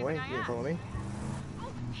went the wrong way. You didn't follow me.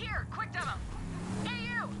 Here, quick demo. Hey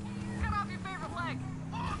you! Cut off your favorite leg.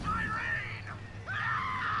 Oh, Tyrene!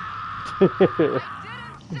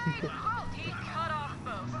 He cut off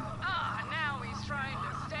both. Now he's trying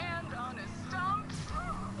to stand on his stumps.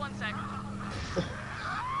 1 sec.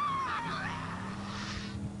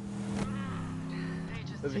 They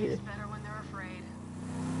just Over taste here. better when they're afraid.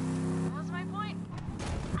 What was my point?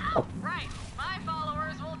 Right. My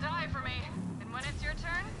followers will die for me. And when it's your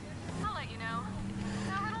turn, I'll let you know.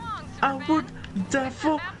 Now run along, I Superman. would die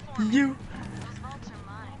for you. Those vaults are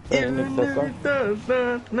mine. Sorry, next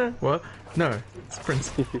that song. What? No, it's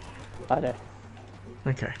Prince. I know.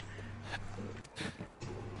 Okay.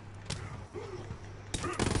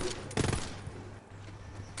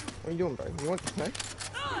 What are you doing, bro? You want to know?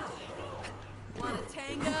 Want a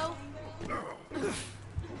tango?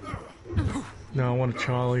 No, I want a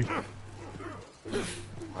Charlie.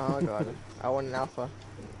 Oh god. I want an alpha.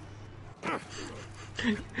 I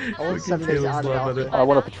Fucking want 7 days Caleb's out of love at alpha. it. I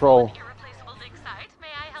want a patrol. Irreplaceable dig site. May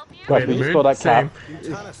I help you? God, we just saw that Same.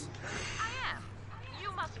 cap.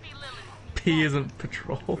 P isn't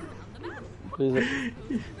patrol. What is it?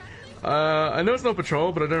 I know it's not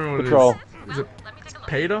patrol, but I don't know what Patrol. it is. Is it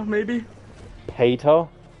Peta, maybe? Pater?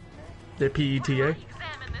 The P-E-T-A?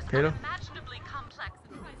 Peta?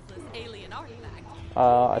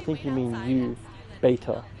 I think you mean you.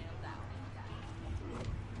 Beta.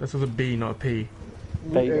 That's with a B, not a P.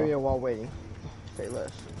 Move Beta. area while waiting. Stay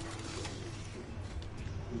left.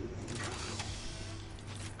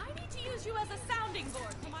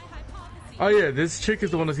 Oh yeah, this chick is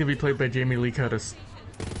the one that's gonna be played by Jamie Lee Curtis.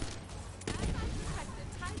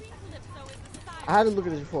 I had to look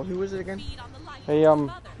at this before. Who was it again? Hey,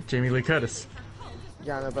 Jamie Lee Curtis.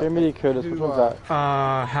 Yeah, I know, but Jamie Lee Curtis, who, which one's that?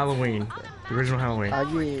 Halloween. The original Halloween.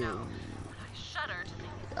 Yeah,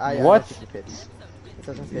 What? I don't think it fits. It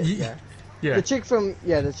doesn't fit, Ye- yeah. Yeah. The chick from,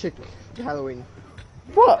 the chick, Halloween.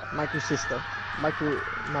 What? Michael's sister.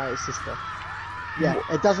 My sister. Yeah,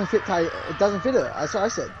 it doesn't fit it doesn't fit her. That's what I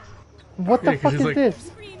said. What the Yeah, 'cause fuck she's is like-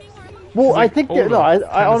 this? Well, I like think they're, older. no, I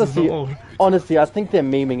Candace is not old. honestly, I think their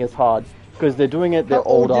memeing is hard because they're doing it. They're How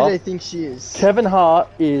old older. do they think she is? Kevin Hart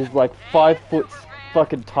is like 5 foot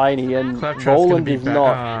fucking tiny, and Claptrap's Roland gonna be is back-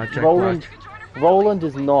 not. Jack Roland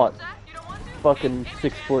is not fucking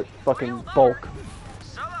 6 foot fucking bulk.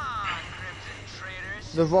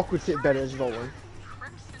 The Rock would fit better as Roland.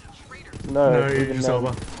 No, No, even Idris then.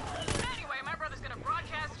 Elba.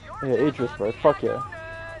 Yeah, Idris, bro. Fuck yeah.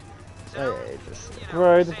 Oh yeah, just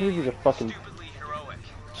Bro, this movie's a fucking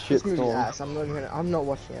this movie's shitstorm. ass. I'm not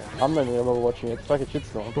watching it. I'm not even gonna bother watching it. It's like a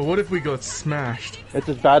shitstorm. But what if we got smashed? It's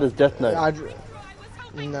as bad as Death Note. I'm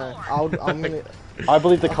gonna. I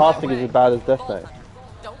believe the casting is as bad as Death Note.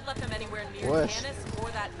 Don't let them anywhere near Worse. Janice or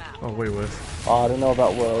that map. Oh, way worse. Oh, I don't know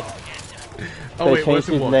about worse. Oh They wait, changed was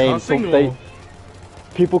it his what? name, so Casting they- or...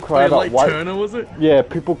 People cry Wait, about Light white. Turner, was it? Yeah,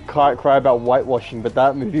 people cry about whitewashing, but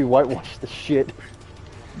that movie whitewashed the shit.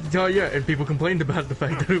 Oh yeah, and people complained about the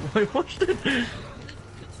fact that it whitewashed it.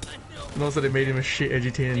 And also they made him a shit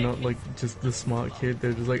edutainer, not like just the smart kid.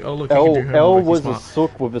 They're just like, oh look, he can do homework, L he's was a smart.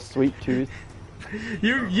 sook with a sweet tooth.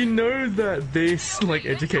 You know that this like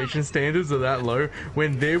education standards are that low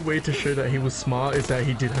when their way to show that he was smart is that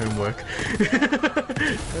he did homework.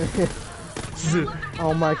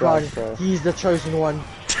 Oh my god, bro. he's the chosen one.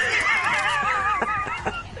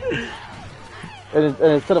 And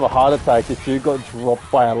instead of a heart attack, this dude got dropped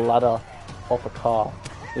by a ladder off a car.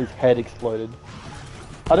 His head exploded.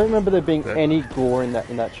 I don't remember there being any gore in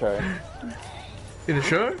that show. In the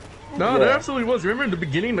show? No, Yeah. there absolutely was. Remember in the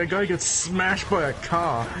beginning, that guy gets smashed by a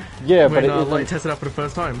car. Yeah, when but it Light isn't. tested out for the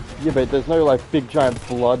first time. Yeah, but there's no like big giant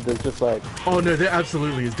blood. There's just like Oh no, there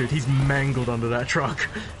absolutely is, dude. He's mangled under that truck.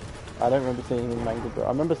 I don't remember seeing anything mangled. Bro. I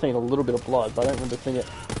remember seeing a little bit of blood, but I don't remember seeing it.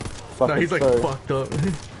 No, fucking he's like so- fucked up.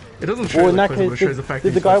 It doesn't show Well, in like, that close, but case, it shows the fact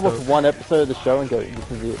did that the he's guy fucked watch up. one episode of the show and go,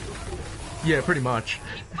 "This is it"? Yeah, pretty much.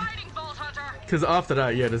 Because after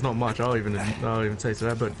that, yeah, there's not much. I'll even say to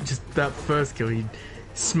that. But just that first kill, he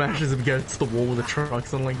smashes him against the wall with a truck,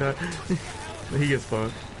 something like that. He gets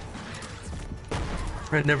fucked.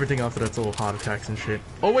 And everything after that's all heart attacks and shit.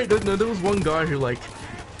 Oh wait, no, there was one guy who like,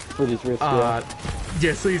 With his wrist,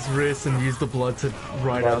 slit his wrist and used the blood to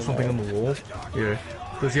write out Right, something right. on the wall. Yeah.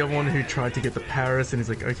 There's the other one who tried to get the Paris, and he's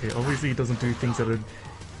like, okay, obviously he doesn't do things that are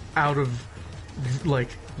out of like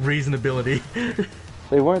reasonability.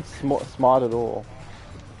 They weren't smart at all,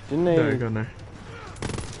 didn't they? No, God, no.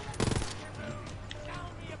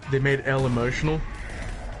 They made Elle emotional.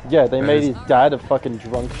 Yeah, they That made is- his dad a fucking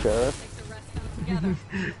drunk sheriff.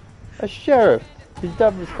 A sheriff. His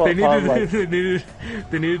dad was They quite needed, like,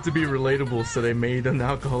 they needed to be relatable, so they made an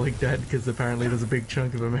alcoholic dad because apparently there's a big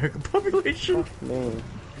chunk of American population. man.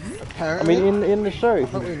 I Apparently. mean, in the show,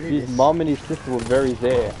 thought we knew his this. mom and his sister were very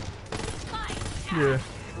there. Yeah.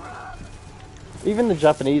 Even the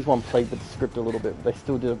Japanese one played with the script a little bit, but they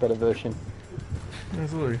still did a better version.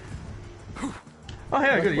 Absolutely. Oh, hey,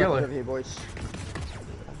 I got a yellow. Over here, boys.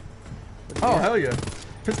 Oh, hell yeah.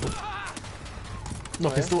 Pistol. No,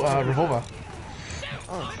 yeah? pistol, revolver.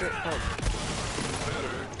 Oh shit! Oh.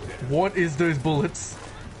 What is those bullets?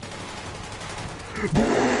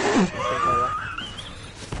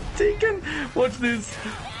 Deacon, watch this.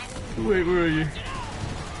 Wait, where are you?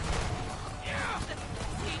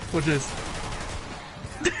 Watch this.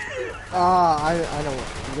 Ah, I know.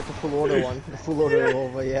 You get the full auto one. The full auto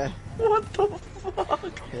revolver, yeah. What the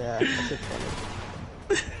fuck? Yeah, that's it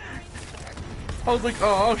funny. I was like,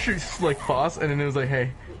 oh, I'll shoot like fast, and then it was like,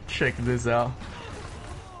 hey, check this out.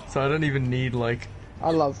 So I don't even need like, I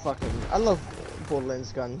love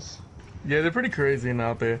Borderlands guns. yeah, they're pretty crazy and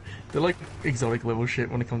out there. They're like exotic level shit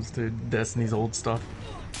when it comes to Destiny's old stuff.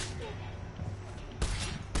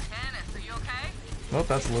 Well,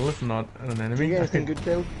 that's Lilith, not an enemy. Did you get anything good,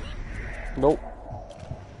 Caleb? Nope.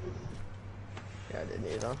 Yeah, I didn't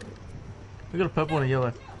either. We got a purple and a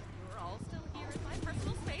yellow. We're all still here in my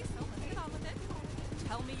personal space, so let's get on with it.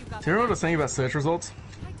 Tell me you got. Do you remember what I was saying about search results?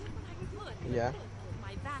 I did what I could. Yeah.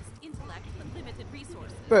 My vast intellect but limited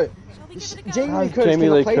resources. But Shall we give it a go? Jamie Lee How's Curtis Jamie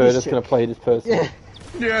gonna Lee play Curtis this gonna chick? play this person? Yeah.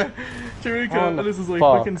 Yeah, Jamie How Curtis. the This is like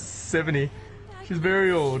fuck? fucking 70. She's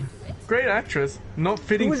very old. Great actress. Not Who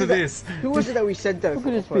fitting was for it that- this. Who was it that we said though? Look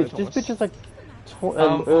at this for bitch. This Thomas? bitch is like who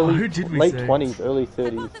early, did we late say? 20s, early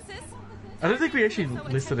 30s. I don't think we actually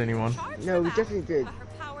listed anyone. No, we definitely did. Her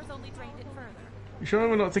powers only drained it further. You sure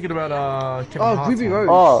we're not thinking about Kevin Oh, Hart's Ruby one? Rose.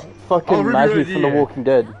 Oh, fucking Oh, Ruby Maggie Rose, from The yeah. Walking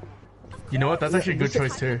Dead. You know what? That's actually a good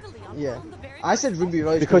choice too. Yeah. I said Ruby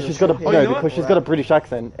Rose Because she's got a of you no, know what? because she's got a British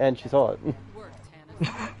accent and she's hot.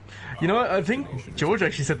 You know what? I think George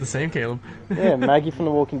actually said the same, Caleb. Yeah, Maggie from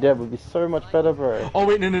The Walking Dead would be so much better, bro. Oh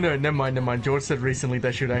wait, no, never mind. George said recently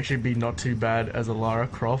that she would actually be not too bad as a Lara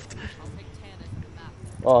Croft.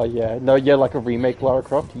 Oh yeah, no, yeah, like a remake Lara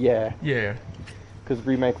Croft, yeah. Yeah. Because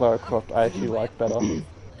remake Lara Croft I actually like better.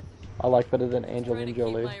 I like better than Angelina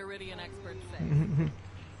Jolie.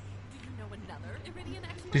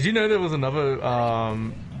 Did you know there was another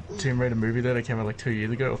Tomb Raider movie that came out like 2 years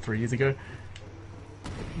ago or 3 years ago?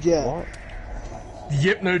 Yeah. What?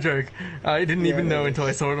 Yep, no joke. I didn't even know no. until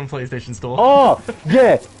I saw it on PlayStation Store. Oh,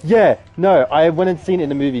 yeah. No, I went and seen it in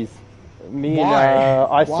the movies. Me Why?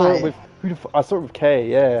 and I saw Why? it with I saw it with Kay.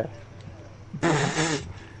 Yeah.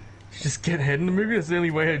 Just get head in the movie. That's the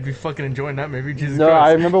only way I'd be fucking enjoying that movie. Jesus No, Christ.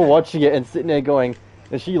 I remember watching it and sitting there going,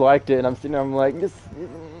 and she liked it, and I'm sitting there, I'm like, this,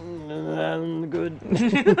 good.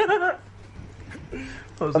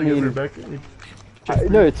 I was I thinking mean- Rebecca.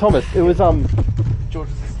 No, Thomas. It was George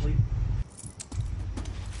is asleep.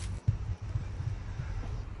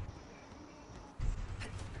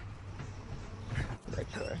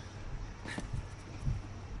 Okay.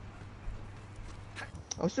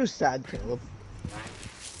 I'm so sad, Caleb.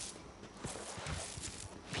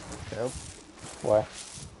 Caleb. Why?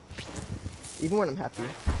 Even when I'm happy.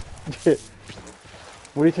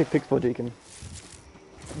 What do you take pics for, Deacon?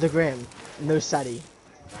 The gram. No saddy.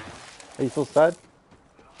 Are you still sad?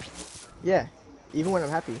 Yeah. Even when I'm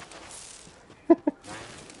happy.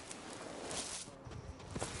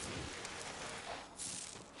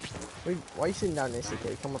 Wait, why are you sitting down there,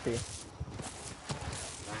 CK? Come up here.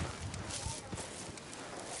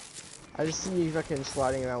 I just see you fucking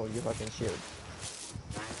sliding around with your fucking shield.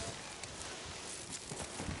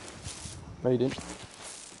 No, you didn't.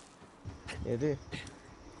 Yeah, I do.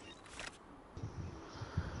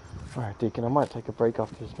 Alright, Deacon, I might take a break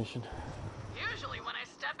after this mission. Usually when I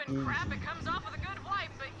step in crap, it comes off with a good wipe,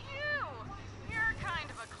 but you're kind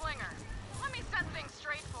of a clinger. Let me set things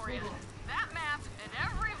straight for you. That map and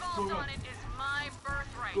every vault on it is my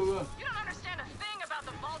birthright. You don't understand a thing about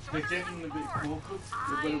the vaults or They're getting a bit awkward.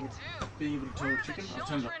 I They're do. better with being able to tell We're a the chicken. I've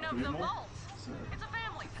turned up children a of bit the more. vault. So It's a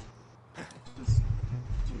family thing. just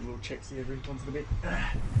do a little check, see every once in a bit.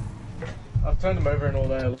 I've turned them over and all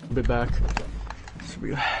that. A little bit back.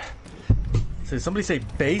 So somebody say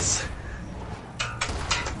base.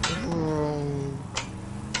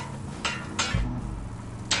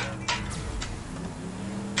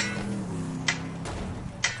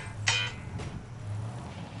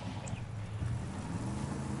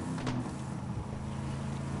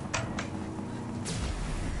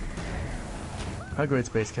 How great's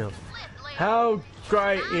base kill? How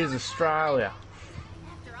great is Australia?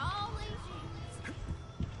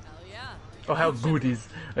 Oh, how good is?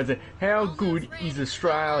 I said, how good is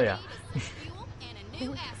Australia?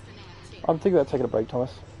 I'm thinking about taking a break,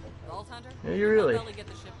 Thomas. Vault Hunter? Yeah, you really? I'll get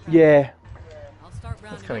the ship tracked. Yeah. I'll start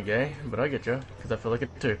That's rounding kind of gay, but I get you because I feel like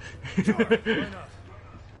it too.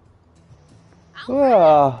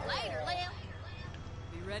 Ah.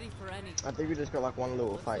 Be ready for anything. I think we just got like one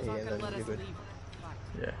little fight here and then Let you're us good. leave.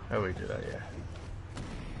 Yeah, how we do that? Yeah.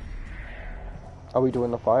 Are we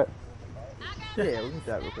doing the fight? Yeah, we can do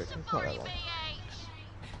that real quick. It's not that long.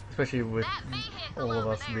 Especially with all of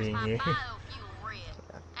us being here.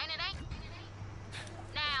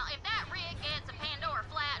 Now, if that rig gets a Pandora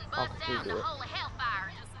flat and I'll busts out in do the it. hole of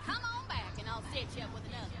hellfire, just come on back and I'll set you up with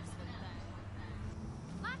another.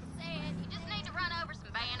 Like I said, you just need to run over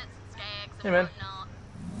some bandits and skags and Hey, man. whatnot.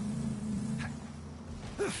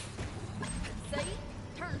 See?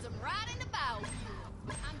 Turns them right into bow.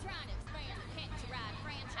 I'm trying to expand the Catch a Ride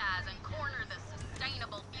franchise and corner the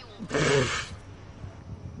sustainable fuel.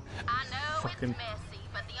 I know Fucking it's messy,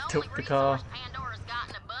 but the tilt only the car. resource Pandora's got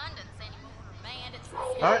in abundance anymore are bandits.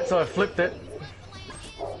 Alright, so I flipped it.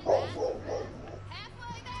 Halfway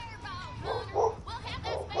there, Bob Hunter. We'll have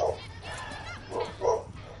that spaceship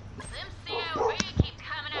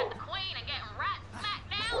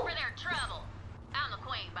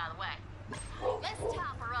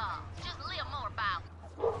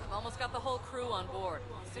whole crew on board.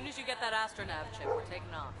 As soon as you get that astronav chip, we're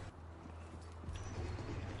taking off.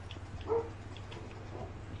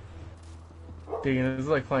 Digging, this is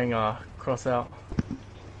like playing cross out.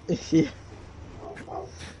 Yeah. Oh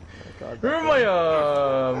God,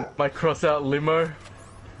 Remember my cross out limo?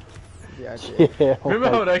 yeah, Yeah. Remember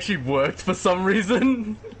how it actually worked for some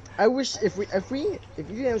reason? I wish if you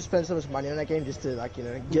didn't spend so much money on that game just to like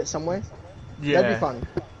get somewhere, Yeah. that'd be fun.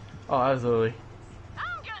 Oh, absolutely.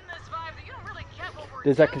 I'm getting this vibe that you don't really get what we're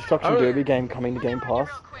There's that doing. construction derby game coming to Game Pass.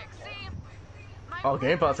 Real quick, see? My Oh,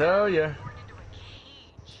 Game Pass, hell yeah. born into a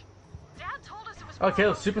cage. Dad told us it was Okay,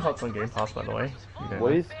 well, Super Hot's on Game Pass, by the way. You don't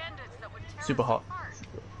What know. is? bandits that would tear Super us Hot. apart.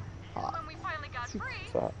 Hot. When we finally got free,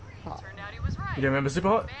 that? turned out he was right. You don't remember Super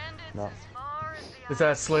Hot? Bandits No. as far as the It's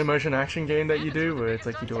that slow motion action game that you do, where it's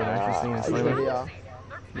like you do an action scene in slow motion. Yeah.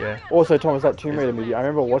 Yeah. Also, Thomas, that Tomb Raider movie, I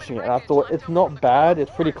remember watching it and I thought it's not bad,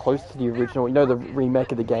 it's pretty close to the original, the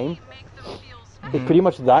remake of the game. It's pretty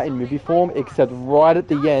much that in movie form, except right at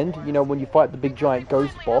the end, when you fight the big giant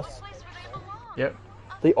ghost boss, Yep.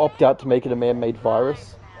 they opt out to make it a man-made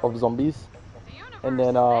virus of zombies. And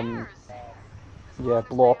then, blow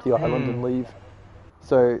up the island and leave.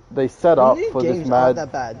 So they set up New for games this aren't mad...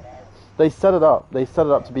 that bad. They set it up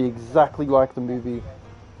to be exactly like the movie.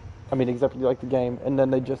 I mean, exactly like the game, and then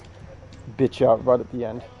they just bitch out right at the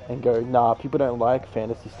end and go, nah, people don't like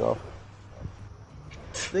fantasy stuff.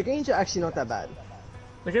 The games are actually not that bad.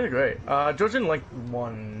 The games are great. George didn't like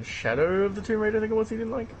one Shadow of the Tomb Raider, I think it was he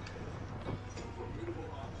didn't like.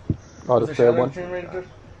 Oh, Was the it third Shadow one. of the Tomb Raider? Is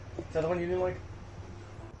that the one you didn't like?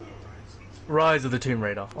 Rise of the Tomb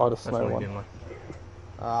Raider. Oh, the That's snow the one one. you didn't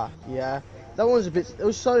like. Yeah. That one was a bit. It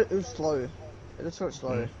was slow. It was so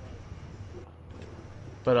slow. Mm.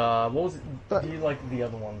 But what was it? But- You liked the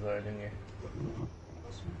other ones though, didn't you?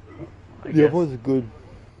 I The guess. other one's good.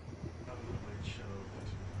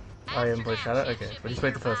 I haven't played Shadow? Okay, but you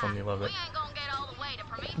played the first one, you loved We it. ain't gonna get all the way to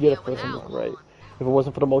Prometheus Yeah, the first one was without great. If it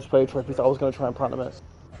wasn't for the multiplayer trophies, I was going to try and platinum it.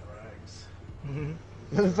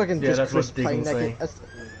 Fucking Yeah, just that's Chris what Deagle playing was that game. saying.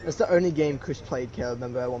 That's the only game Chris played, Kel,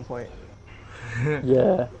 remember at one point.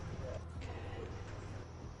 Yeah.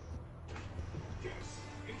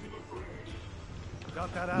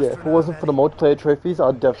 Got that Yeah, if it wasn't for the multiplayer trophies,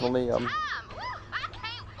 I'd definitely, Time! Woo! I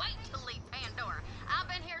can't wait to leave Pandora. I've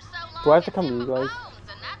been here so long. Do I have to it's come in to you my guys? bones,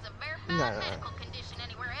 and that's a verified No. medical condition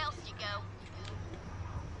anywhere else you go.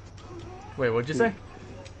 Wait, what'd you say?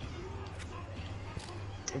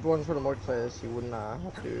 If it wasn't for the multiplayers, he wouldn't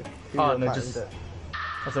have to. He Oh, would've no, platinued just- it.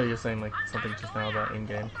 I thought you were saying like something just now about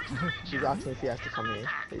in-game. He's asking if he has to come here.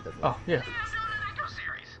 He doesn't. Oh, yeah.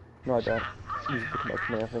 no, I don't. You just come back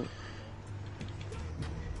to me, I think.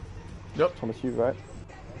 Yep. Thomas, you right?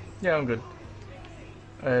 Yeah, I'm good.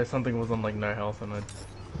 Something was on like no health and I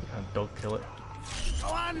dog kill it. Go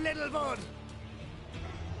on, little bud.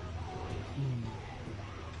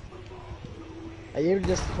 Are you able to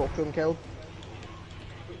just talk to him, Kel?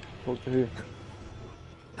 Talk to who?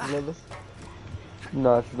 Lilith?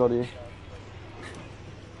 No, she's not here.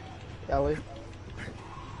 Ellie?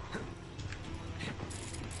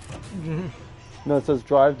 No, it says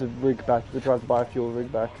drive the rig back, the drive the biofuel rig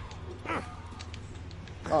back.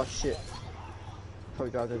 Oh shit.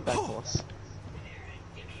 Probably drive it back to us.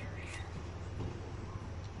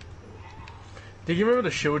 Do you remember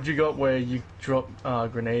the shield you got where you drop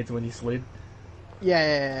grenades when you slid?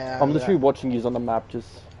 Yeah. I'm literally watching you on the map just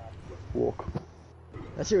walk.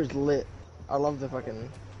 That shit was lit. I love the fucking.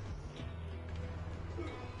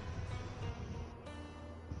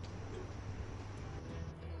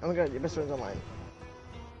 Oh my god, your best friend's online.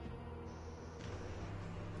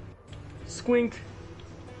 Squink!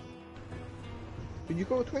 Did you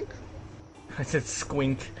call a twink? I said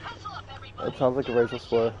squink. It sounds like a racial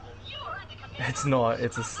slur. It's not,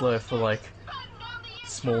 it's a slur for like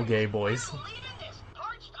small gay boys.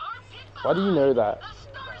 Why do you know that?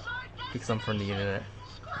 Because I'm from the internet.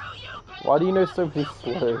 Why do you know so many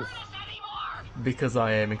slurs? Because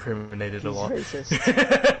I am incriminated a He's lot.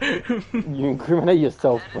 racist. You incriminate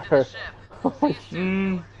yourself, bro.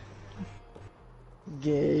 Mm.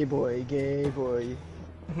 Gay boy, gay boy.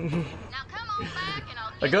 Now come on back and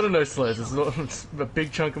I'll I gotta know slurs, it's a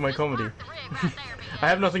big chunk of my comedy. I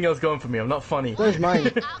have nothing else going for me, I'm not funny. Where's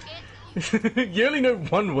mine? You only know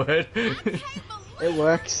one word. It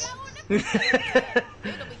works.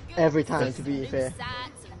 Every time, to be fair.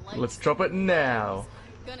 Let's drop it now.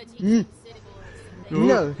 Mm. Ooh,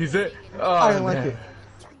 No. Is it? Oh, I don't like no. it.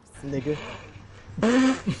 Nigga.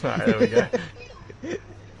 Alright, there we go.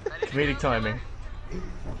 Comedic timing.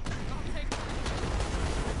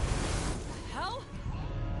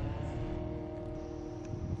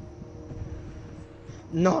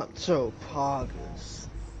 Not so poggers.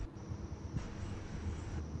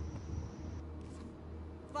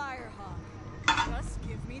 Firehawk, just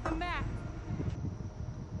give me the map.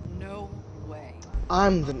 No way.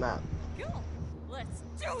 I'm the map. Cool. Let's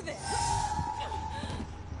do this.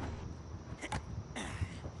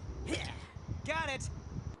 Got it.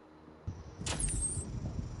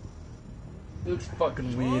 It looks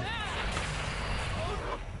fucking weird.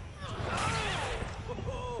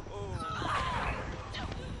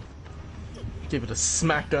 Give it a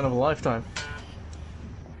smackdown of a lifetime.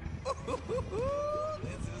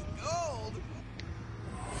 This is gold.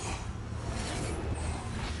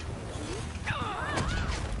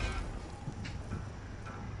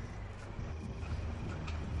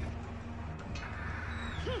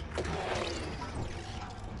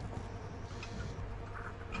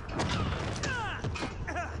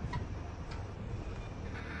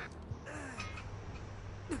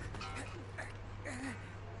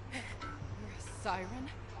 Siren?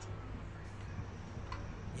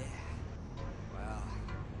 Yeah. Well,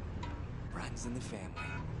 runs in the family.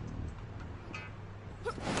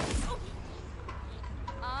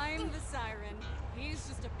 I'm the Siren. He's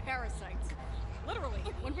just a parasite. Literally,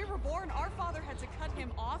 when we were born, our father had to cut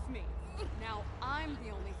him off me. Now I'm the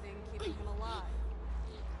only thing keeping him alive.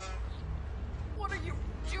 What are you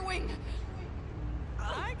doing?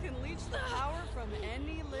 I can leech the power from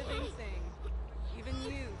any living thing. Even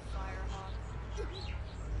you, Firehawk.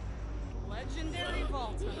 Legendary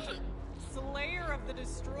Vault Hunter. Slayer of the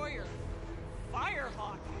Destroyer.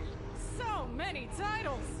 Firehawk. So many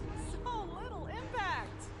titles. So little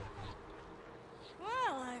impact.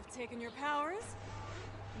 Well, I've taken your powers.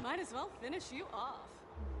 Might as well finish you off.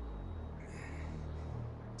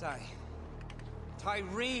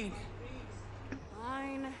 Tyreen.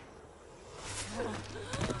 Fine.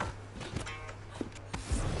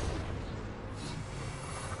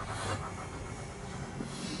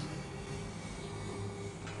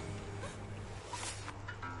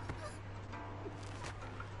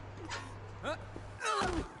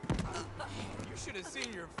 You should have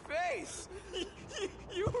seen your face.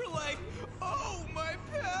 You were like, oh, my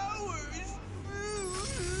powers.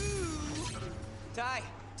 Ty,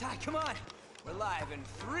 come on. We're live in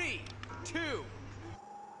 3, 2.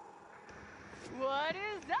 What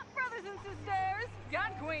is up, brothers and sisters?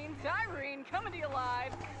 God Queen Tyreen coming to you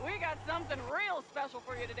live. We got something real special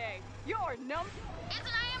for you today. Your It's an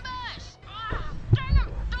ambush! Ugh, dang 'em,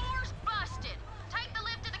 door's busted. Take the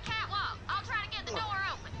lift to the catwalk. I'll try to get the door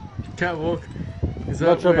open. Catwalk. Is I'm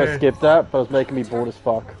not that sure if I where... skipped that, but it was making me bored as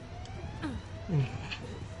fuck.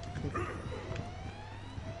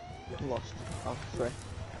 Lost. Oh, sorry.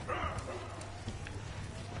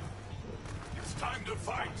 It's time to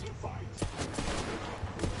fight.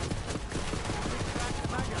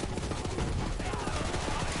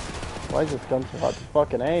 Why is this gun so hard to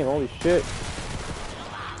fucking aim? Holy shit.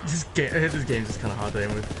 This game's just kind of hard to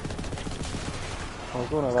aim with. I was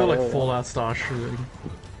going It's right got like earlier. Fallout style shooting.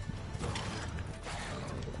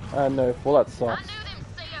 No, Fallout I sucks. knew them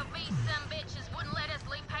COV some bitches wouldn't let us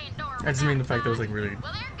leave Pandora. I just mean the fact that it was like really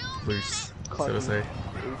Well, there goes loose, so to say.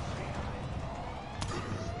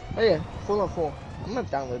 Oh yeah, Fallout 4. I'm gonna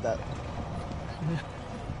download that.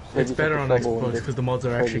 It's better on Xbox because the mods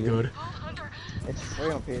are actually good. It's free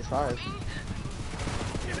on PS5.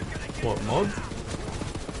 What, mods?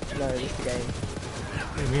 No, it's the game.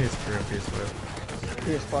 What do you mean it's free on PS5?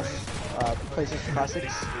 PS Plus, PlayStation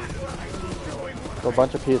Classics. Got a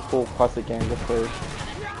bunch of PS4 classic games for free.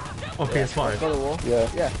 Oh, PS5? God of War. Yeah.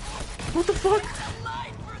 Yeah. What the fuck?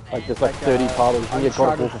 Like there's like 30 titles. You can get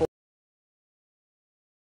God of War.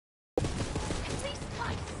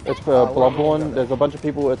 It's for Bloodborne. There's a bunch of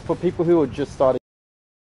people. It's for people who are just starting.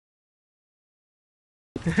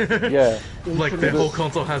 Yeah. Like their whole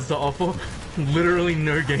console has to offer literally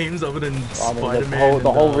no games other than I mean, Spider-Man.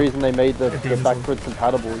 the whole reason they made the Demon backwards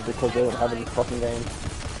compatible is because they don't have any fucking games.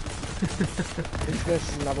 This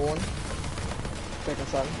is another one. Second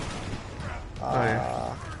Son.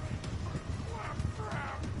 yeah.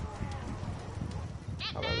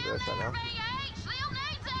 I'm over this right now.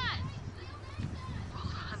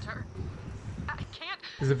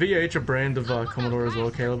 Is the VH a brand of Commodore as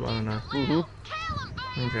well, Caleb? I don't know. Mm-hmm.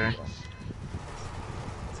 Okay.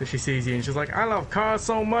 So she sees you and she's like, I love cars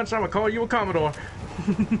so much, I'm gonna call you a Commodore.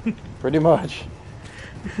 Pretty much.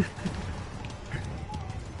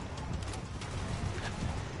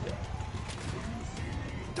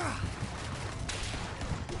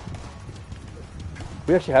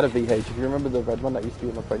 We actually had a VH. If you remember the red one that used to be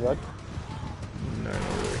on the front yard? No, not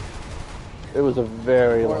really. It was a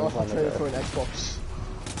very Or long I'll time trade it for ago. an Xbox.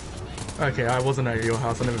 Okay, I wasn't at your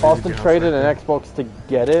house. I never visited Austin your house traded back an Xbox to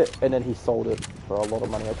get it, and then he sold it for a lot of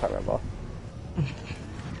money. I can't remember.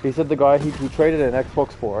 He said the guy he traded an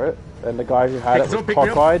Xbox for it, and the guy who had it was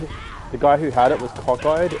cockeyed. The guy who had it was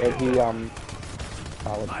cockeyed, and he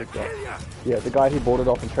yeah, the guy who bought it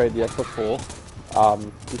off and traded the Xbox for,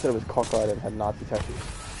 he said it was cockeyed and had Nazi tattoos.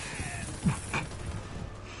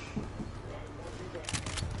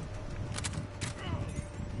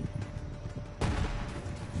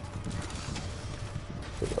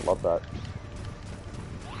 I love that.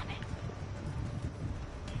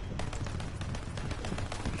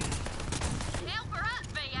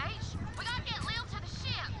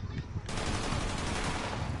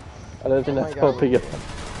 I don't think that's helping it.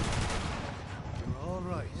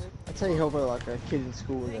 I'd say help her like a kid in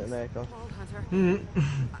school in America.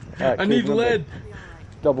 Right, I need lead.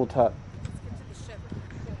 Double tap.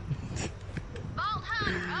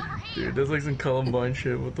 Dude, that's like some Columbine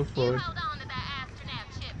shit. What the fuck?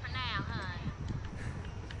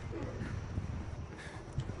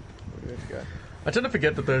 I tend to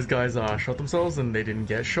forget that those guys shot themselves and they didn't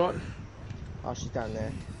get shot. Oh, she's down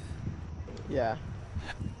there. Yeah.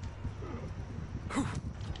 This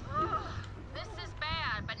is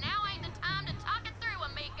bad, but now ain't the time to talk it through,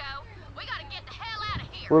 amigo. We gotta get the hell out of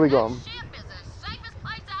here. Where are we going? That ship is the safest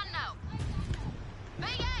place I know.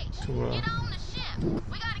 BH, To, get on the ship.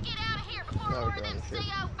 We gotta get out of here before more of them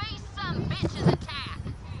COV some bitches attack.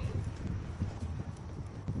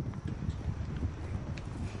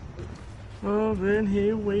 I've been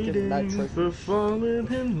here waiting for falling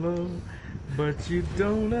in love, but you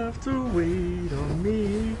don't have to wait on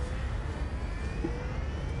me.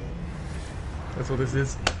 That's what this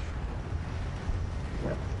is.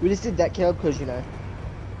 We just did that, Caleb, because, you know,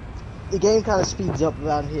 the game kind of speeds up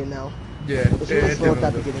around here now. Yeah, it's really slow at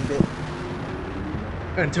that beginning bit.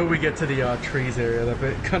 Until we get to the trees area, that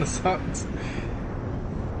bit kind of sucks.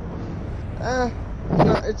 No,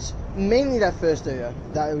 it's mainly that first area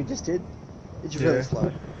that we just did. It's really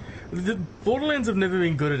slow. The Borderlands have never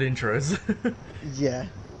been good at intros. Yeah.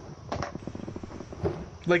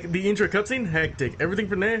 Like, the intro cutscene, hectic. Everything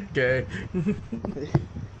from there, gay.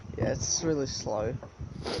 Yeah, it's really slow.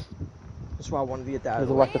 That's why I wanted to get that. Is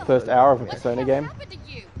it like the first hour of a Persona game?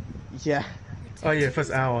 Yeah. Oh yeah,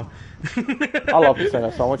 first hour. I love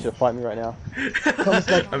Persona, so I want you to fight me right now.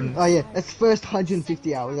 Like, oh yeah, it's first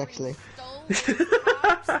 150 hours actually. Let's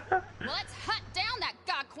hunt down that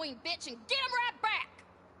god queen bitch and get him right back.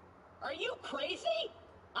 Are you crazy?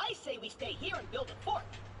 I say we stay here and build a fort.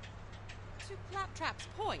 To Claptrap's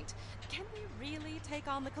point, can we really take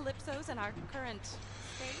on the Calypsos in our current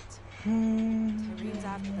state? Tyrine's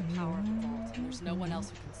after the power of the vault, and there's no one else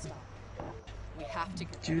who can stop it. We have to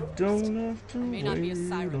get You don't have to I may not be a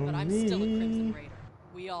siren, but I'm still a Crimson Raider.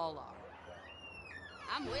 We all are.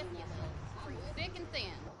 I'm with you, though. Through thick and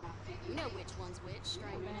thin. You know which one's which,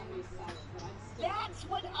 string band. That's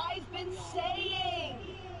what I've been saying!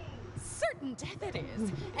 Certain death it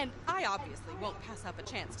is, and I obviously won't pass up a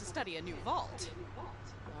chance to study a new vault.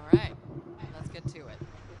 Alright, let's get to it.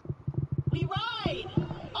 We ride!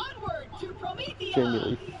 Onward to Promethea!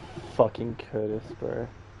 Genuinely fucking Curtis, bro.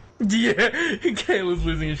 Yeah, Kayla's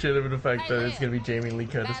losing his shit over the fact that it's gonna be Jamie Lee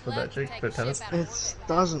Curtis for that chick, for tennis. It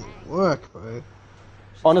doesn't work, bro.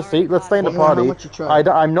 Honestly, let's stay in the party.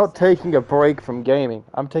 I'm not taking a break from gaming.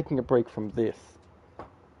 I'm taking a break from this.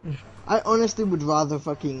 I honestly would rather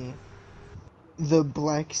fucking the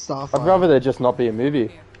Black Starfire. I'd rather there just not be a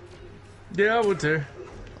movie. Yeah, I would too.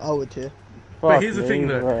 I would too. But here's the thing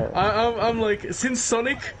though, I'm like, since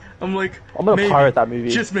Sonic, I'm like, I'm gonna pirate that movie.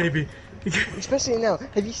 Just maybe. Especially now.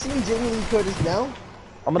 Have you seen Jamie Lee Curtis now?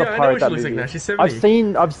 I'm gonna pirate that movie. Like now. She's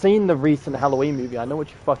 70. I've seen the recent Halloween movie. I know what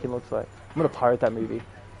she fucking looks like. I'm gonna pirate that movie.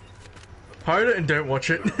 Pirate it and don't watch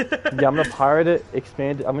it. Yeah, I'm gonna pirate it,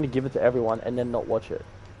 expand it. I'm gonna give it to everyone and then not watch it.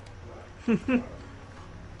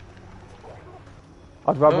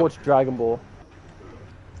 I'd rather watch Dragon Ball.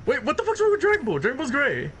 Wait, what the fuck's wrong with Dragon Ball? Dragon Ball's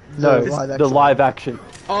great. No, the live action.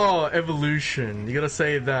 Oh, Evolution. You gotta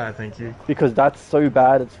say that, thank you. Because that's so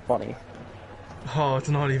bad, it's funny. Oh, it's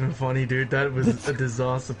not even funny, dude. That was a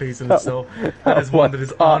disaster piece in itself. That is one that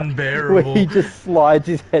is unbearable. Where he just slides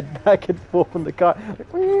his head back and forth on the car.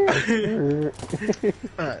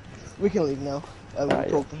 Alright, we can leave now. We'll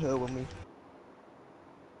talk to her when we...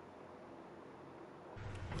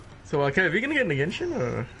 So, okay, are you gonna get an Genshin,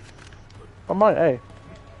 or...? I might, hey.